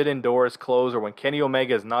forbidden door is closed, or when Kenny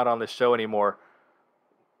Omega is not on the show anymore,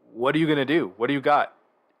 what are you going to do? What do you got?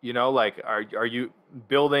 Like, are you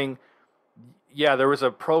building? Yeah, there was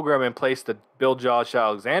a program in place to build Josh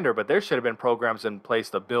Alexander, but there should have been programs in place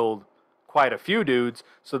to build quite a few dudes,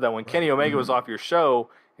 so that when Kenny Omega was off your show,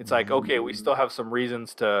 it's like, okay, we still have some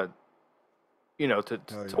reasons to watch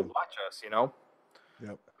us,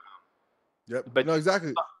 Yep. But no,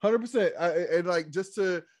 exactly. 100%. And like, just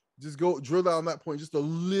to go drill down on that point just a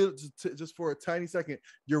little, just for a tiny second.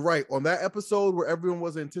 You're right. On that episode where everyone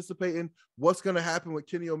was anticipating what's going to happen with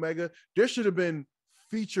Kenny Omega, there should have been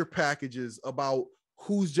feature packages about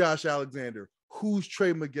who's Josh Alexander, who's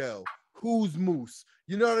Trey Miguel, who's Moose.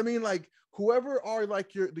 You know what I mean? Like, whoever are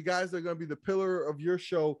like the guys that are going to be the pillar of your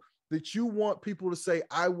show, that you want people to say,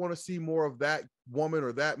 I want to see more of that woman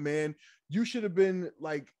or that man. You should have been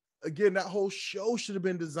like, again, that whole show should have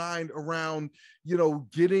been designed around,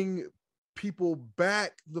 getting people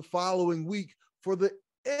back the following week for the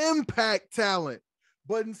Impact talent.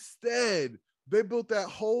 But instead, they built that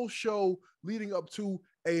whole show leading up to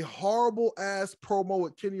a horrible ass promo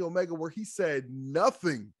with Kenny Omega where he said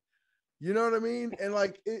nothing. You know what I mean? And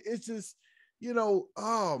like, it's just,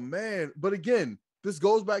 oh man. But again, this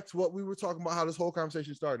goes back to what we were talking about, how this whole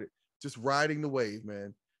conversation started. Just riding the wave,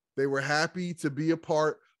 man. They were happy to be a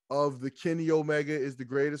part of the Kenny Omega is the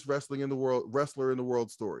greatest wrestler in the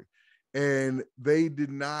world story. And they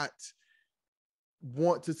did not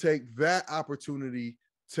want to take that opportunity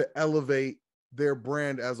to elevate their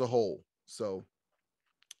brand as a whole. So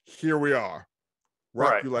here we are.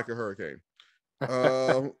 Rock you like a hurricane.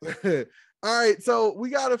 All right. So we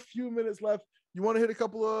got a few minutes left. You want to hit a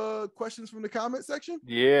couple of questions from the comment section?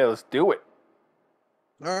 Yeah, let's do it.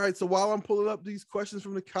 All right, so while I'm pulling up these questions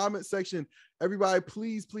from the comment section, everybody,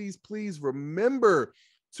 please remember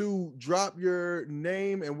to drop your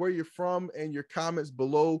name and where you're from and your comments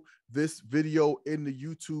below this video in the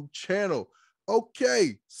YouTube channel.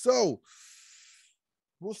 Okay, so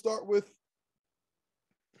we'll start with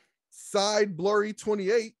Side Blurry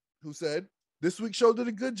 28, who said, this week's show did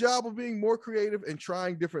a good job of being more creative and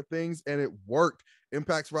trying different things, and it worked.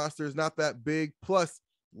 Impact's roster is not that big, plus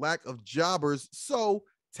lack of jobbers, so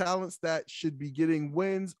talents that should be getting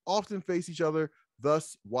wins often face each other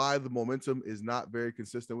thus why the momentum is not very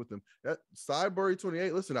consistent with them. That Cyberry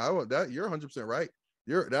 28, listen, I want that. You're 100% right.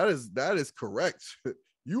 That is correct.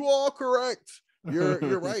 You all correct. You're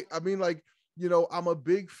right. I mean, like, you know, I'm a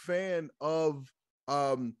big fan of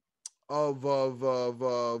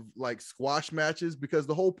like squash matches, because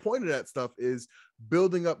the whole point of that stuff is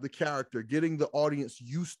building up the character, getting the audience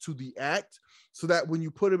used to the act, so that when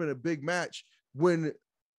you put them in a big match, when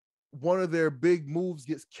one of their big moves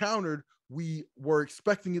gets countered, we were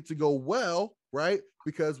expecting it to go well, right?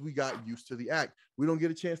 Because we got used to the act. We don't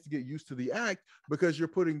get a chance to get used to the act because you're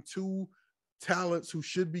putting two talents who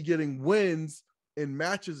should be getting wins in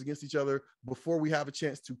matches against each other before we have a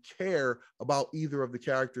chance to care about either of the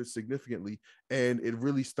characters significantly, and it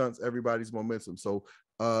really stunts everybody's momentum. So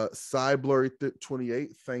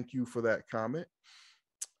Cyblurry28, thank you for that comment.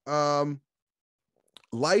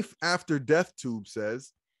 Life After Death Tube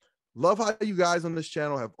says, love how you guys on this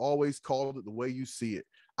channel have always called it the way you see it.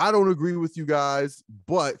 I don't agree with you guys,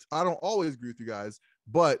 but I don't always agree with you guys,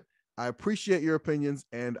 but I appreciate your opinions,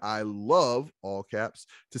 and I love, all caps,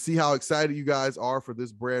 to see how excited you guys are for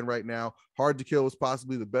this brand right now. Hard to Kill is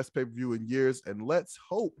possibly the best pay-per-view in years, and let's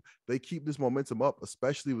hope they keep this momentum up,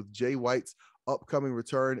 especially with Jay White's upcoming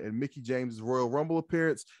return and Mickey James's Royal Rumble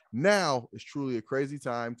appearance. Now is truly a crazy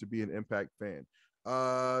time to be an Impact fan.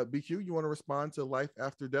 BQ, you want to respond to Life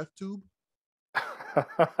After Death Tube?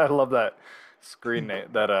 I love that screen name,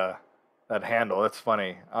 that handle. That's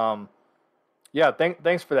funny. Yeah,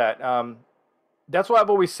 thanks for that. That's what I've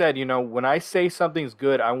always said. You know, when I say something's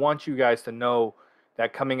good, I want you guys to know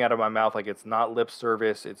that coming out of my mouth, like, it's not lip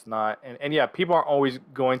service. It's not, and yeah, people aren't always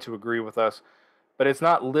going to agree with us, but it's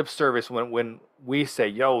not lip service when we say,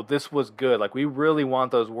 yo, this was good. Like, we really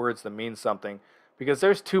want those words to mean something, because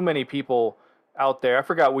there's too many people out there. I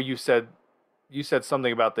forgot what you said. You said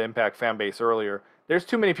something about the Impact fan base earlier. There's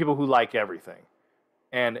too many people who like everything,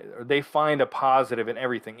 and they find a positive in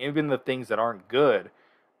everything, even the things that aren't good.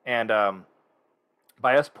 And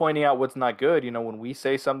by us pointing out what's not good, you know, when we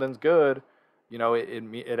say something's good, you know,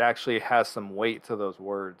 it actually has some weight to those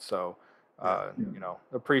words. So, you know,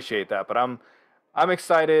 appreciate that. But I'm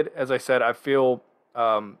excited. As I said, I feel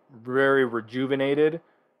very rejuvenated,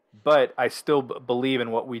 but I still believe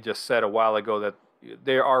in what we just said a while ago, that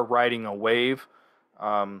they are riding a wave.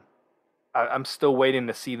 I'm still waiting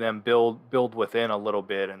to see them build within a little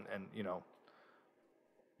bit, and you know,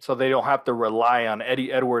 so they don't have to rely on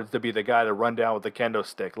Eddie Edwards to be the guy to run down with the kendo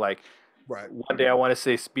stick. Like, right. One day I want to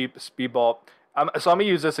say speedball. So I'm gonna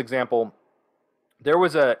use this example. There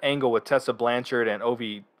was an angle with Tessa Blanchard and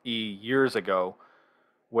OVE years ago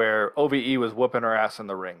where OVE was whooping her ass in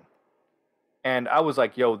the ring, and I was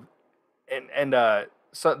like, yo,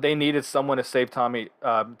 so they needed someone to save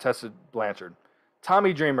Tessa Blanchard.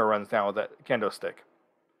 Tommy Dreamer runs down with that kendo stick.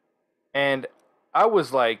 And I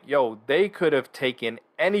was like, yo, they could have taken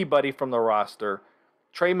anybody from the roster.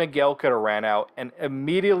 Trey Miguel could have ran out and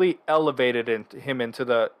immediately elevated him into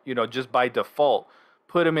the, you know, just by default,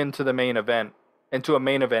 put him into the main event, into a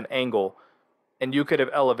main event angle, and you could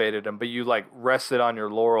have elevated him, but you, like, rested on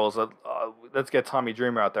your laurels. Let's get Tommy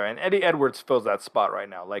Dreamer out there. And Eddie Edwards fills that spot right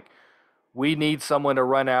now. Like, we need someone to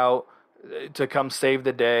run out to come save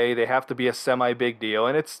the day. They have to be a semi-big deal,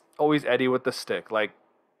 and it's always Eddie with the stick. Like,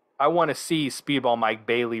 I want to see Speedball Mike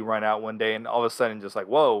Bailey run out one day, and all of a sudden just like,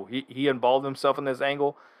 whoa, he involved himself in this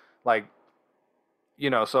angle. Like,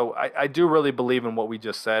 you know, so I do really believe in what we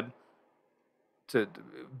just said, to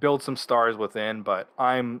build some stars within, but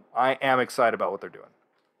I am excited about what they're doing.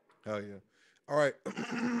 Hell yeah. All right.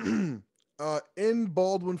 In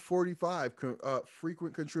Baldwin 45,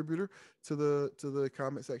 frequent contributor to the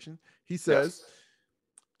comment section, he says, yes,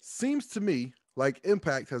 seems to me like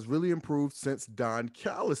Impact has really improved since Don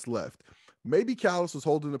Callis left. Maybe Callis was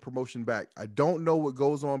holding the promotion back. I don't know what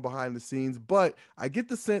goes on behind the scenes, but I get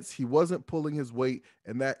the sense he wasn't pulling his weight,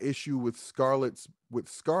 and that issue with Scarlett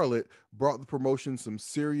brought the promotion some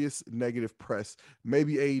serious negative press.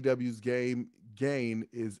 Maybe AEW's gain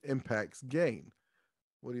is Impact's gain.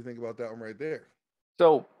 What do you think about that one right there?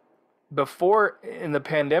 So, before, in the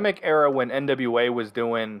pandemic era, when NWA was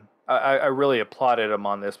doing, I really applauded them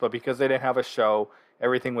on this, but because they didn't have a show,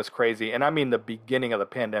 everything was crazy. And I mean the beginning of the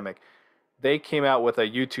pandemic, they came out with a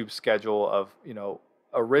YouTube schedule of, you know,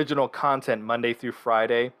 original content Monday through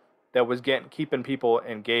Friday that was keeping people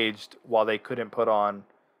engaged while they couldn't put on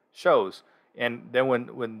shows. And then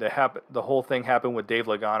when the whole thing happened with Dave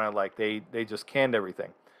Lagana, like, they just canned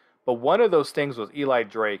everything. But one of those things was Eli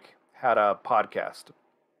Drake had a podcast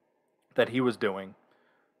that he was doing,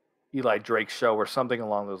 Eli Drake's show or something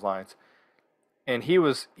along those lines. And he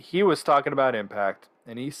was talking about Impact,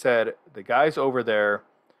 and he said the guys over there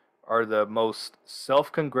are the most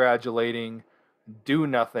self-congratulating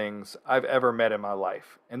do-nothings I've ever met in my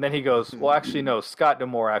life. And then he goes, well, actually, no, Scott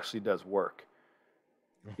D'Amore actually does work.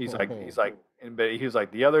 He's like, but he was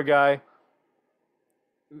like, the other guy,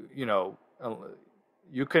 you know,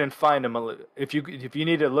 you couldn't find him. If you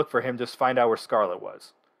need to look for him, just find out where Scarlett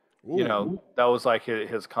was. Ooh. You know, that was like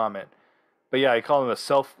his comment. But yeah, he called him a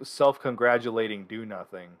self-congratulating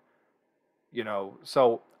do-nothing. You know,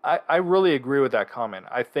 so I really agree with that comment.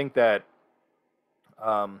 I think that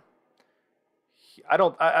I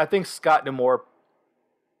think Scott D'Amore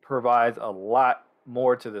provides a lot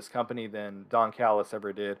more to this company than Don Callis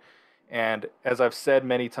ever did. And as I've said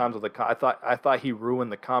many times with I thought he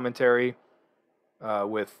ruined the commentary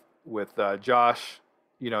with Josh.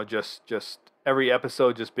 You know, just every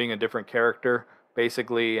episode just being a different character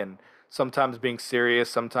basically, and sometimes being serious,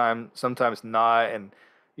 sometimes not, and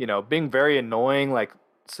you know, being very annoying, like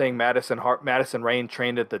saying Madison Rain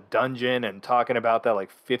trained at the dungeon and talking about that like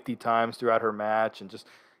 50 times throughout her match, and just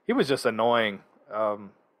he was just annoying.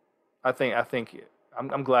 I think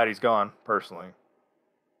I'm glad he's gone personally.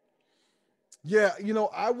 Yeah, you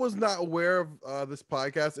know, I was not aware of this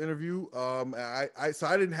podcast interview. So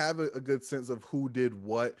I didn't have a good sense of who did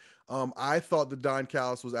what. I thought that Don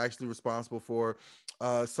Callis was actually responsible for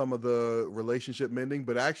some of the relationship mending,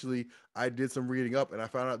 but actually I did some reading up and I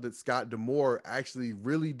found out that Scott D'Amore actually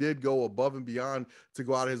really did go above and beyond to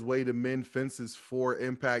go out of his way to mend fences for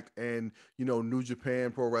Impact and, you know, New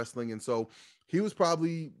Japan Pro Wrestling. And so he was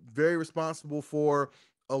probably very responsible for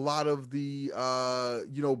a lot of the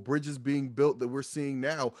you know, bridges being built that we're seeing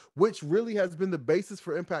now, which really has been the basis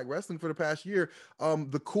for Impact Wrestling for the past year.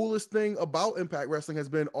 The coolest thing about Impact Wrestling has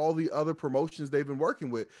been all the other promotions they've been working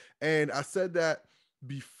with. And I said that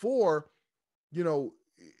before, you know,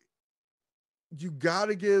 you got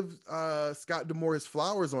to give Scott D'Amore his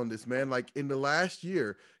flowers on this, man. Like in the last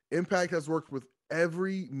year, Impact has worked with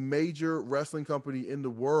every major wrestling company in the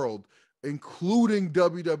world, including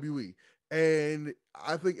WWE. And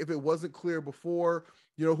I think if it wasn't clear before,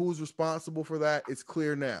 you know, who's responsible for that, it's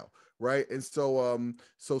clear now, right? And so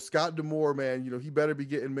so Scott D'Amore, man, you know, he better be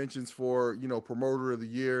getting mentions for, you know, promoter of the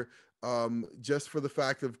year, just for the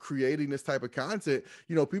fact of creating this type of content.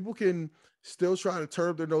 You know, people can still try to turn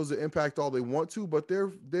up their nose at Impact all they want to, but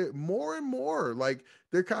they're more and more like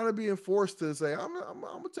they're kind of being forced to say, I'm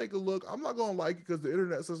gonna take a look. I'm not gonna like it because the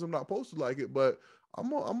internet says I'm not supposed to like it, but I'm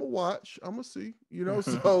gonna watch, I'm gonna see, you know.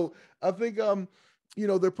 So I think you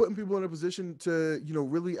know, they're putting people in a position to, you know,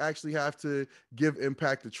 really actually have to give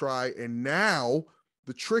Impact a try. And now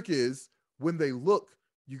the trick is when they look,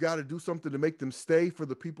 you got to do something to make them stay for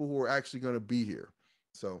the people who are actually going to be here.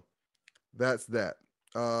 So that's that.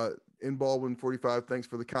 In Baldwin 45, thanks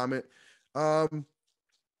for the comment.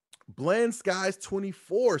 Bland Skies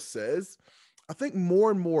 24 says, I think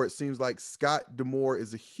more and more it seems like Scott D'Amore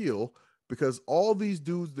is a heel because all these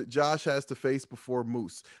dudes that Josh has to face before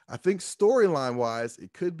Moose. I think storyline wise,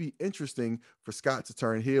 it could be interesting for Scott to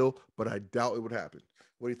turn heel, but I doubt it would happen.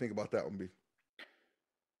 What do you think about that one, B?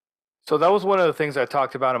 So that was one of the things I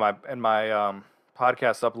talked about in my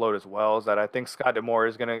podcast upload as well, is that I think Scott D'Amore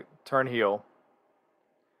is going to turn heel.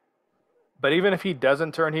 But even if he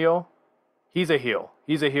doesn't turn heel, he's a heel.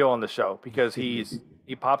 He's a heel on the show because he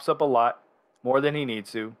pops up a lot more than he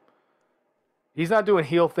needs to. He's not doing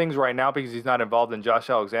heel things right now because he's not involved in Josh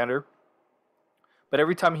Alexander. But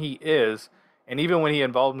every time he is, and even when he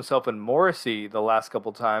involved himself in Morrissey the last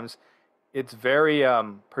couple times, it's very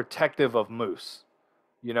protective of Moose,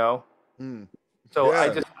 you know? So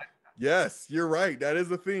yeah. Yes, you're right. That is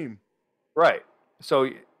a theme. Right. So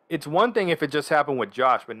it's one thing if it just happened with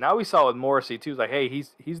Josh, but now we saw with Morrissey too. It's like, hey,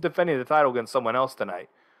 he's defending the title against someone else tonight,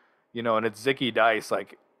 you know, and it's Zicky Dice.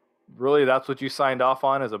 Like, really, that's what you signed off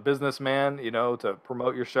on as a businessman, you know, to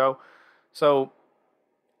promote your show. So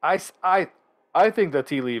I think the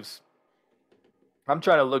tea leaves. I'm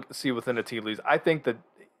trying to see within the tea leaves. I think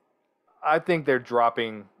they're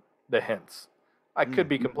dropping the hints. I could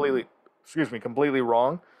be completely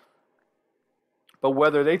wrong. But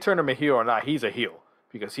whether they turn him a heel or not, he's a heel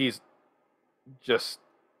because he's just.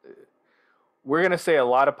 We're going to say a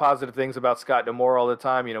lot of positive things about Scott D'Amore all the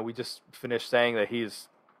time. You know, we just finished saying that he's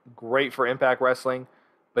great for Impact Wrestling,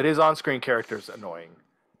 but his on-screen character is annoying.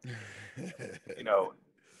 You know,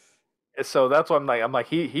 so that's why I'm like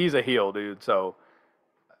he's a heel, dude. So,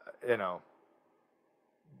 you know,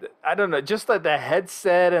 I don't know, just like the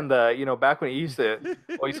headset and the, you know, back when he used to,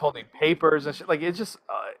 he's holding papers and shit. Like it just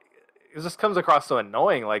comes across so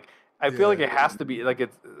annoying. Like I feel like it has to be like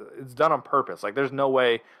it's done on purpose. Like there's no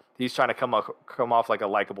way he's trying to come off like a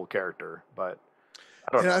likable character, but.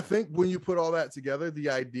 I don't And know. I think when you put all that together, the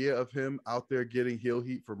idea of him out there getting heel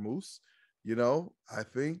heat for Moose, I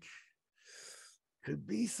think could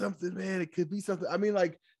be something, man. It could be something. I mean,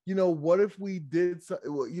 like, what if we did,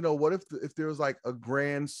 what if there was like a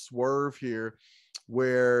grand swerve here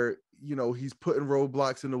where, he's putting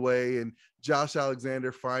roadblocks in the way and Josh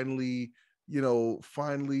Alexander finally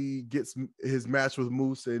gets his match with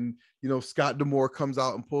Moose, and Scott D'Amore comes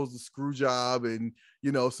out and pulls the screw job, and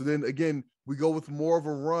so then again we go with more of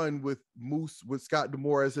a run with Moose with Scott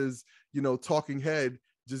D'Amore as his talking head,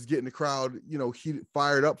 just getting the crowd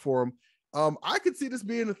fired up for him. I could see this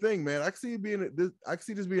being a thing, man. I could see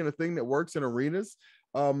this being a thing that works in arenas.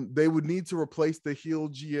 They would need to replace the heel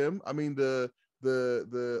GM. I mean the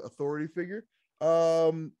authority figure.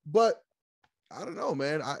 But I don't know,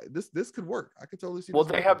 man. This could work. I could totally see. Well,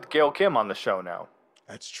 this they working. have Gail Kim on the show now.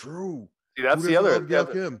 That's true. See, that's the other. Gail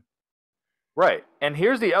Kim? Right. And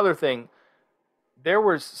here's the other thing. There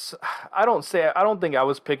was, I don't think I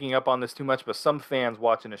was picking up on this too much, but some fans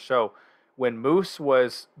watching the show, when Moose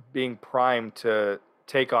was being primed to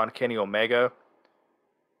take on Kenny Omega,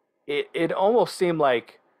 it almost seemed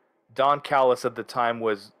like Don Callis at the time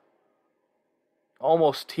was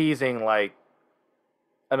almost teasing like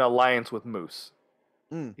an alliance with Moose.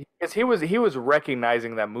 Because he was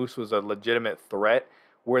recognizing that Moose was a legitimate threat,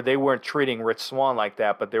 where they weren't treating Rich Swann like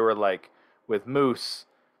that, but they were like, with Moose,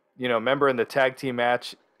 remember in the tag team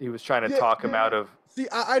match, he was trying to talk him out of. See,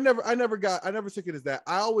 I never took it as that.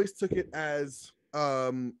 I always took it as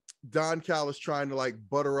Don Callis trying to like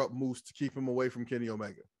butter up Moose to keep him away from Kenny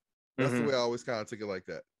Omega. That's the way I always kind of took it like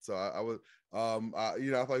that. So I was, I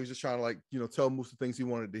thought he was just trying to like, tell Moose the things he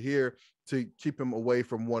wanted to hear to keep him away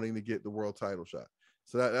from wanting to get the world title shot.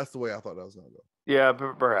 So that's the way I thought that was going to go. Yeah,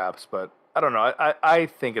 perhaps, but I don't know. I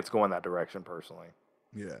think it's going that direction personally.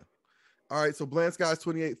 Yeah. All right. So Bland Skies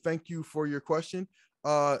 28, thank you for your question.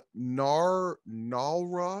 Nalras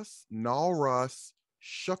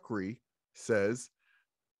Shukri says,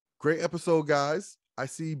 great episode, guys. I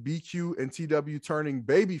see BQ and TW turning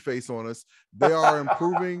babyface on us. They are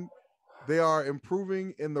improving. They are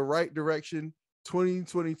improving in the right direction.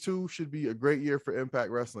 2022 should be a great year for Impact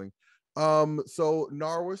Wrestling. So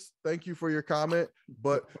Narwis, thank you for your comment,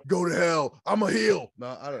 but go to hell. I'm a heel.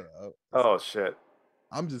 No, I don't know. Oh shit.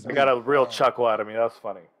 I got a real chuckle out of me. That's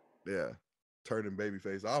funny. Yeah. Turning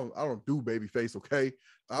babyface. I don't do babyface, okay?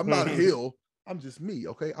 I'm not a heel. I'm just me,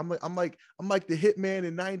 okay? I'm like the Hitman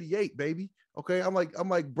in 98, baby. Okay, I'm like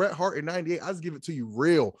Bret Hart in 98. I just give it to you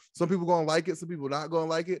real. Some people gonna like it, some people not gonna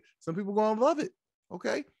like it, some people gonna love it.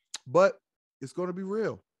 Okay, but it's gonna be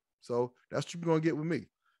real. So that's what you're gonna get with me.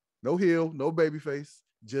 No heel, no babyface,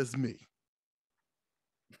 just me.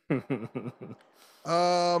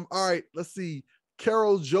 All right, let's see.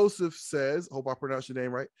 Carol Joseph says, hope I pronounced your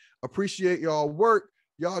name right. Appreciate y'all work.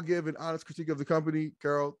 Y'all give an honest critique of the company.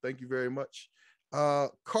 Carol, thank you very much.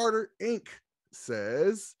 Carter Inc.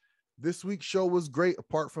 says, this week's show was great,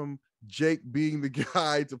 apart from Jake being the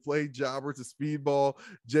guy to play jobber to Speedball.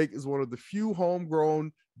 Jake is one of the few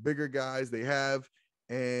homegrown bigger guys they have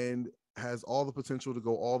and has all the potential to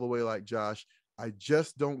go all the way like Josh. I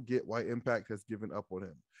just don't get why Impact has given up on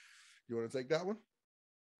him. You want to take that one?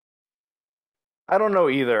 I don't know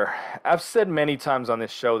either. I've said many times on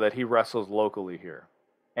this show that he wrestles locally here,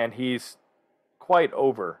 and he's quite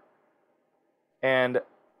over. And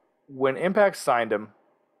when Impact signed him,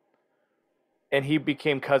 and he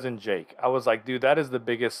became Cousin Jake, I was like, dude, that is the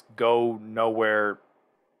biggest go nowhere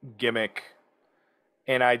gimmick.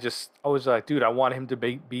 And I was like, dude, I want him to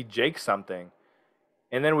be Jake something.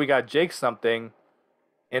 And then we got Jake something,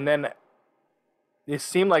 and then it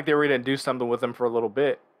seemed like they were going to do something with him for a little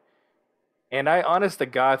bit. And I, honest to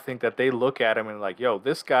God, think that they look at him and like, yo,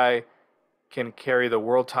 this guy can carry the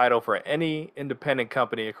world title for any independent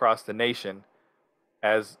company across the nation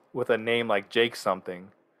as with a name like Jake something.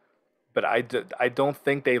 But I don't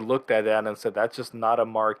think they looked at that and said, that's just not a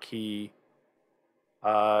marquee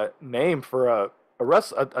name for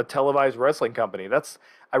a televised wrestling company.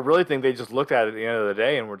 I really think they just looked at it at the end of the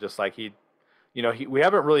day and were just like, we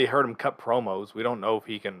haven't really heard him cut promos. We don't know if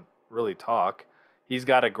he can really talk. He's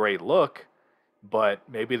got a great look, but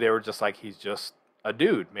maybe they were just like, he's just a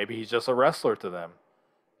dude. Maybe he's just a wrestler to them.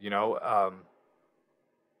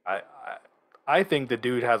 I think the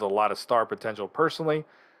dude has a lot of star potential personally.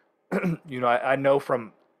 I know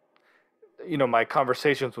from, my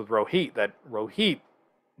conversations with Rohit that Rohit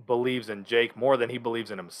believes in Jake more than he believes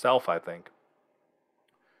in himself, I think.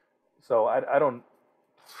 So I don't,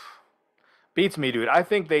 beats me, dude. I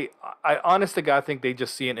honest to God think they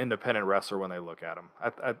just see an independent wrestler when they look at him.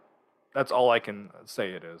 That's all I can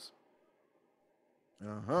say it is.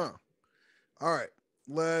 All right.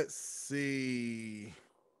 let's see.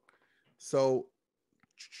 So,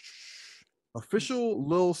 official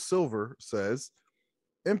Lil Silver says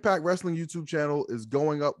Impact Wrestling YouTube channel is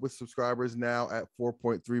going up with subscribers now at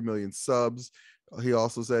 4.3 million subs. He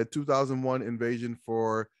also said 2001 invasion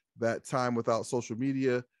for that time without social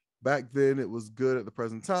media. Back then, it was good at the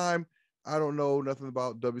present time. I don't know nothing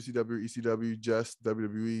about WCW or ECW, just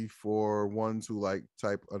WWE for ones who like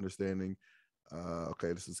type understanding.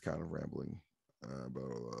 Okay, this is kind of rambling.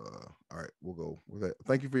 All right, we'll go with that.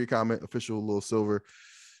 Thank you for your comment, official Lil Silver.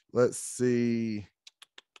 Let's see.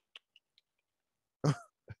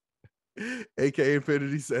 AK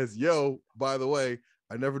Infinity says, yo, by the way,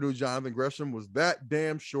 I never knew Jonathan Gresham was that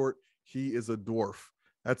damn short. He is a dwarf.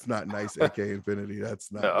 That's not nice, AK Infinity.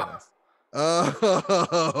 That's not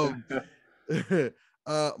nice.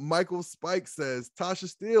 Michael Spike says,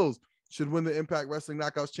 Tasha Steelz should win the Impact Wrestling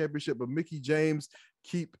Knockouts Championship, but Mickie James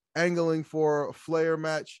keep angling for a Flair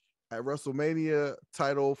match at WrestleMania,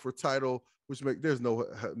 title for title, which there's no,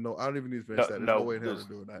 I don't even need to finish that. There's no way in hell they're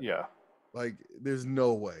doing that. Yeah. Like, there's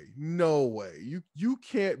no way. You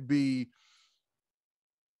can't be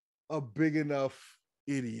a big enough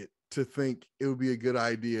idiot to think it would be a good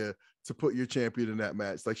idea to put your champion in that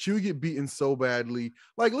match. Like, she would get beaten so badly.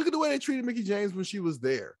 Like, look at the way they treated Mickie James when she was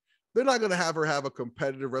there. They're not going to have her have a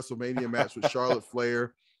competitive WrestleMania match with Charlotte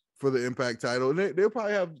Flair for the Impact title. And they'll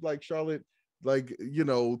probably have, like, Charlotte, like,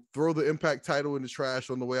 throw the Impact title in the trash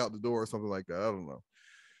on the way out the door or something like that. I don't know.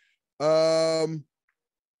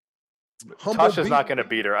 Tasha's not going to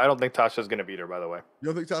beat her. I don't think Tasha's going to beat her, by the way. You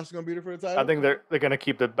don't think Tasha's going to beat her for the title? I think they're going to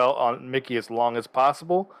keep the belt on Mickie as long as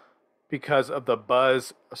possible because of the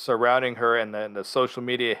buzz surrounding her and the social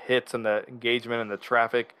media hits and the engagement and the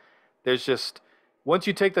traffic. There's just, once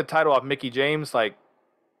you take the title off Mickie James, like,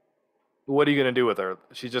 what are you going to do with her?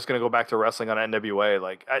 She's just going to go back to wrestling on NWA.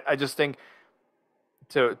 Like, I just think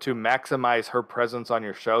to maximize her presence on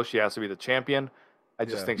your show, she has to be the champion. I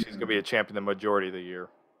just think she's going to be a champion the majority of the year.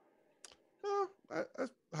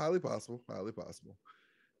 That's highly possible.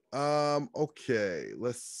 Okay,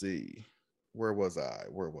 let's see. Where was I?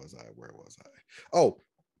 Oh,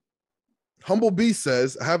 Humble B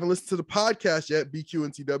says, I haven't listened to the podcast yet, BQ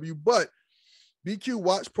and TW, but BQ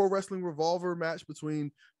watched Pro Wrestling Revolver match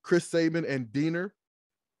between Chris Sabin and Diener.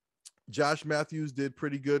 Josh Matthews did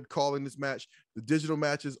pretty good calling this match. The digital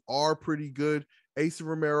matches are pretty good. Ace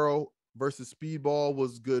Romero versus Speedball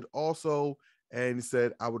was good also. And he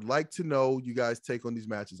said, I would like to know you guys' take on these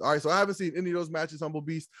matches. All right, so I haven't seen any of those matches, Humble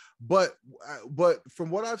Beast, but from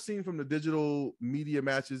what I've seen from the digital media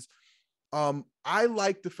matches, I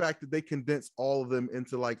like the fact that they condense all of them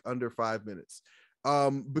into like under 5 minutes.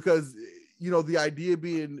 Because, the idea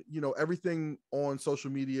being, everything on social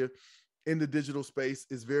media in the digital space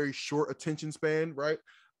is very short attention span, right?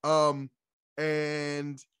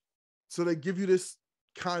 And so they give you this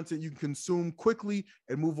content you can consume quickly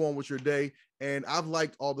and move on with your day. And I've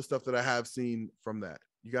liked all the stuff that I have seen from that.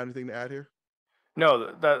 You got anything to add here?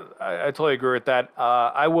 No, I totally agree with that.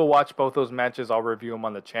 I will watch both those matches. I'll review them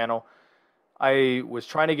on the channel. I was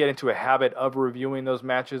trying to get into a habit of reviewing those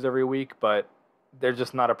matches every week, but they're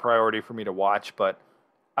just not a priority for me to watch. But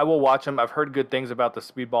I will watch them. I've heard good things about the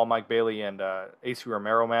Speedball Mike Bailey and AC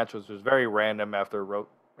Romero match, which was very random after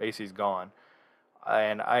AC's gone.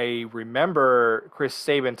 And I remember Chris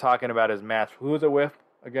Sabin talking about his match. Who was it with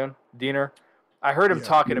again? Diener. I heard him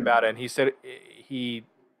talking about it, and he said he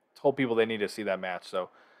told people they need to see that match. So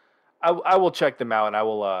I will check them out, and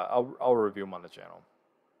I'll review them on the channel.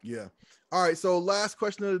 Yeah. All right. So last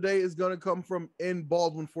question of the day is going to come from N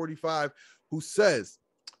Baldwin 45, who says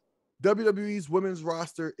WWE's women's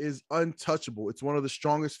roster is untouchable. It's one of the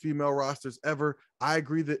strongest female rosters ever. I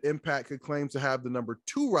agree that Impact could claim to have the number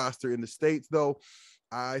 2 roster in the States, though.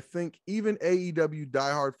 I think even AEW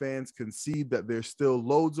diehard fans concede that there's still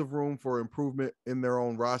loads of room for improvement in their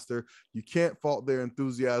own roster. You can't fault their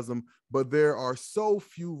enthusiasm, but there are so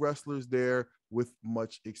few wrestlers there with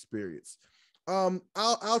much experience.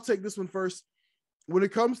 I'll take this one first. When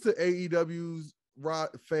it comes to AEW's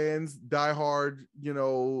fans, diehard,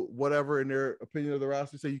 whatever in their opinion of the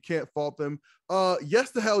roster, say you can't fault them.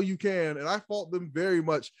 Yes, the hell you can, and I fault them very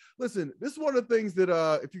much. Listen, this is one of the things that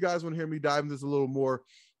if you guys want to hear me dive into this a little more,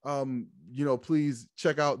 please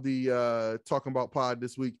check out the Talking About Pod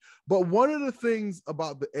this week. But one of the things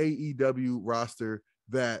about the AEW roster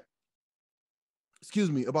about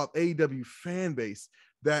AEW fan base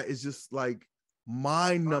that is just like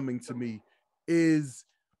mind-numbing to me is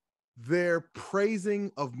their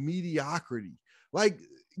praising of mediocrity. Like,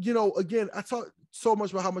 again, I talk so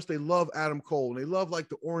much about how much they love Adam Cole and they love like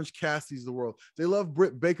the Orange Cassidy's of the world. They love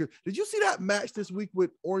Britt Baker. Did you see that match this week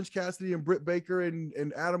with Orange Cassidy and Britt Baker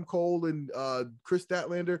and Adam Cole and Chris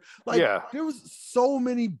Statlander? Like, there was so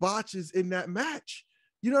many botches in that match.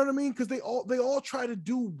 You know what I mean? Because they all try to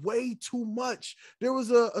do way too much. There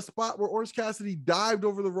was a spot where Orange Cassidy dived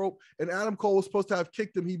over the rope and Adam Cole was supposed to have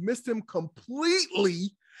kicked him. He missed him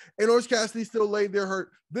completely, and Orange Cassidy still laid there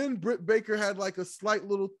hurt. Then Britt Baker had like a slight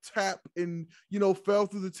little tap and, you know, fell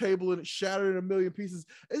through the table and it shattered in a million pieces.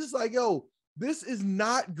 It's just like, yo, this is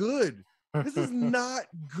not good. This is not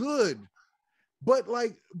good. But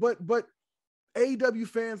AEW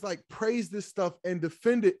fans like praise this stuff and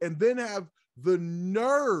defend it, and then have the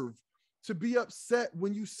nerve to be upset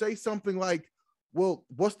when you say something like, well,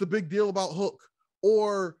 what's the big deal about Hook?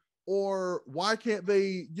 Or why can't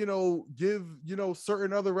they, you know, give, you know,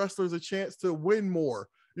 certain other wrestlers a chance to win more?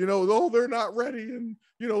 You know, though they're not ready, and,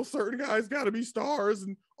 you know, certain guys got to be stars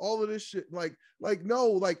and all of this shit. Like no,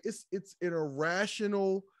 like it's an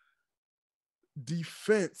irrational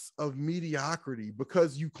defense of mediocrity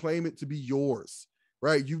because you claim it to be yours,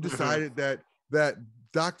 right? You've decided that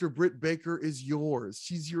Dr. Britt Baker is yours.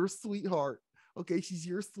 She's your sweetheart. Okay, she's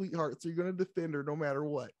your sweetheart, so you're going to defend her no matter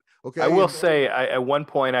what. Okay. I will say, at one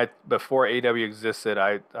point, before AW existed,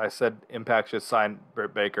 I said Impact should sign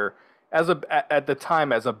Britt Baker at the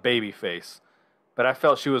time as a baby face, but I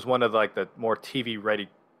felt she was one of like the more TV ready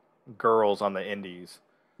girls on the indies.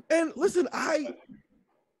 And listen, I'm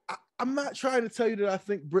not trying to tell you that I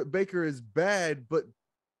think Britt Baker is bad, but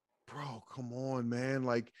bro, come on, man.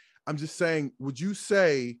 Like, I'm just saying, would you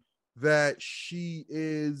say that she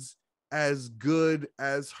is as good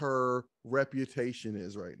as her reputation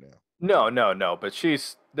is right now? No. But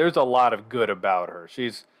there's a lot of good about her.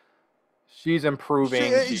 She's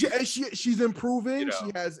improving. She's improving. You know.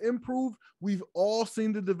 She has improved. We've all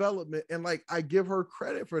seen the development, and like, I give her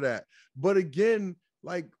credit for that. But again,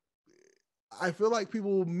 like, I feel like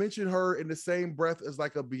people will mention her in the same breath as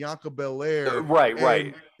like a Bianca Belair.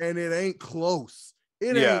 Right. And it ain't close.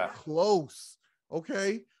 It ain't close.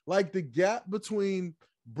 Okay. Like, the gap between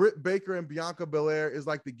Britt Baker and Bianca Belair is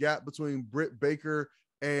like the gap between Britt Baker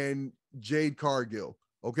and Jade Cargill.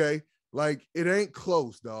 Okay. Like, it ain't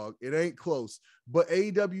close, dog. It ain't close. But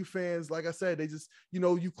AEW fans, like I said, they just, you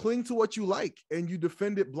know, you cling to what you like and you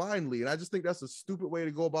defend it blindly. And I just think that's a stupid way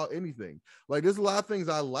to go about anything. Like, there's a lot of things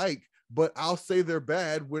I like, but I'll say they're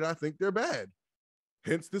bad when I think they're bad.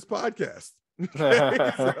 Hence this podcast.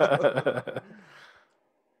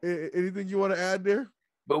 Anything you want to add there?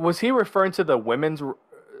 But was he referring to the women's?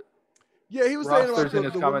 Yeah, he was saying about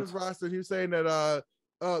the women's roster. He was saying that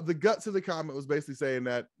the guts of the comment was basically saying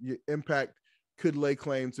that Impact could lay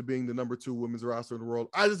claim to being the number 2 women's roster in the world.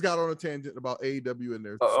 I just got on a tangent about AEW and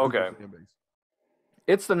their okay.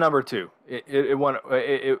 It's the number 2.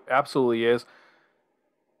 It absolutely is.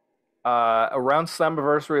 Around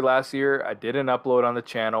Slammiversary last year, I did an upload on the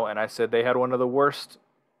channel, and I said they had one of the worst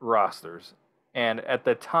rosters. And at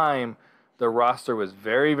the time, the roster was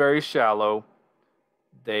very, very shallow.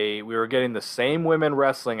 We were getting the same women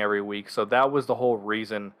wrestling every week, so that was the whole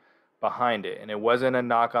reason behind it. And it wasn't a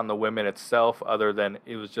knock on the women itself, other than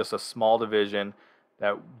it was just a small division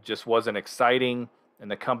that just wasn't exciting, and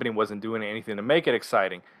the company wasn't doing anything to make it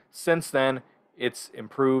exciting. Since then, it's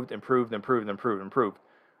improved.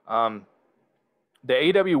 The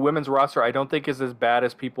AEW women's roster, I don't think is as bad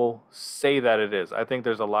as people say that it is. I think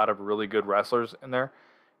there's a lot of really good wrestlers in there.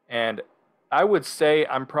 And I would say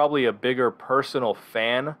I'm probably a bigger personal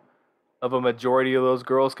fan of a majority of those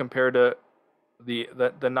girls compared to the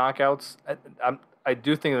knockouts. I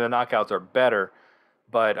do think the knockouts are better,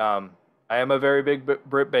 but I am a very big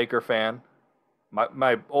Britt Baker fan.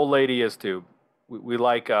 My old lady is too. We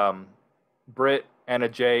like Britt, Anna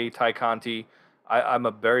Jay, Ty Conti. I'm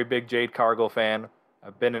a very big Jade Cargill fan.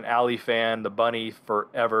 I've been an Allie fan, the Bunny,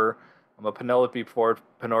 forever. I'm a Penelope Ford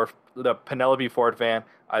fan.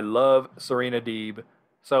 I love Serena Deeb.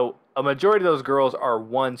 So a majority of those girls are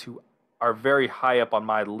ones who are very high up on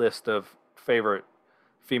my list of favorite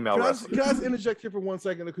female wrestlers. Can I just interject here for 1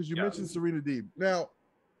 second? Because you mentioned Serena Deeb. Now,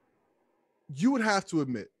 you would have to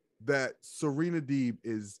admit that Serena Deeb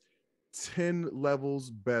is 10 levels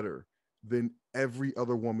better than every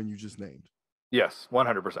other woman you just named. Yes,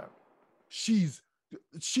 100%. She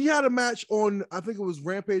had a match on, I think it was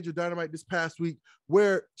Rampage or Dynamite this past week,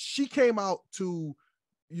 where she came out to,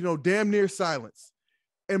 you know, damn near silence.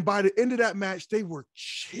 And by the end of that match, they were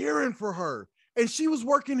cheering for her. And she was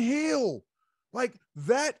working heel. Like,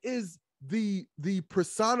 that is the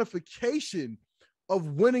personification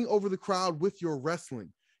of winning over the crowd with your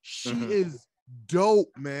wrestling. She is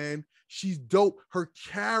dope, man. She's dope. Her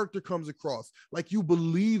character comes across like you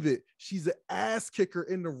believe it. She's an ass kicker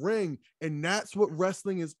in the ring. And that's what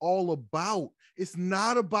wrestling is all about. It's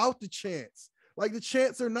not about the chants. Like, the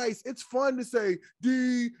chants are nice. It's fun to say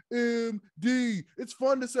DMD. It's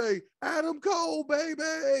fun to say Adam Cole,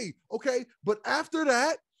 baby. Okay. But after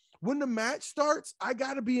that, when the match starts, I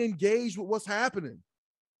got to be engaged with what's happening.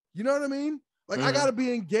 You know what I mean? Like, I got to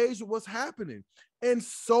be engaged with what's happening. And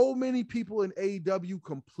so many people in AEW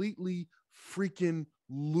completely freaking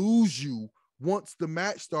lose you once the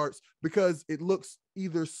match starts because it looks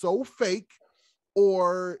either so fake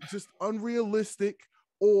or just unrealistic,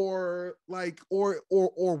 or like, or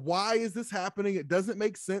why is this happening? It doesn't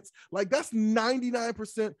make sense. Like, that's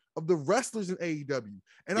 99% of the wrestlers in AEW.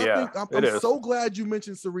 And I think I'm so glad you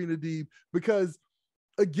mentioned Serena Deeb, because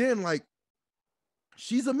again, like,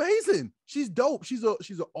 she's amazing. She's dope. She's an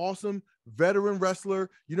awesome veteran wrestler.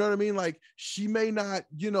 You know what I mean? Like, she may not,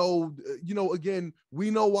 again,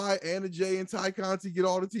 we know why Anna Jay and Ty Conti get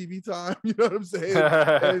all the TV time. You know what I'm saying?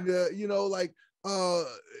 And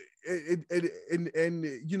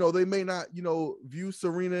they may not, view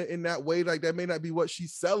Serena in that way. Like, that may not be what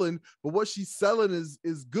she's selling, but what she's selling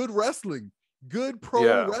is good wrestling, good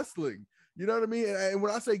pro wrestling. You know what I mean? And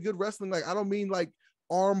when I say good wrestling, like, I don't mean like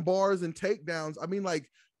arm bars and takedowns. I mean, like,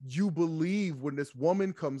 you believe when this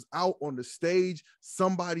woman comes out on the stage,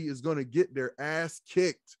 somebody is going to get their ass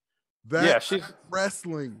kicked. She's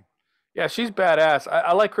wrestling. Yeah, she's badass.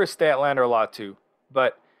 I like Chris Statlander a lot too,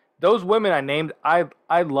 but those women I named, I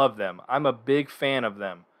love them. I'm a big fan of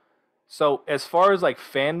them. So as far as like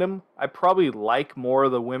fandom, I probably like more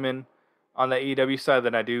of the women on the AEW side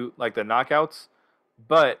than I do like the knockouts.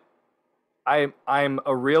 But I'm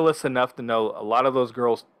a realist enough to know a lot of those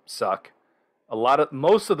girls suck.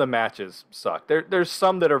 Most of the matches suck. There's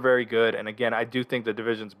some that are very good, and again, I do think the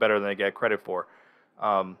division's better than they get credit for.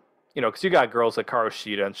 Because you got girls like Karu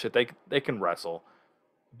Shida and shit, they can wrestle.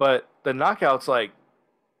 But the knockouts, like,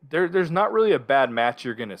 there's not really a bad match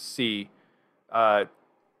you're gonna see.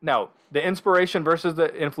 Now, the Inspiration versus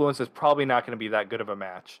the Influence is probably not going to be that good of a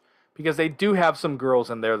match, because they do have some girls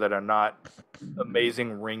in there that are not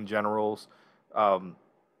amazing ring generals,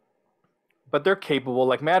 but they're capable.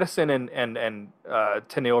 Like Madison and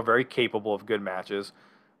Tenille are very capable of good matches.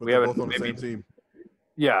 But we haven't both on the same team.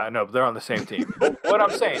 Yeah, no, they're on the same team. But what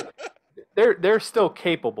I'm saying, they're still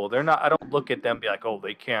capable. They're not. I don't look at them and be like, oh,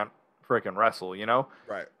 they can't freaking wrestle,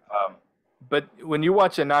 Right. But when you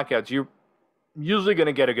watch the knockouts, you're usually going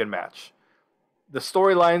to get a good match. The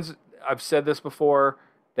storylines, I've said this before,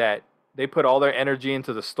 that they put all their energy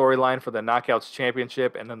into the storyline for the Knockouts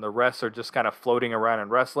Championship, and then the rest are just kind of floating around in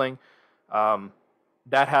wrestling.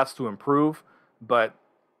 That has to improve, but,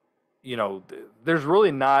 there's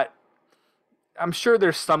really not... I'm sure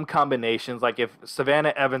there's some combinations, like if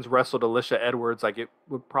Savannah Evans wrestled Alicia Edwards, like, it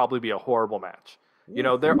would probably be a horrible match.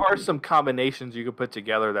 There are some combinations you could put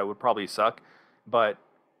together that would probably suck, but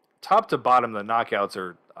top to bottom, the knockouts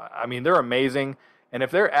are, they're amazing. And if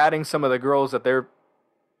they're adding some of the girls that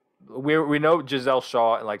we know Giselle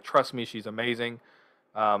Shaw, and like, trust me, she's amazing.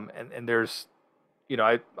 And there's,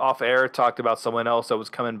 I off air talked about someone else that was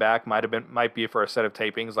coming back, might be for a set of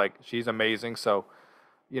tapings. Like, she's amazing. So,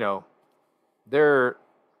 they're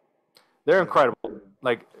incredible.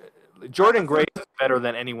 Like, Jordan Grace is better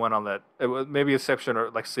than anyone on that. Maybe exception or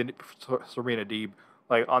like Serena Deeb,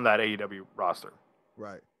 like, on that AEW roster.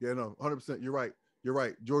 Right. Yeah, no, 100%. You're right.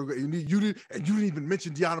 Jordan, you didn't even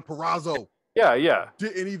mention Deonna Purrazzo. Yeah.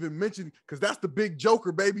 Didn't even mention, because that's the big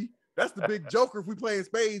joker, baby. That's the big joker if we playing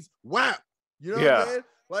spades. Whap. You know what I'm saying?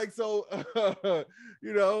 Like, so,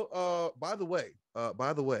 by the way,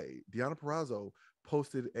 Deonna Purrazzo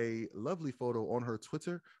posted a lovely photo on her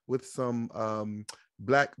Twitter with some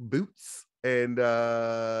black boots, and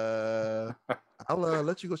I'll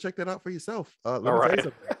let you go check that out for yourself. Let me tell you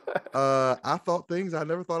something. I thought things I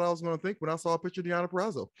never thought I was going to think when I saw a picture of Deonna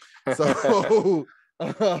Purrazzo. So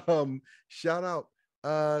shout out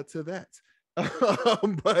to that.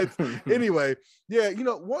 But anyway, yeah,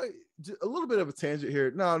 what, a little bit of a tangent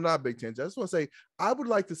here. No, not a big tangent. I just want to say, I would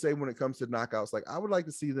like to say, when it comes to knockouts, like, I would like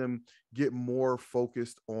to see them get more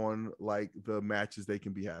focused on like the matches they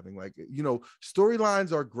can be having. Like,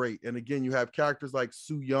 storylines are great, and again, you have characters like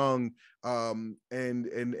Su Yung, and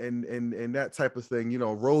that type of thing.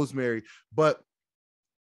 Rosemary, but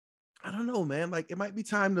I don't know, man. Like, it might be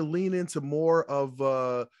time to lean into more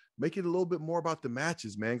of make it a little bit more about the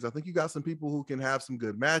matches, man. Because I think you got some people who can have some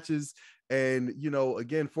good matches. And,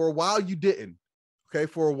 again, for a while you didn't. Okay.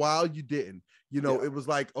 For a while you didn't. It was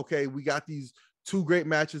like, okay, we got these two great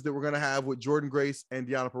matches that we're going to have with Jordan Grace and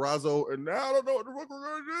Deonna Purrazzo. And now I don't know what the fuck we're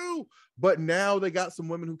going to do. But now they got some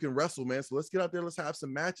women who can wrestle, man. So let's get out there. Let's have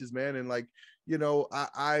some matches, man. And like, you know,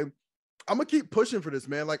 I'm going to keep pushing for this,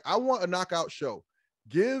 man. Like, I want a knockout show.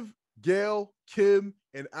 Give Gail, Kim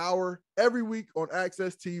an hour every week on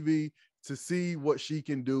Access TV to see what she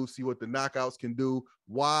can do, see what the knockouts can do.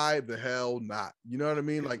 Why the hell not? You know what I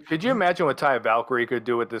mean? Like, could you imagine what Taya Valkyrie could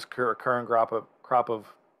do with this current crop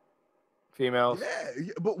of females?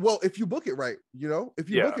 Yeah, but well, if you book it right, you know, if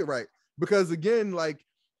you book it right, because again, like,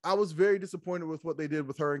 I was very disappointed with what they did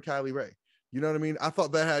with her and Kylie Rae. You know what I mean? I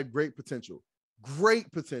thought that had great potential.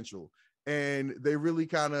 And they really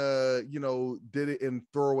kind of, you know, did it in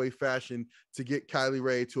throwaway fashion to get Kylie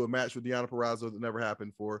Rae to a match with Deonna Purrazzo that never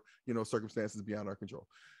happened for, you know, circumstances beyond our control.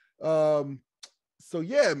 So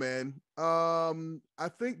yeah, man, I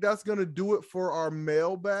think that's going to do it for our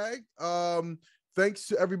mailbag. Thanks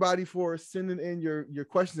to everybody for sending in your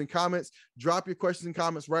questions and comments. Drop your questions and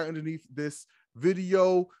comments right underneath this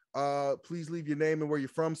video. Please leave your name and where you're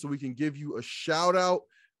from so we can give you a shout out.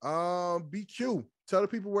 BQ, tell the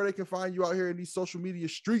people where they can find you out here in these social media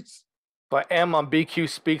streets. I am on BQ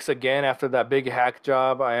Speaks Again after that big hack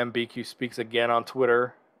job. I am BQ Speaks Again on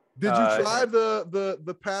Twitter. Did you try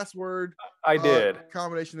the password? I did.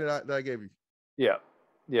 Combination that I gave you. Yeah.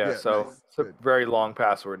 So nice. It's a very long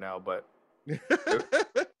password now, but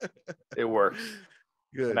it works.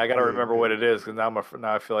 Good, and I got to remember what it is because now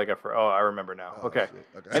I feel like I remember now. Okay.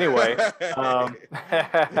 Anyway,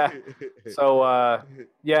 so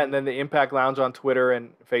yeah, and then the Impact Lounge on Twitter and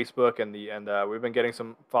Facebook, and we've been getting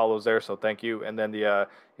some follows there, so thank you. And then the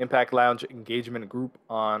Impact Lounge engagement group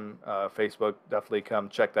on Facebook, definitely come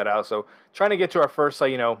check that out. So trying to get to our first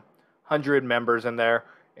 100 members in there,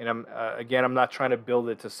 and I'm not trying to build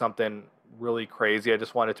it to something really crazy. I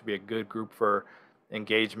just want it to be a good group for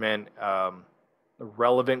engagement.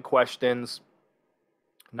 Relevant questions,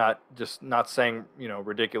 not saying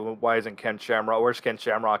ridiculous. Why isn't Ken Shamrock? Where's Ken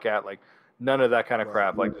Shamrock at? Like none of that kind of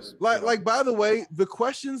crap. Like just like by the way, the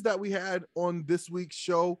questions that we had on this week's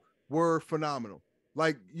show were phenomenal.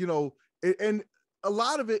 Like and a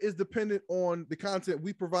lot of it is dependent on the content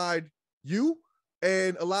we provide you,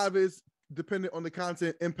 and a lot of it is dependent on the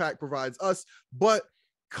content Impact provides us. But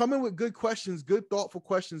coming with good questions, good thoughtful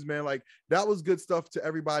questions, man. Like that was good stuff to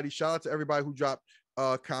everybody. Shout out to everybody who dropped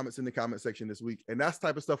comments in the comment section this week. And that's the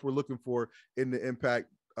type of stuff we're looking for in the Impact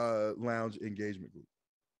Lounge engagement group.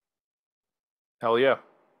 Hell yeah.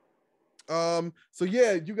 So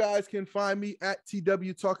yeah, you guys can find me at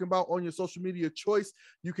TW Talking About on your social media choice.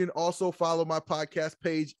 You can also follow my podcast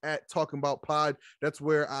page at Talking About Pod. That's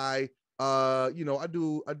where I I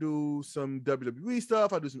do some WWE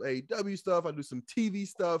stuff. I do some AEW stuff. I do some TV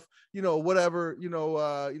stuff, whatever, you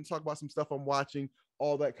can talk about some stuff I'm watching,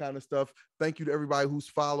 all that kind of stuff. Thank you to everybody who's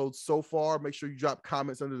followed so far. Make sure you drop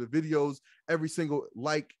comments under the videos. Every single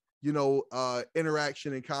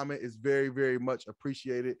interaction and comment is very, very much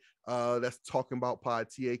appreciated. That's Talking About Pod,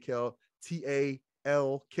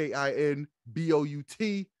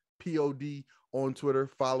 TALKINBOUTPOD on Twitter.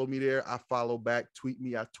 Follow me there. I follow back. Tweet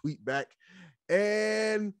me. I tweet back.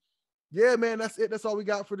 And yeah, man, that's it. That's all we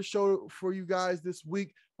got for the show for you guys this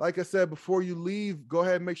week. Like I said, before you leave, go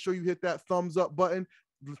ahead and make sure you hit that thumbs up button.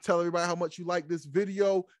 Tell everybody how much you like this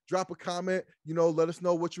video. Drop a comment. Let us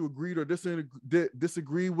know what you agreed or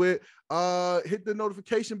disagree with. Hit the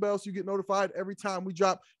notification bell so you get notified every time we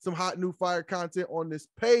drop some hot new fire content on this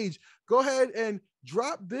page. Go ahead and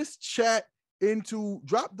drop this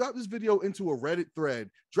drop this video into a Reddit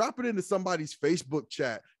thread. Drop it into somebody's Facebook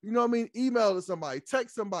chat. Email to somebody,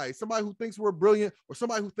 text somebody who thinks we're brilliant or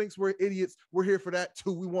somebody who thinks we're idiots. We're here for that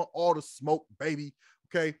too. We want all the smoke, baby.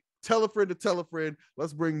 Okay. Tell a friend to tell a friend.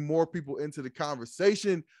 Let's bring more people into the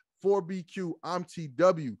conversation. For BQ, I'm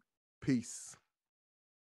TW. Peace.